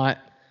he's not.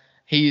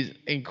 He's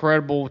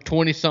incredible,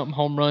 20-something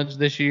home runs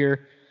this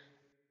year.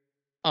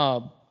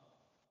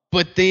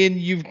 But then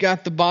you've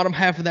got the bottom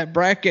half of that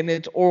bracket, and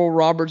it's Oral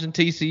Roberts and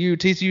TCU.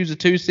 TCU's a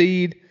 2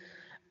 seed.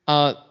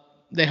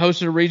 They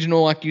hosted a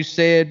regional, like you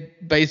said,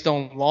 based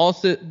on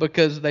losses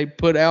because they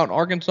put out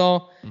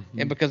Arkansas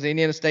and because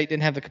Indiana State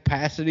didn't have the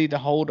capacity to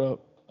hold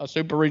a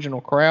super regional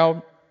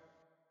crowd.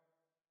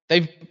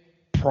 They've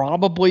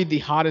probably the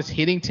hottest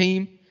hitting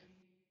team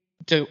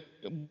to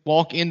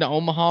walk into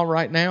Omaha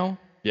right now.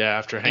 Yeah,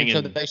 after hanging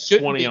so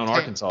 20 on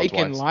Arkansas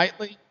taken twice.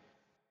 Lightly.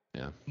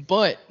 Yeah.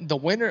 But the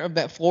winner of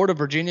that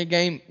Florida-Virginia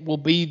game will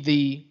be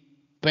the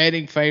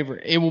betting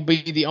favorite. It will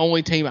be the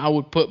only team I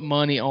would put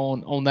money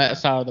on that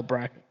side of the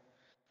bracket,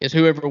 is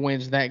whoever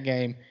wins that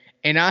game.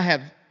 And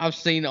I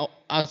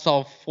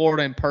saw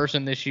Florida in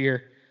person this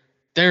year.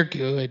 They're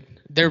good.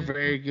 They're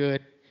very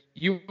good.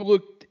 You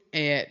looked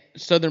at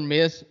Southern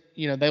Miss,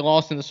 they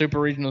lost in the Super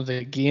Regionals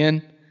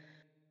again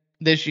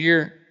this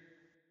year.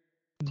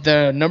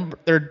 Their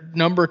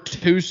number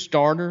 2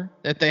 starter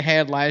that they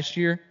had last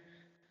year,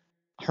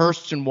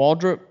 Hurston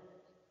Waldrop,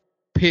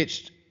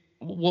 pitched,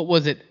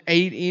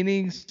 8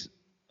 innings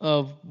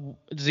of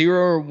 0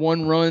 or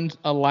 1 runs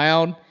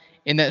allowed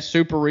in that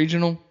Super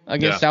Regional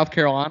against South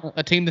Carolina,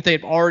 a team that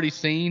they've already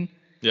seen.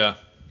 Yeah.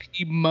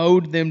 He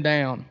mowed them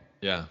down.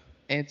 Yeah.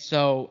 And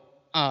so,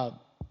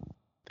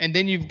 and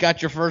then you've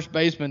got your first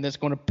baseman that's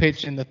going to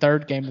pitch in the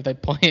third game that they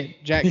play.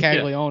 Jack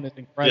Caglione is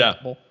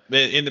incredible. Yeah.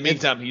 In the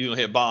meantime, he's going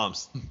to hit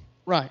bombs.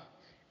 Right.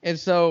 And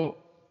so,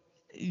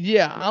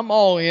 I'm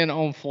all in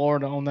on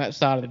Florida on that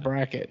side of the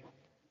bracket.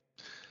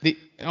 The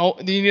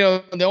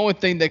only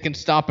thing that can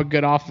stop a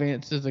good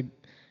offense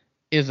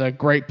is a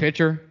great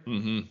pitcher.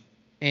 Mm-hmm.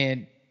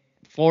 And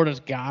Florida's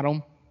got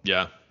them.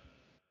 Yeah.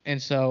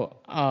 And so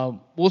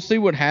we'll see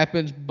what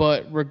happens.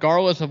 But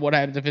regardless of what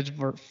happens, if it's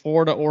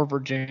Florida or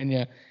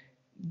Virginia,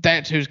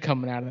 that's who's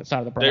coming out of that side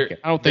of the bracket.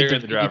 I don't think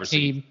there's a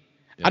team.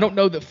 Yeah. I don't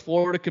know that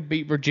Florida could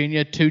beat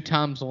Virginia 2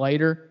 times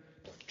later,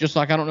 just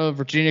like I don't know if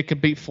Virginia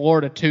could beat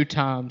Florida 2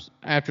 times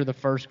after the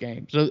first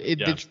game. So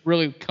it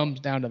really comes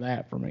down to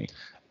that for me.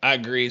 I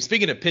agree.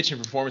 Speaking of pitching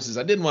performances,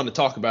 I did want to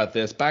talk about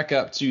this. Back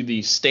up to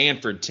the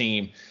Stanford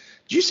team.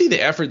 Did you see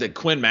the effort that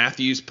Quinn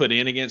Matthews put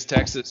in against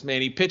Texas?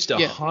 Man, he pitched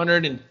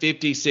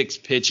 156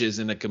 pitches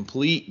in a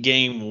complete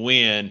game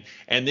win.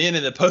 And then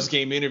in the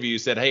post-game interview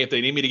said, hey, if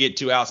they need me to get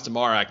 2 outs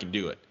tomorrow, I can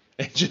do it.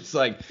 And just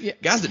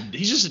guys,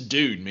 he's just a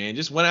dude, man.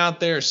 Just went out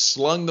there,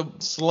 slung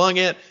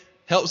it,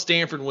 helped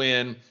Stanford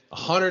win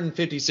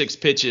 156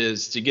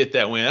 pitches to get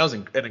that win. That was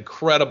an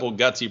incredible,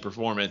 gutsy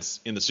performance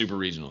in the Super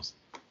Regionals.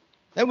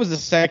 That was the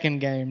second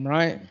game,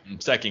 right?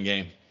 Second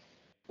game.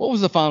 What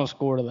was the final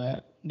score to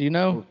that? Do you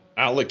know?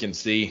 I'll look and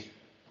see.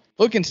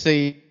 Look and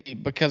see,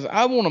 because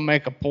I want to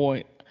make a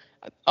point.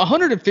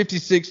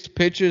 156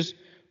 pitches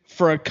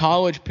for a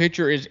college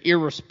pitcher is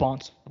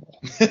irresponsible.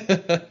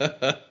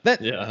 I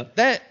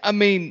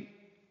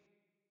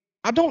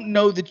don't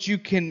know that you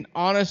can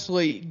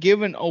honestly,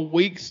 given a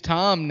week's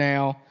time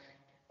now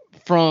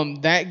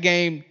from that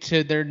game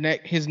to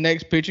his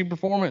next pitching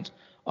performance,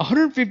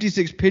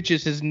 156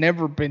 pitches has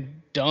never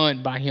been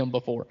done by him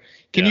before.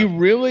 Can you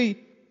really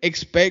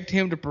expect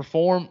him to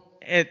perform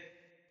and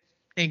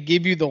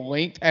give you the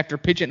length after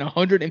pitching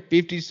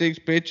 156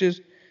 pitches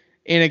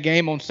in a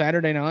game on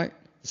Saturday night?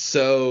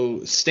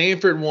 So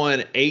Stanford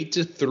won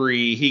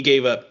 8-3. He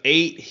gave up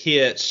 8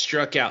 hits,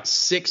 struck out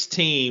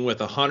 16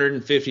 with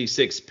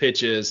 156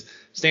 pitches.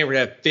 Stanford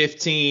had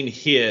 15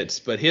 hits,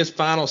 but his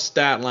final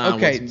stat line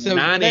was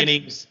 9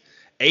 innings,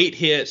 8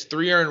 hits,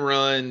 3 earned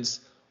runs,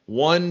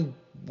 1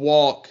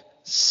 walk,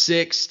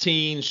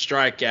 16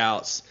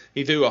 strikeouts.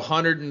 He threw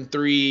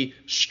 103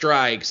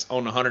 strikes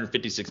on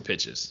 156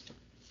 pitches.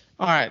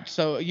 All right,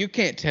 so you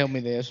can't tell me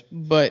this,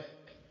 but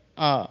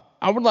I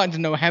would like to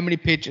know how many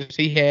pitches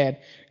he had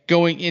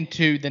going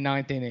into the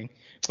 9th inning.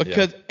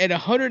 Because at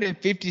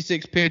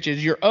 156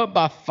 pitches, you're up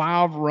by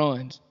 5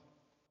 runs.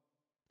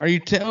 Are you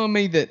telling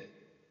me that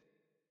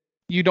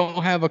you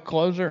don't have a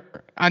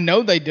closer? I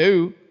know they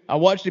do. I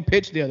watched him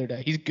pitch the other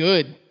day. He's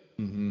good.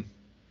 Mm-hmm.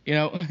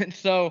 And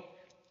so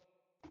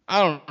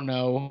I don't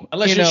know.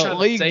 Unless you're trying to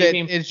league save that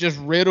him. is just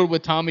riddled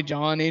with Tommy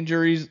John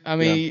injuries. I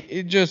mean,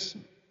 it just.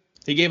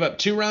 He gave up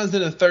 2 runs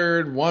in the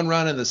third, 1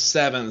 run in the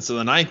seventh. So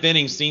the ninth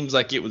inning seems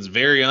like it was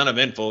very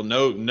uneventful.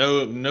 No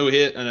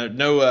hit,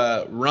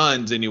 no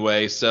runs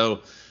anyway.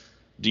 So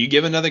do you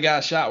give another guy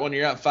a shot when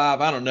you're up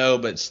 5? I don't know,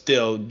 but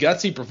still,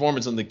 gutsy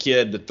performance on the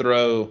kid to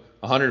throw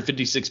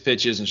 156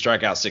 pitches and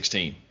strike out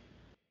 16.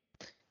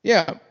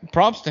 Yeah,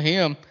 props to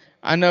him.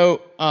 I know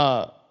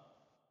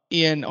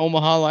in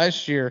Omaha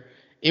last year,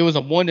 it was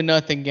a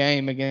 1-0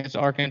 game against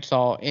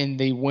Arkansas, and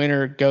the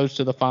winner goes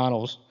to the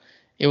finals.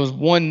 It was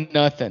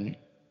 1-0,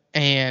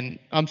 and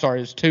I'm sorry,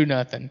 it was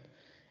 2-0,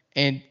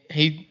 and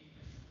he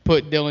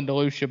put Dylan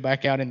DeLucia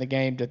back out in the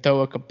game to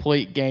throw a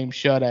complete game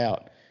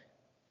shutout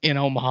in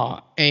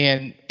Omaha,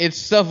 and it's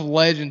stuff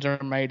legends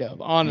are made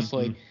of.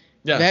 Honestly,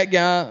 that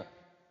guy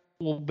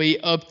will be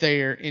up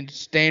there in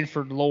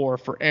Stanford lore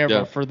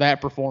forever for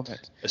that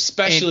performance.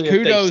 Especially and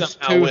kudos if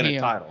they somehow to win him. a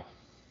title.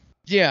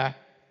 Yeah,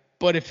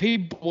 but if he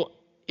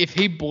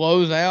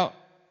blows out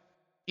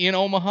in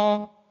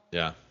Omaha,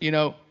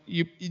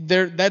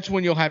 that's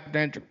when you'll have to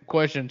answer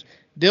questions.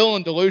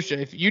 Dylan DeLucia,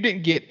 if you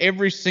didn't get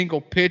every single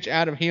pitch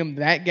out of him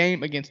that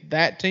game against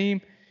that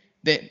team,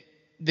 then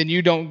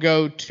you don't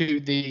go to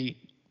the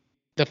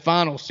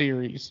final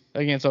series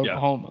against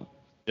Oklahoma.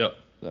 Yep.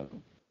 So.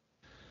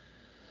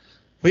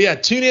 But yeah,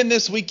 tune in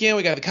this weekend.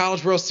 We got the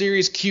College World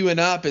Series queuing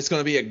up. It's going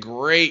to be a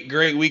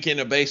great weekend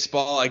of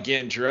baseball.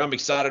 Again, Drew, I'm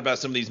excited about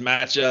some of these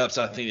matchups.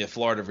 I think the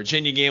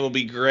Florida-Virginia game will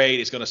be great.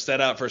 It's going to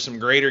set up for some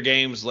greater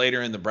games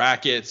later in the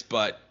brackets.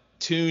 But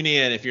tune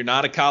in. If you're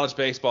not a college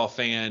baseball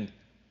fan,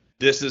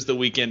 this is the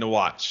weekend to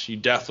watch. You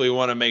definitely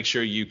want to make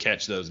sure you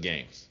catch those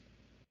games.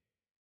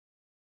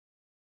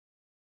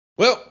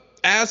 Well,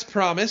 as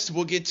promised,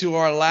 we'll get to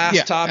our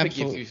last topic.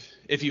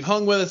 If you've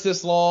hung with us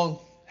this long,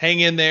 hang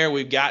in there.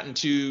 We've gotten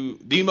to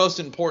the most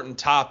important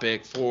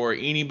topic for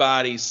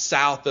anybody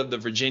south of the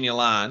Virginia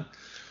line,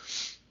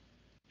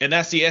 and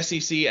that's the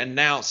SEC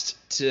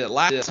announced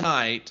last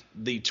night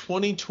the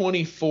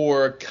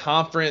 2024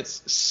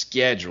 conference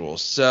schedule.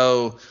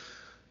 So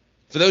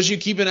for those of you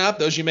keeping up,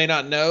 those you may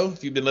not know,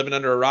 if you've been living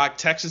under a rock,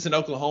 Texas and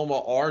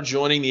Oklahoma are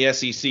joining the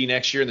SEC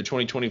next year in the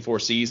 2024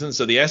 season.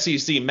 So the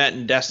SEC met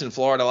in Destin,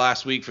 Florida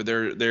last week for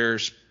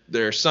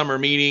their summer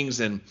meetings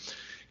and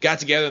got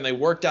together and they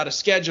worked out a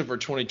schedule for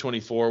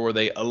 2024 where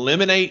they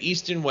eliminate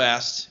East and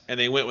West and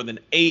they went with an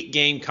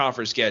 8-game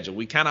conference schedule.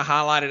 We kind of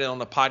highlighted it on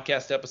the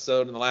podcast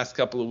episode in the last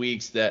couple of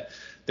weeks that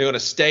they're going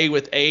to stay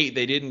with 8.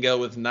 They didn't go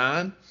with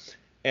 9.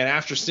 And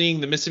after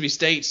seeing the Mississippi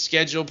State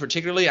schedule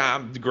particularly,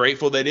 I'm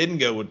grateful they didn't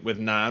go with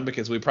 9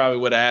 because we probably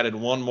would have added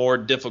one more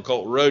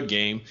difficult road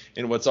game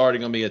in what's already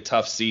going to be a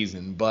tough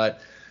season. But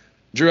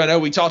Drew, I know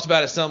we talked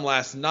about it some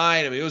last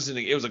night. I mean, it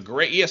was a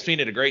great – ESPN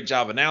did a great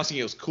job announcing it.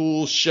 It was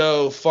cool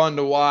show, fun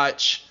to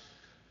watch.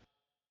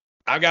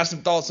 I've got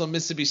some thoughts on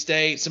Mississippi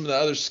State, some of the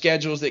other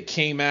schedules that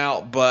came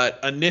out,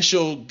 but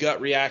initial gut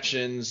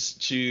reactions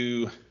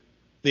to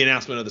the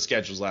announcement of the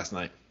schedules last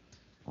night.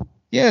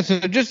 Yeah, so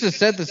just to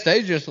set the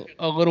stage just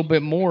a little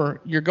bit more,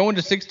 you're going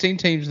to 16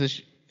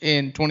 teams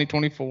in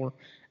 2024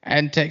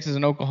 and Texas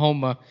and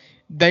Oklahoma.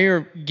 They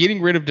are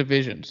getting rid of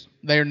divisions.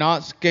 They are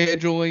not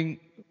scheduling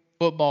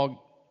football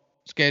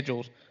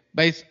schedules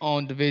based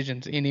on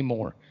divisions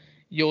anymore.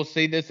 You'll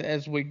see this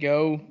as we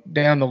go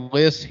down the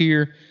list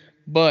here.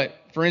 But,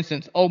 for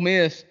instance, Ole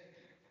Miss,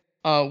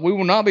 we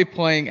will not be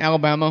playing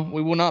Alabama.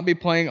 We will not be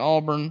playing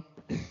Auburn.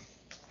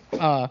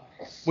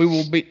 We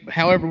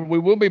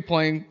will be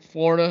playing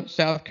Florida,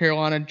 South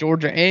Carolina,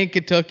 Georgia, and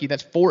Kentucky.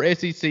 That's 4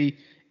 SEC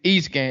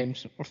East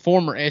games, or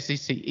former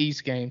SEC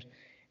East games.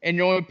 And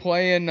you're only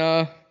playing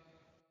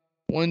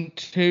 1,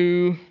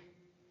 2,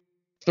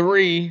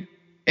 3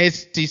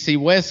 SEC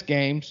West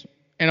games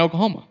in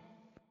Oklahoma.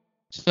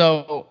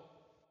 So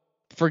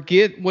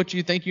forget what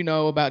you think you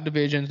know about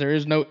divisions. There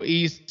is no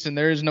East and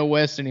there is no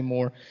West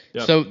anymore.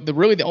 Yep. So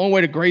the only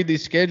way to grade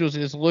these schedules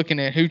is looking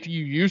at who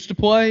you used to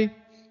play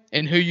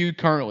and who you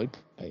currently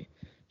play.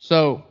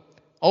 So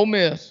Ole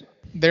Miss,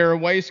 their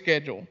away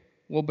schedule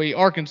will be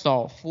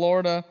Arkansas,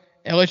 Florida,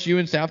 LSU,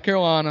 and South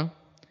Carolina.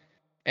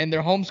 And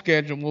their home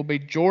schedule will be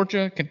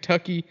Georgia,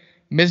 Kentucky,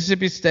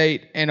 Mississippi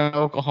State, and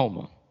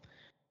Oklahoma.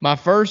 My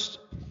first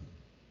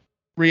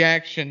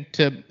reaction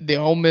to the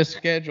Ole Miss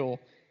schedule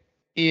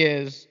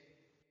is,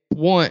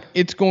 one,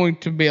 it's going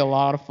to be a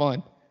lot of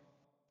fun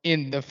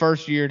in the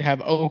first year to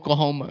have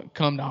Oklahoma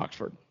come to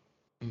Oxford.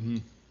 Mm-hmm.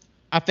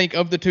 I think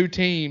of the two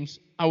teams,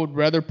 I would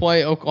rather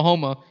play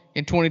Oklahoma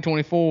in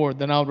 2024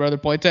 than I would rather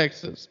play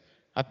Texas.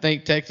 I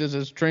think Texas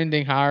is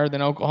trending higher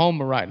than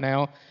Oklahoma right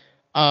now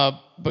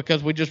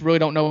because we just really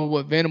don't know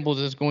what Venables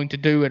is going to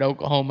do at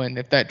Oklahoma and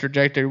if that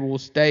trajectory will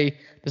stay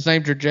the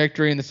same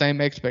trajectory and the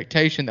same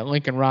expectation that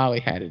Lincoln Riley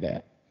had it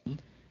at. Mm-hmm.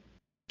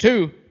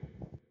 2,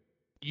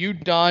 you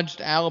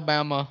dodged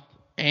Alabama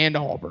and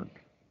Auburn.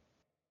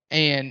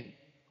 And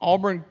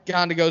Auburn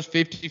kind of goes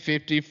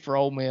 50-50 for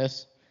Ole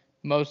Miss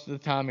most of the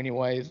time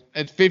anyways.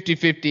 It's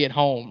 50-50 at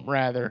home,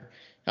 rather.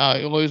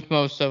 You lose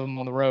most of them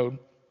on the road.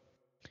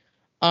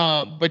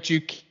 But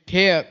you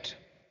kept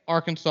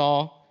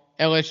Arkansas,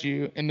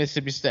 LSU, and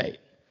Mississippi State.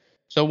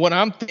 So what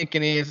I'm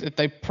thinking is if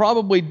they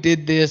probably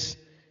did this,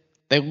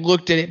 they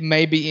looked at it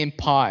maybe in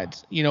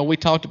pods. We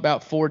talked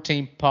about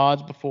 4-team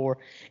pods before,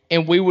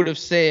 and I would have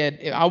said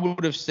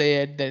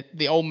that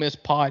the Ole Miss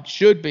pod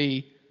should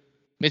be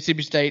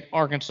Mississippi State,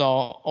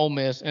 Arkansas, Ole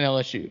Miss, and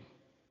LSU.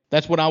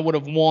 That's what I would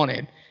have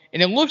wanted.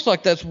 And it looks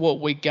like that's what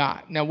we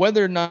got. Now,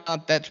 whether or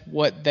not that's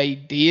what they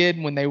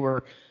did when they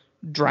were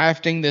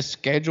drafting this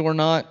schedule or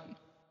not,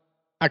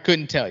 I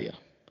couldn't tell you.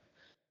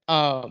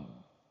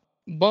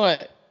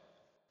 But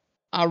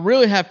I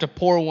really have to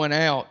pour one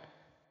out.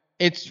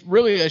 It's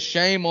really a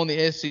shame on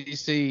the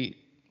SEC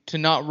to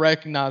not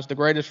recognize the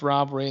greatest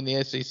rivalry in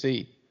the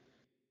SEC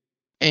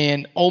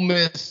and Ole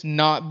Miss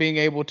not being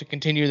able to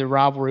continue the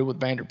rivalry with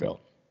Vanderbilt.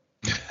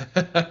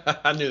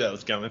 I knew that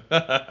was coming.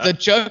 The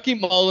Chucky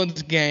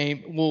Mullins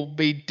game will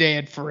be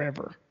dead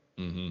forever.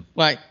 Mm-hmm.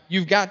 Like,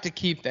 you've got to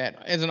keep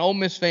that. As an Ole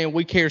Miss fan,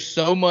 we care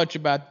so much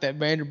about that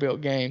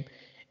Vanderbilt game,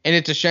 and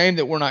it's a shame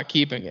that we're not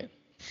keeping it.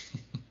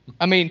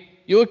 I mean,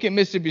 you look at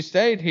Mississippi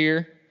State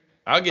here.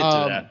 I'll get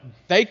to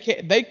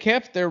that. They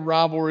kept their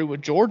rivalry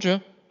with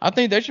Georgia. I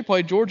think they should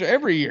play Georgia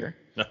every year.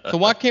 So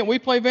why can't we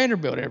play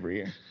Vanderbilt every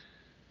year?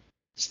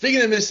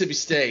 Speaking of Mississippi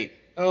State,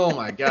 oh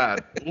my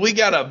God, we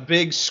got a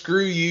big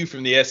screw you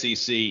from the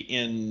SEC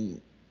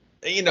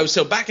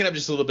so backing up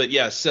just a little bit.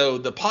 Yeah. So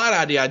the pod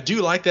idea, I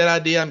do like that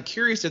idea. I'm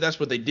curious if that's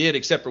what they did,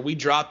 except for we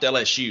dropped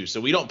LSU. So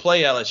we don't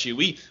play LSU.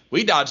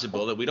 We dodged the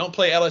bullet. We don't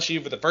play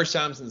LSU for the first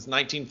time since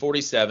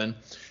 1947.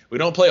 We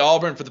don't play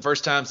Auburn for the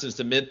first time since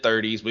the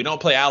mid-30s. We don't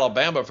play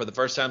Alabama for the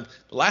first time.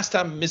 The last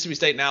time Mississippi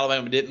State and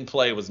Alabama didn't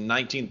play was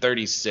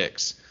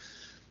 1936.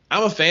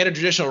 I'm a fan of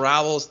traditional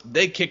rivals.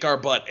 They kick our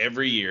butt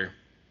every year.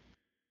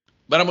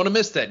 But I'm going to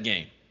miss that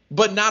game.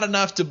 But not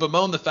enough to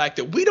bemoan the fact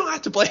that we don't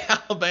have to play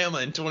Alabama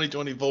in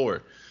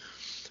 2024.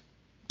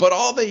 But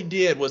all they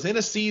did was in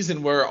a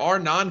season where our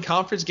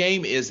non-conference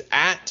game is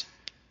at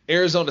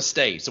Arizona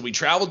State. So we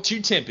traveled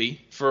to Tempe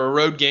for a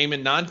road game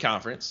in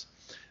non-conference.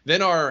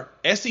 Then our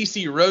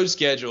SEC road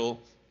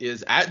schedule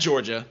is at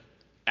Georgia,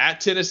 at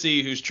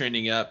Tennessee, who's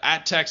trending up,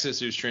 at Texas,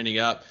 who's trending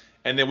up,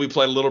 and then we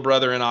play little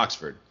brother in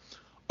Oxford.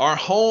 Our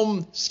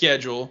home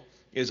schedule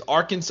is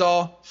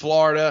Arkansas,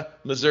 Florida,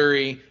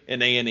 Missouri,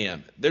 and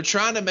A&M. They're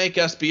trying to make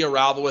us be a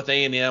rival with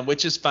A&M,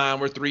 which is fine.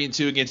 We're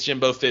 3-2 against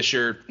Jimbo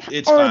Fisher.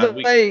 It's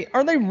fine.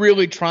 Are they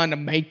really trying to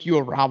make you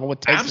a rival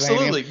with Texas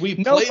Absolutely. A&M?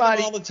 We play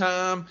them all the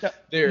time.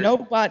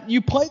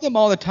 You play them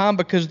all the time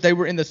because they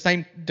were in the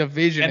same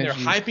division and as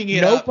they're you. hyping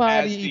it up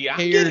as Nobody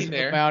cares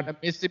about a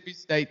Mississippi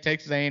State,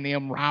 Texas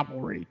A&M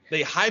rivalry.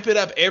 They hype it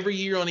up every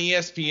year on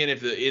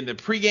ESPN. In the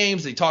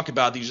pre-games, they talk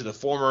about these are the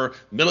former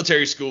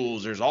military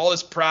schools. There's all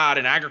this pride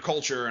in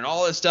agriculture and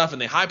all this stuff,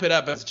 and they hype it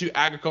up as two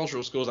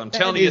agricultural schools. I'm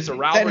telling you, it's a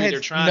rivalry they're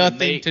trying to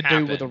make happen.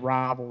 Nothing to do with a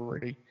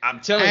rivalry. I'm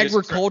telling you,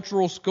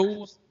 agricultural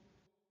schools.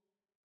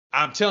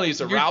 I'm telling you, it's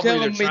a rivalry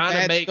they're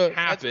trying to make happen.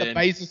 That's the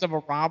basis of a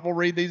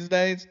rivalry these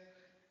days.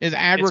 Is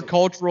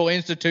agricultural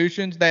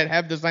institutions that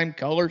have the same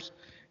colors.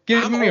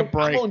 Give me a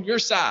break. I'm on your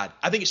side.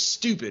 I think it's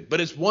stupid, but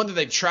it's one that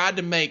they've tried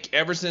to make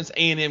ever since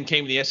A&M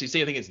came to the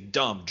SEC. I think it's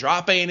dumb.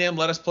 Drop A&M.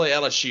 Let us play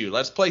LSU.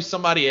 Let's play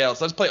somebody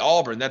else. Let's play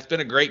Auburn. That's been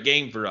a great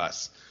game for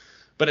us.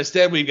 But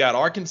instead, we've got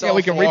Arkansas. Yeah,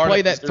 we can Florida,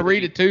 replay that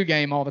 3-2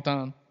 game all the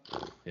time.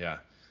 Yeah,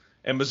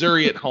 and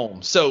Missouri at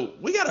home. So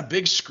we got a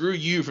big screw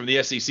you from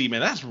the SEC, man.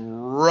 That's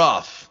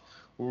rough.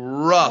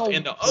 Oh,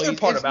 and the other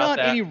part it's about not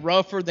any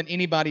rougher than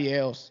anybody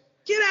else.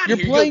 Get out You're of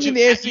here. playing in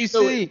the SEC.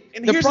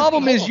 The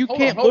problem is you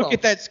can't look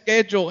at that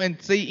schedule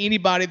and see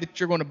anybody that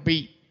you're going to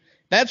beat.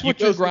 That's what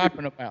you're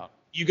griping about.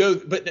 You go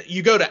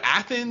to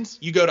Athens,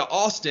 you go to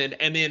Austin,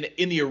 and then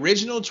in the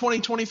original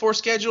 2024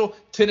 schedule,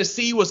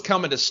 Tennessee was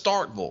coming to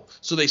Starkville.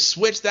 So they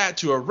switched that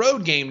to a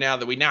road game now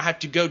that we now have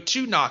to go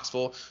to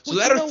Knoxville. So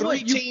that are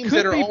three teams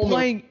that are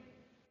playing.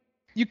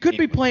 You could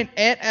be playing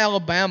at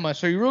Alabama.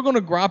 So you're really going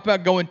to gripe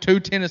about going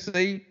to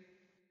Tennessee?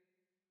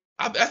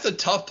 That's a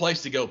tough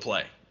place to go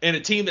play. And a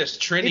team that's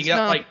trending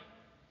up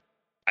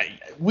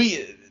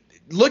we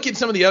look at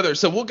some of the others.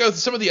 So we'll go through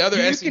some of the other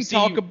SEC. You can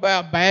talk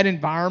about bad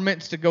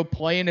environments to go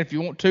play in if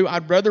you want to.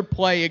 I'd rather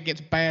play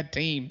against bad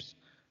teams.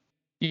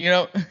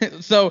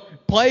 So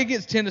play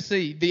against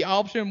Tennessee. The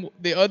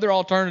other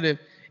alternative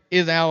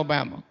is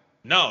Alabama.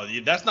 No,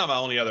 that's not my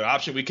only other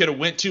option. We could have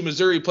went to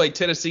Missouri, played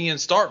Tennessee and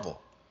Starkville.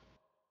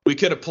 We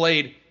could have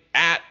played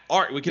at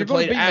Art. We could have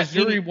played at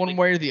Missouri one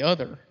way or the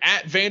other.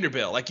 At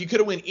Vanderbilt. Like you could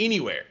have went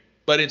anywhere.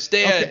 But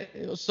instead,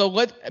 okay, so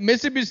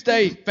Mississippi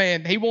State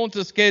fan, he wants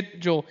a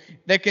schedule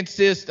that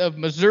consists of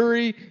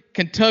Missouri,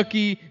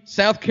 Kentucky,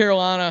 South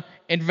Carolina,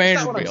 and Vanderbilt.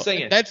 That's not what I'm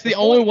saying. That's the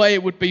only way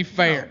it would be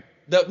fair.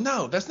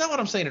 No, that's not what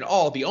I'm saying at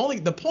all.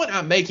 The point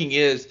I'm making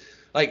is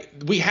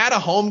we had a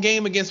home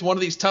game against one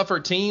of these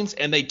tougher teams,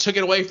 and they took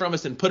it away from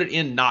us and put it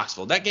in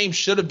Knoxville. That game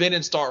should have been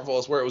in Starkville.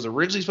 It's where it was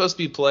originally supposed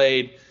to be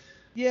played.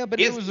 Yeah, but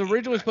it was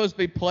originally supposed to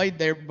be played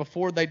there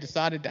before they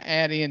decided to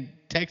add in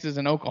Texas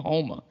and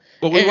Oklahoma.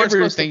 But we weren't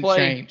supposed to play.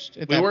 Changed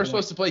we weren't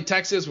supposed to play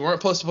Texas. We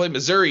weren't supposed to play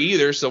Missouri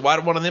either. So why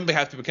did one of them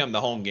have to become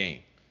the home game?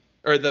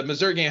 or the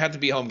Missouri game have to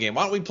be a home game?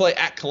 Why don't we play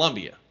at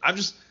Columbia?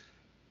 Does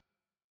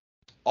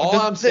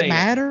it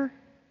matter?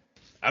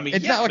 I mean,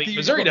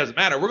 Missouri doesn't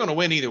matter. We're going to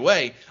win either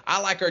way.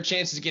 I like our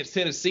chances against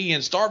Tennessee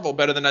and Starkville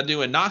better than I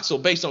do in Knoxville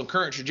based on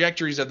current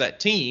trajectories of that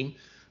team.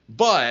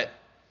 But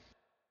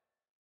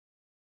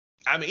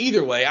I mean,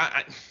 either way,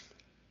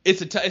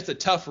 it's a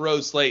tough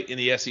road slate in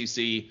the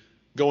SEC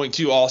going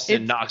to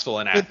Austin, Knoxville,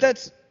 and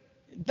Athens.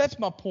 But that's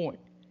my point.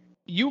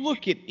 You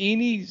look at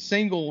any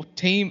single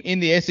team in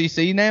the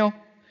SEC now,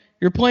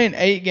 you're playing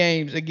 8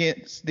 games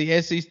against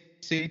the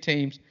SEC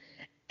teams,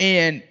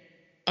 and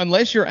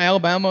unless you're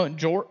Alabama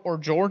or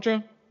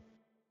Georgia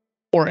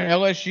or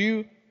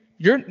LSU,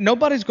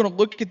 nobody's going to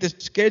look at this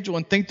schedule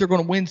and think they're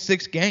going to win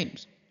 6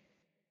 games.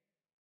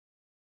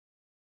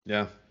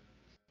 Yeah.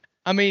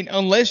 I mean,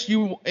 unless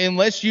you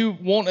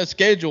want a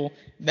schedule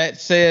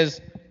that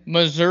says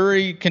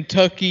Missouri,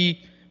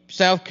 Kentucky,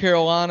 South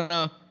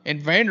Carolina,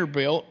 and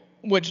Vanderbilt,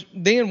 which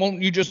then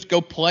won't you just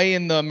go play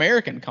in the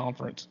American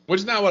Conference?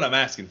 Which is not what I'm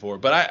asking for,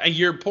 but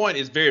your point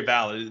is very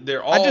valid.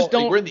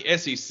 We're in the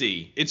SEC.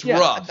 It's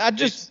rough.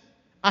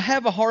 I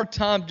have a hard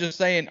time just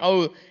saying,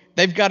 oh,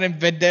 they've got a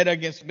vendetta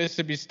against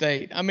Mississippi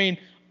State. I mean,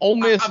 Ole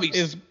Miss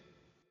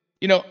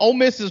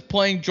is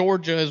playing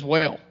Georgia as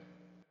well.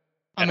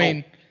 I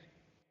mean,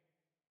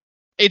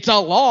 it's a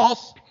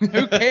loss.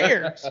 Who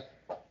cares?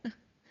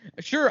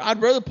 Sure,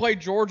 I'd rather play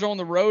Georgia on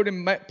the road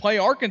and play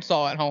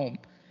Arkansas at home,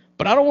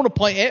 but I don't want to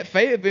play at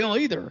Fayetteville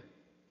either.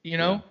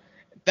 Yeah.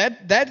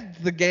 That's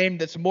the game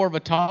that's more of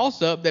a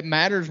toss-up that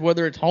matters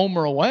whether it's home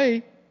or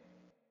away.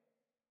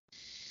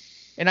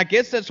 And I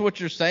guess that's what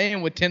you're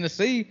saying with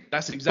Tennessee.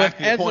 That's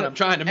exactly the point I'm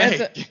trying to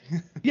make.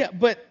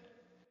 But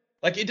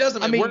like it doesn't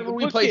matter. Wherever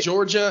we play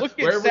Georgia,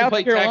 wherever we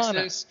play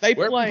Texas,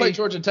 wherever we play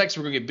Georgia and Texas,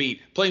 we're going to get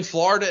beat. Playing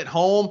Florida at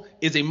home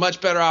is a much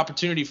better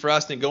opportunity for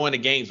us than going to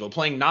Gainesville.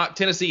 Playing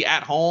Tennessee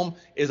at home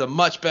is a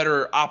much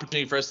better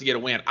opportunity for us to get a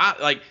win.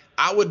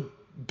 I would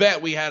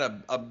bet we had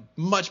a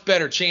much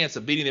better chance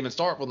of beating them in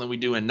Starkville than we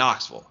do in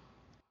Knoxville.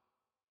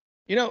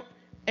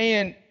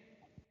 And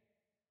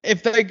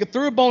if they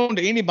threw a bone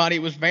to anybody,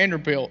 it was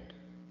Vanderbilt.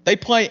 They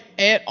play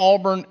at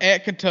Auburn,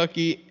 at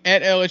Kentucky,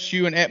 at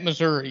LSU, and at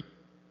Missouri.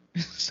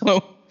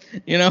 So,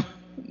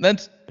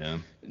 that's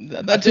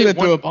who they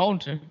threw a bone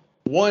to.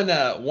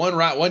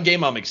 One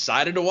game I'm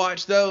excited to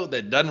watch, though,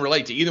 that doesn't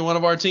relate to either one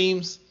of our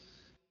teams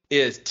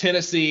is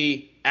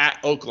Tennessee at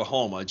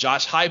Oklahoma.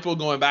 Josh Heupel,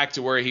 going back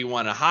to where he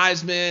won a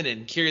Heisman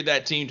and carried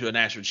that team to a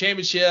national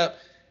championship,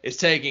 is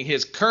taking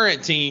his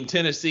current team,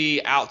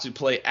 Tennessee, out to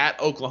play at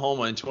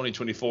Oklahoma in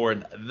 2024,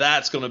 and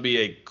that's going to be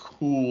a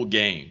cool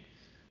game.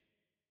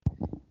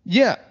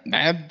 Yeah,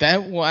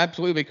 that will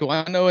absolutely be cool.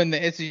 I know in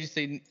the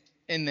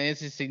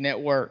SEC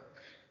Network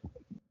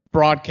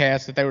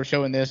broadcast that they were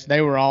showing this,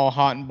 they were all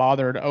hot and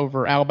bothered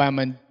over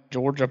Alabama and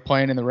Georgia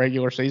playing in the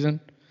regular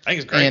season. I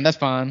think it's great. And that's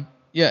fine.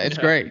 Yeah, it's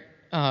great.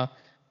 I'm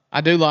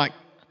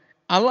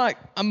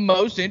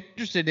most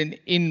interested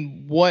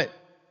in what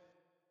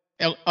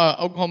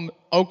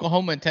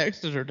Oklahoma and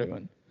Texas are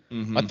doing.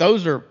 Mm-hmm. But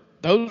those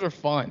are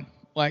fun.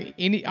 Like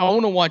I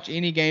want to watch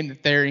any game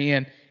that they're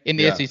in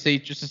the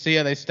SEC just to see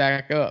how they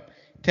stack up.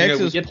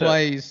 Texas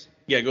plays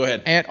go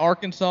ahead. At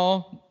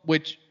Arkansas,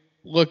 which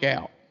look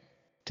out.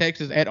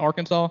 Texas at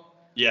Arkansas.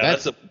 Yeah,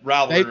 that's a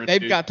rivalry.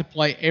 They've got to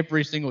play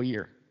every single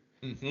year.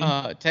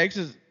 Mm-hmm.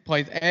 Texas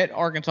plays at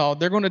Arkansas.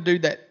 They're going to do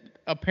that.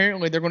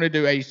 Apparently, they're going to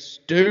do a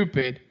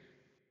stupid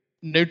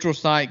neutral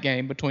site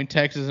game between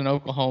Texas and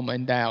Oklahoma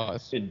in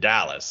Dallas.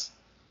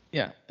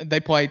 Yeah, they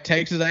play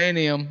Texas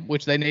A&M,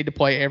 which they need to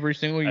play every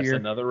single year.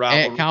 Another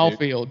rivalry at Kyle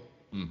Field.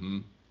 Mm-hmm.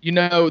 You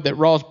know that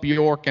Ross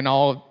Bjork and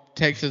all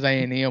Texas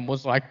A&M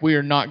was like, we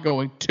are not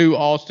going to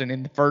Austin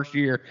in the first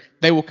year.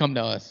 They will come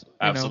to us.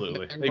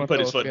 Absolutely. They put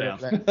his foot down.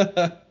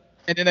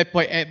 And then they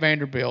play at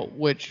Vanderbilt,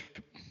 which,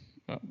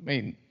 I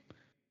mean,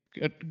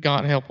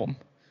 God help them.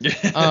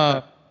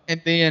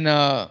 And then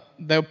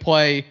they'll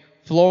play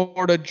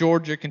Florida,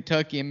 Georgia,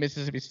 Kentucky, and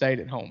Mississippi State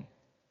at home.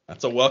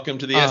 That's a welcome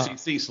to the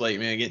SEC slate,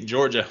 man, getting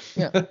Georgia.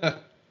 Yeah.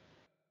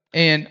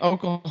 And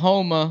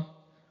Oklahoma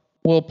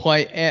will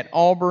play at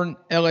Auburn,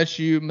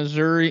 LSU,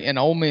 Missouri, and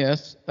Ole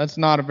Miss. That's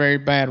not a very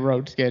bad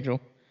road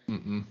schedule.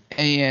 Mm-mm.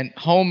 And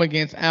home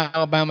against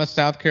Alabama,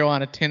 South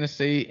Carolina,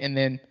 Tennessee, and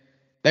then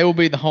they will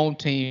be the home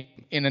team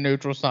in a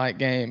neutral site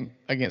game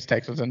against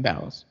Texas and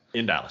Dallas.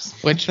 In Dallas.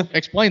 Which,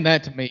 explain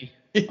that to me.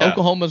 Yeah.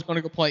 Oklahoma's going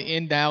to go play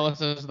in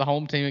Dallas as the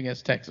home team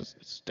against Texas.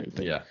 It's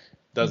stupid. Yeah.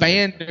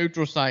 Ban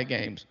neutral site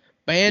games.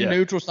 Ban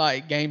neutral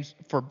site games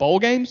for bowl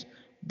games.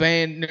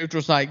 Ban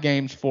neutral site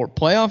games for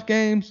playoff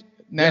games,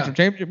 national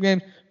championship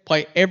games.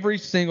 Play every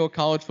single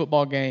college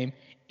football game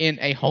in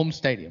a home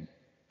stadium.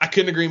 I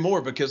couldn't agree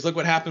more, because look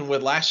what happened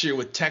with last year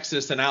with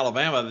Texas and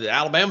Alabama.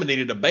 Alabama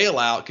needed a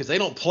bailout because they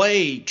don't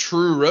play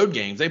true road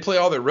games. They play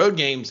all their road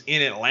games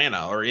in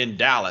Atlanta or in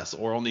Dallas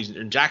or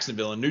in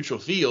Jacksonville in neutral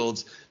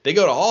fields. They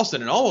go to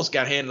Austin and almost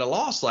got handed a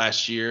loss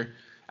last year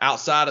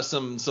outside of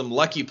some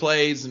lucky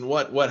plays and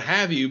what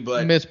have you.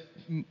 But missed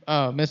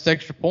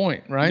extra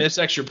point, right? Missed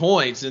extra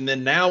points. And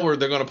then now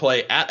they're going to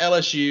play at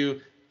LSU,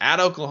 at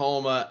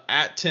Oklahoma,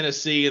 at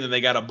Tennessee, and then they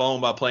got a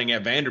bone by playing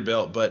at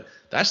Vanderbilt. But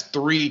that's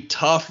 3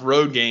 tough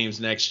road games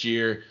next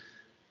year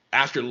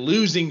after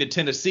losing to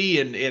Tennessee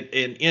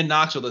in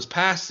Knoxville this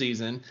past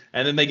season.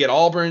 And then they get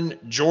Auburn,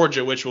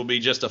 Georgia, which will be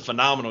just a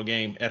phenomenal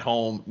game at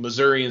home,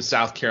 Missouri, and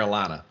South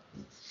Carolina.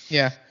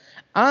 Yeah.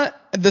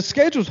 The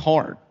schedule's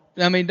hard.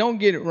 I mean, don't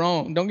get it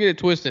wrong. Don't get it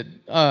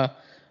twisted.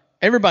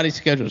 Everybody's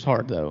schedule is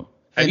hard, though.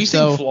 Have you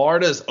seen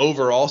Florida's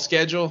overall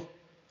schedule?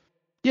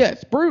 Yeah,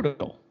 it's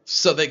brutal.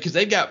 So because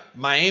they got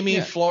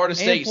Miami, Florida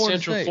State,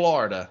 Central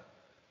Florida,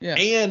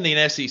 and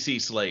the SEC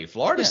slate.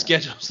 Florida's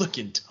schedule's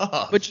looking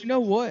tough. But you know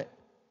what?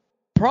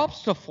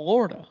 Props to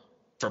Florida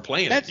for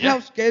playing. That's how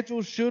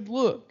schedules should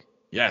look.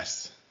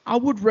 Yes. I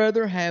would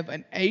rather have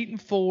an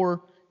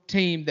 8-4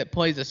 team that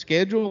plays a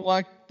schedule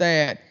like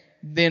that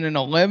than an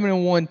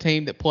 11-1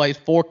 team that plays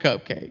 4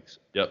 cupcakes.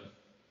 Yep.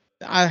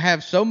 I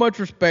have so much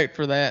respect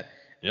for that.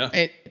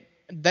 Yeah.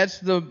 That's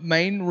the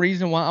main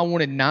reason why I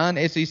wanted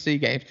 9 SEC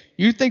games.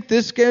 You think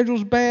this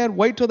schedule's bad?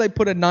 Wait till they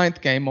put a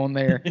 9th game on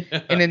there.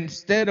 And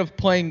instead of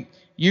playing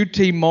UT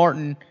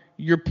Martin,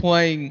 you're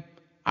playing,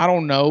 I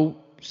don't know,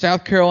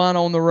 South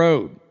Carolina on the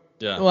road.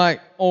 Yeah.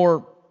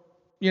 Or,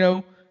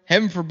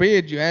 heaven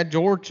forbid you add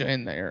Georgia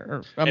in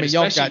there.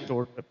 Y'all got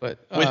Georgia, but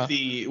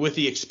with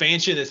the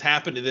expansion that's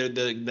happened,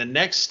 the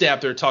next step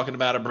they're talking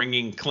about of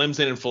bringing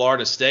Clemson and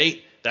Florida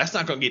State. That's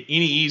not going to get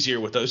any easier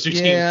with those 2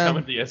 teams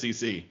coming to the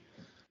SEC.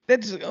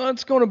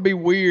 That's going to be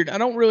weird. I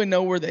don't really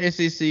know where the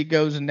SEC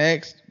goes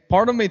next.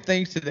 Part of me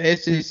thinks that the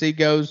SEC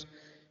goes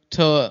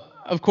to,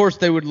 of course,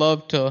 they would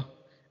love to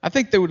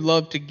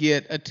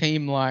get a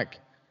team like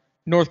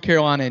North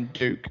Carolina and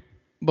Duke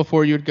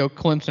before you would go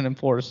Clemson and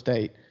Florida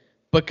State,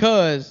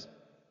 because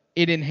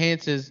it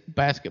enhances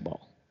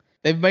basketball.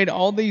 They've made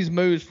all these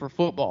moves for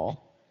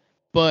football,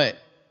 but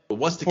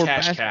what's the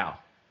cash cow?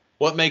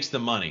 What makes the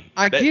money?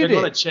 I get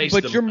it,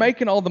 but you're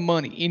making all the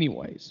money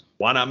anyways.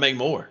 Why not make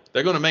more?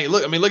 They're going to make –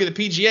 look at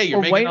the PGA. You're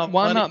making all the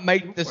money. Why not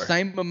make the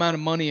same amount of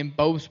money in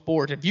both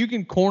sports? If you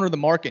can corner the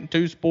market in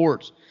 2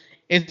 sports,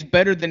 it's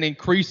better than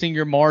increasing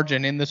your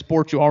margin in the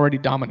sports you already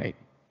dominate.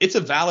 It's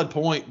a valid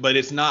point, but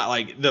it's not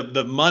like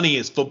the money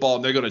is football,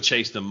 and they're going to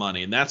chase the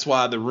money. And that's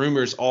why the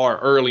rumors are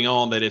early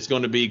on that it's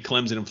going to be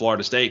Clemson and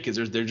Florida State,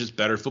 because they're just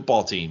better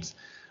football teams.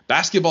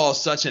 Basketball is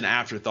such an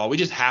afterthought. We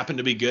just happen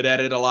to be good at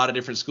it. A lot of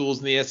different schools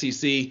in the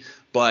SEC,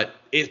 but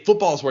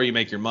football is where you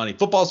make your money.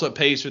 Football is what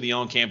pays for the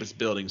on-campus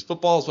buildings.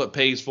 Football is what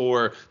pays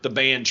for the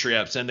band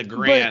trips and the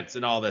grants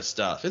and all that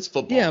stuff. It's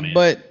football. Yeah, man.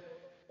 But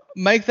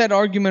make that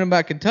argument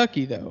about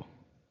Kentucky though.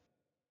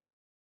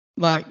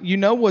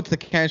 What's the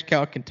cash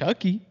cow at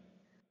Kentucky?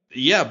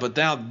 Yeah, but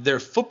now their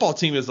football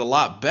team is a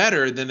lot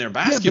better than their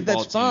basketball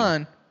team. That's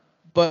fine.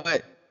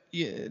 But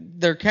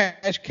their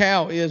cash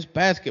cow is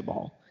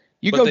basketball.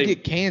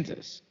 Get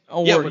Kansas,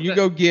 or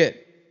go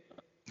get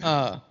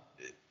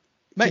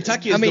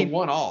Kentucky is the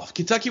one-off.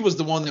 Kentucky was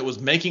the one that was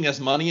making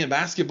us money in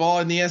basketball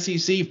in the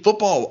SEC.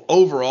 Football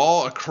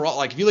overall,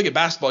 across, if you look at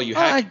basketball, you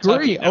have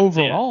Kentucky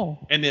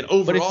overall. And then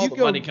overall, the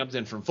money comes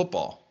in from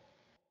football.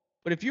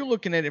 But if you're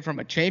looking at it from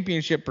a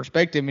championship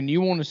perspective and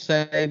you want to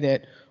say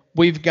that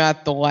we've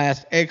got the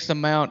last X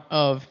amount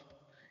of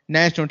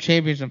national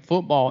champions in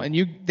football, and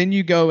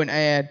you go and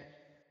add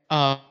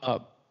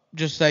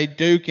just say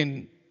Duke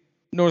and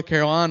North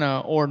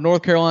Carolina, or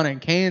North Carolina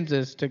and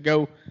Kansas to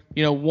go,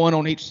 one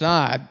on each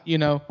side,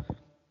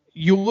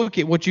 you look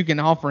at what you can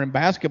offer in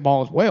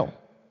basketball as well.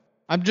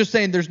 I'm just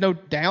saying there's no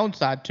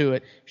downside to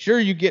it. Sure,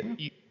 you get,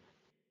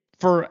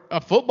 for a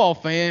football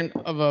fan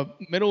of a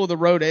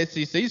middle-of-the-road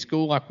SEC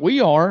school like we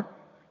are,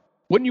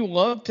 wouldn't you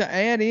love to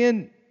add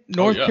in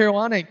North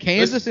Carolina and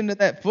Kansas into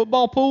that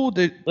football pool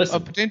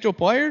of potential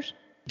players?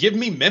 Give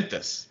me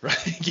Memphis,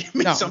 right? Give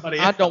me somebody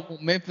else. I don't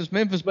want Memphis.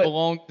 Memphis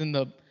belongs in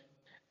the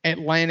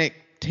Atlantic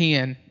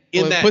 10.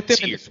 Put them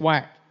in the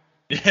SWAC.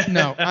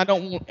 No, I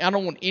don't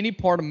want any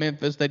part of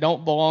Memphis. They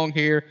don't belong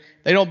here.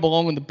 They don't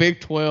belong in the Big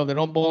 12. They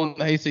don't belong in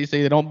the ACC.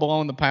 They don't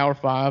belong in the Power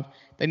 5.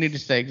 They need to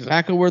stay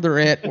exactly where they're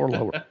at or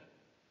lower.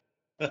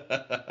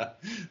 I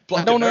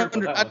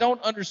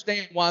don't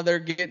understand why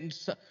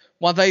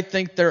why they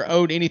think they're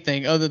owed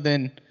anything other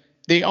than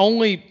the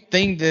only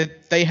thing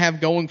that they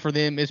have going for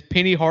them is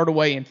Penny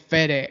Hardaway and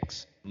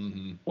FedEx.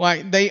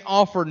 Mm-hmm. They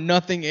offer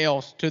nothing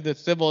else to the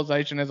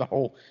civilization as a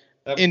whole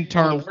in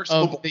terms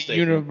of the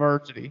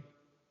university.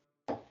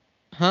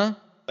 Huh?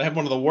 They have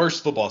one of the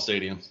worst football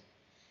stadiums.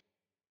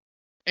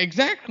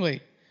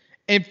 Exactly.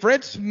 And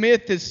Fred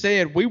Smith has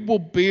said, we will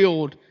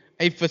build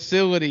a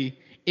facility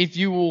if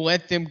you will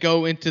let them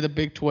go into the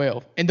Big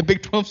 12. And the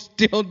Big 12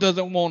 still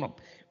doesn't want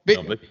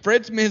them.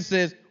 Fred Smith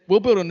says, we'll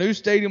build a new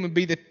stadium and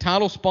be the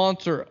title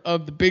sponsor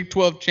of the Big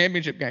 12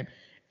 championship game.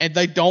 And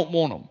they don't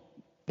want them.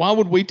 Why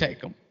would we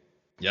take them?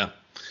 Yeah.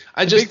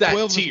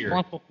 That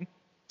tier.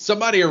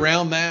 Somebody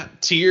around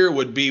that tier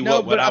would be what I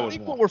would want. I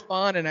think what we're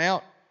finding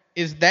out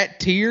is that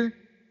tier,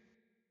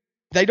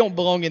 they don't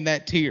belong in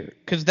that tier.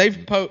 Because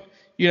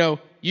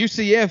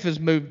UCF has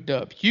moved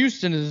up.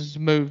 Houston has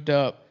moved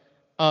up.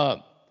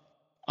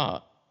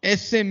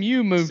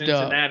 SMU moved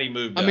up. Cincinnati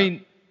moved up. I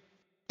mean,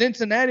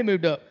 Cincinnati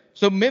moved up.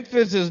 So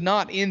Memphis is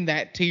not in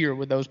that tier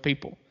with those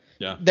people.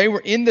 Yeah. They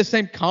were in the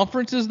same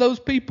conference as those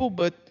people,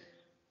 but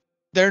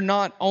they're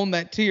not on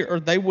that tier, or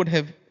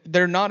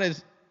they're not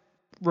as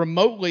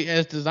remotely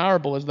as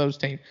desirable as those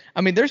teams.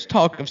 I mean, there's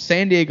talk of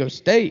San Diego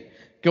State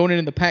going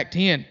into the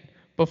Pac-10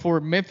 before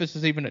Memphis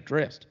is even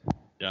addressed.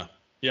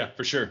 Yeah,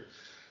 for sure.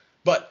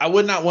 But I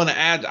would not want to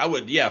add.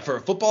 For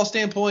a football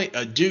standpoint,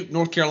 Duke,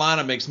 North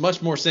Carolina makes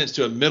much more sense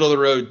to a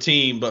middle-of-the-road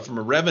team. But from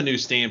a revenue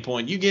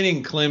standpoint, you get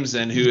in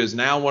Clemson, who is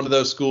now one of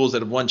those schools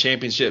that have won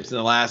championships in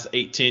the last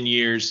 8-10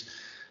 years.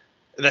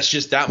 That's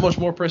just that much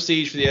more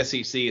prestige for the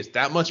SEC. It's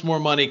that much more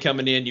money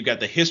coming in. You've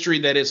got the history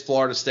that is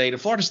Florida State.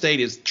 And Florida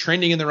State is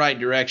trending in the right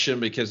direction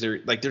because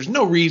there's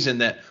no reason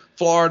that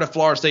Florida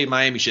State,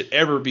 Miami should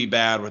ever be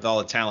bad with all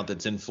the talent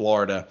that's in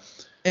Florida.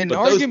 An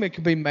argument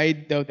could be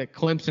made, though, that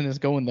Clemson is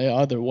going the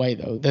other way,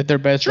 though, that their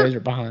best days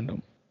are behind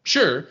them.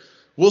 Sure.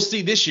 We'll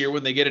see this year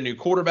when they get a new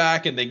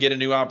quarterback and they get a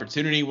new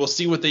opportunity. We'll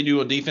see what they do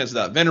on defense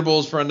without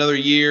Venables for another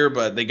year,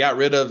 but they got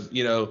rid of,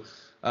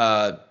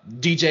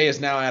 DJ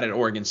is now out at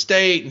Oregon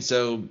State. And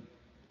so,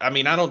 I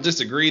mean, I don't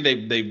disagree.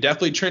 They've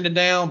definitely trended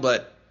down,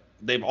 but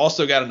they've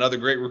also got another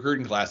great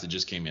recruiting class that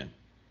just came in.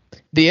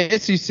 The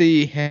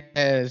SEC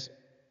has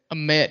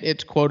met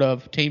its quota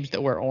of teams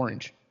that wear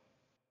orange.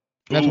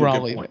 That's where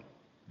I'll leave it.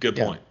 Good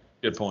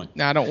point.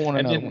 Now, I don't want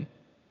another one.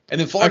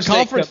 And then Florida State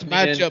conference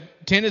matchup,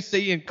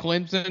 Tennessee and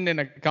Clemson in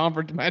a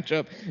conference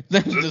matchup,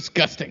 that's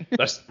disgusting.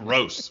 That's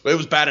gross. It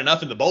was bad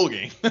enough in the bowl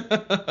game.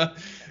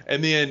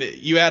 And then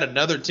you add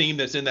another team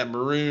that's in that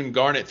maroon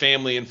garnet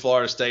family in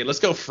Florida State. Let's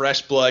go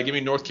fresh blood. Give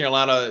me North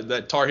Carolina,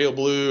 that Tar Heel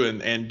blue,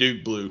 and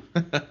Duke blue.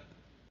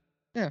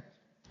 Yeah.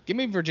 Give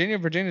me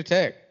Virginia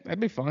Tech. That'd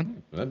be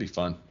fun.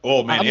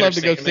 Oh, man. I'd love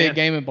to go see a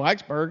game in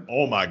Blacksburg.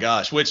 Oh, my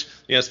gosh. Which,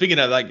 speaking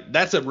of,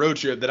 that's a road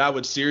trip that I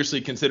would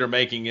seriously consider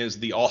making is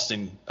the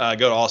Austin. Go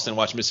to Austin and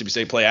watch Mississippi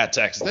State play at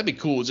Texas. That'd be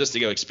cool just to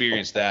go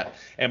experience that.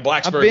 And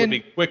Blacksburg would be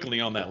quickly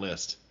on that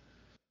list.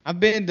 I've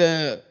been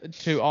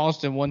to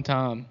Austin one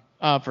time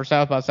for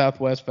South by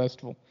Southwest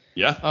Festival.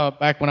 Yeah.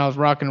 Back when I was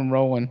rocking and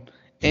rolling.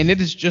 And it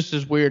is just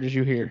as weird as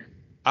you hear.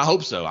 I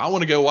hope so. I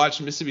want to go watch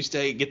Mississippi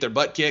State get their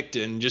butt kicked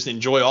and just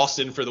enjoy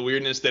Austin for the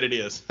weirdness that it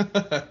is.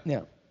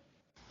 Yeah.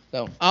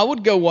 So I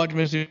would go watch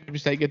Mississippi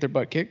State get their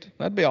butt kicked.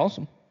 That'd be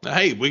awesome.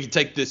 Hey, we could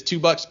take this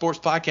 $2 Sports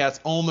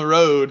Podcast on the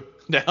road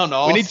down to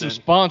Austin. We need some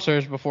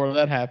sponsors before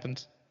that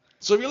happens.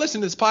 So if you're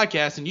listening to this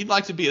podcast and you'd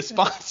like to be a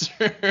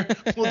sponsor,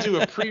 we'll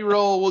do a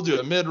pre-roll, we'll do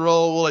a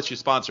mid-roll, we'll let you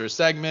sponsor a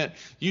segment.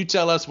 You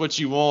tell us what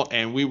you want,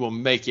 and we will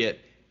make it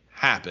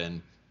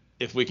happen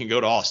if we can go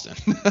to Austin.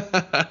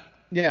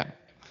 Yeah.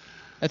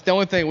 That's the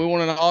only thing. We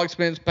want an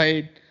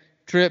all-expense-paid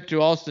trip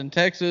to Austin,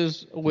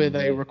 Texas, with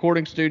a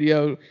recording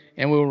studio,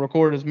 and we will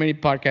record as many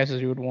podcasts as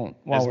you would want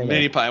while we're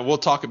there. We'll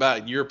talk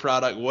about your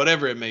product,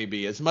 whatever it may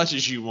be, as much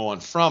as you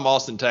want from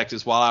Austin,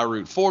 Texas, while I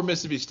root for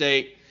Mississippi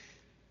State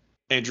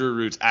and Drew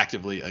roots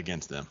actively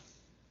against them.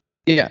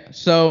 Yeah.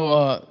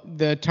 So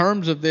the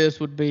terms of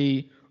this would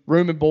be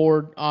room and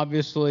board,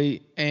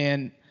 obviously,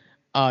 and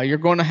you're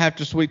going to have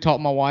to sweet talk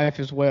my wife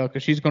as well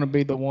because she's going to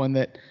be the one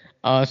that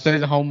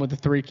stays at home with the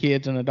 3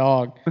 kids and a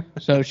dog.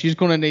 So she's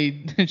going to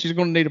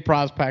need a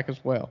prize pack as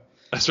well.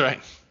 That's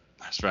right.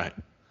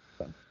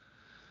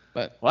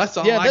 But that's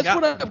all. Yeah, that's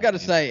what I've got to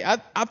say.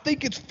 I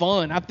think it's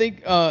fun. I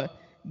think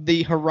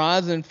the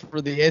horizon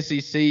for the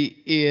SEC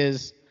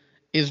is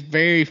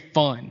very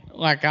fun.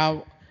 Like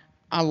I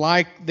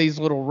like these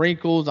little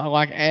wrinkles. I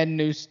like adding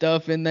new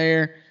stuff in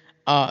there,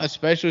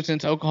 especially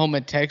since Oklahoma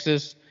and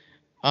Texas.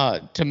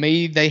 To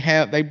me,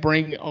 they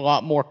bring a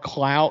lot more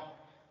clout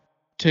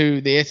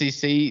to the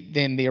SEC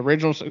than the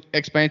original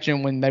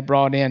expansion when they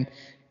brought in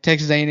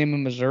Texas A&M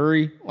and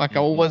Missouri. Like I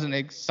wasn't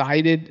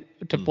excited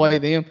to play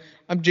them.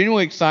 I'm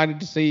genuinely excited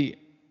to see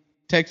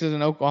Texas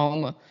and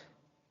Oklahoma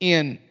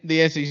in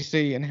the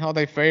SEC and how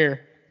they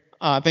fare.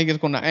 I think it's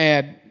going to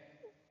add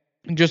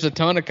just a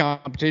ton of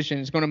competition.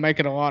 It's going to make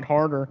it a lot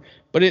harder,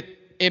 but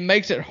it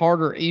makes it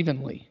harder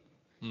evenly.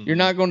 You're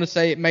not going to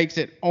say it makes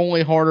it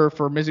only harder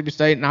for Mississippi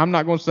State, and I'm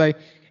not going to say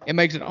it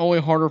makes it only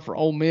harder for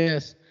Ole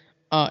Miss.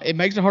 It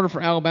makes it harder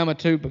for Alabama,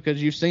 too,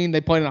 because you've seen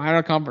they played an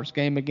out-of-conference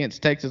game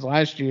against Texas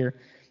last year.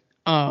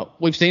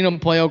 We've seen them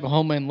play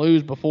Oklahoma and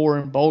lose before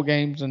in bowl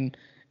games, and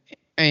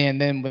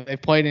then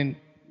they've played in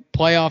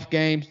playoff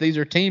games. These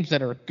are teams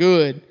that are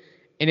good,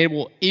 and it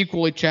will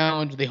equally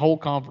challenge the whole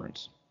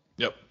conference.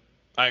 Yep,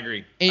 I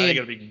agree. I think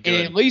it'll be good.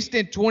 And at least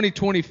in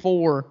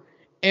 2024,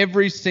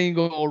 every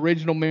single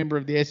original member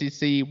of the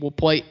SEC will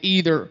play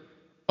either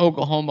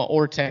Oklahoma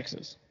or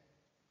Texas.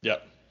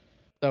 Yep.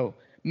 So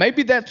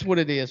maybe that's what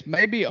it is.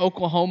 Maybe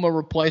Oklahoma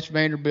replaced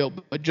Vanderbilt,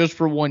 but just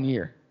for 1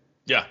 year.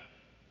 Yeah.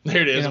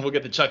 There it is, and we'll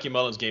get the Chucky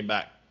Mullins game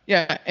back.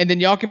 Yeah, and then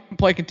y'all can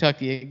play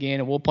Kentucky again,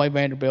 and we'll play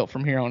Vanderbilt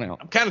from here on out.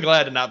 I'm kind of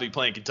glad to not be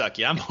playing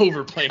Kentucky. I'm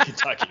over playing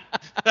Kentucky.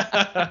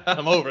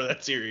 I'm over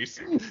that series.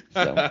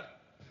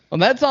 Well,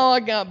 that's all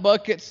I got,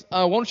 Buckets.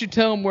 Why don't you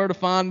tell them where to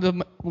find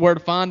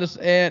us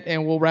at,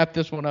 and we'll wrap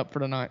this one up for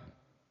tonight.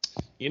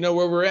 You know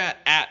where we're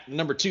at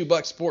number 2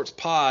 Buck Sports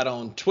Pod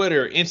on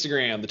Twitter,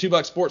 Instagram, the 2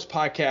 Buck Sports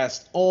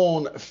Podcast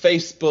on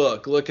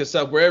Facebook. Look us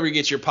up wherever you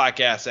get your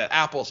podcasts at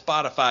Apple,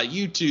 Spotify,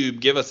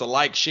 YouTube. Give us a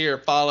like, share,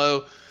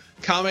 follow.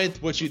 Comment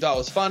what you thought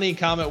was funny.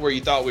 Comment where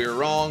you thought we were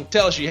wrong.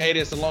 Tell us you hate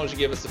us as long as you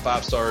give us a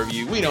 5-star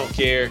review. We don't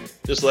care.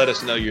 Just let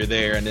us know you're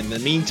there. And in the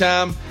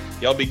meantime,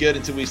 y'all be good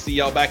until we see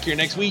y'all back here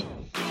next week.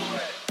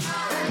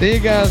 See you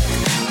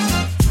guys.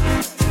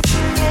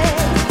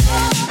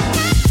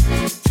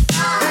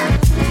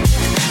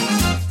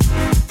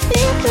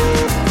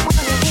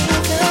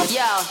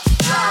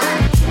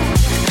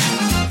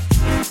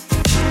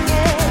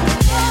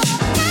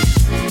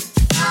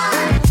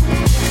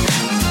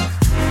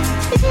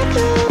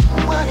 Yeah.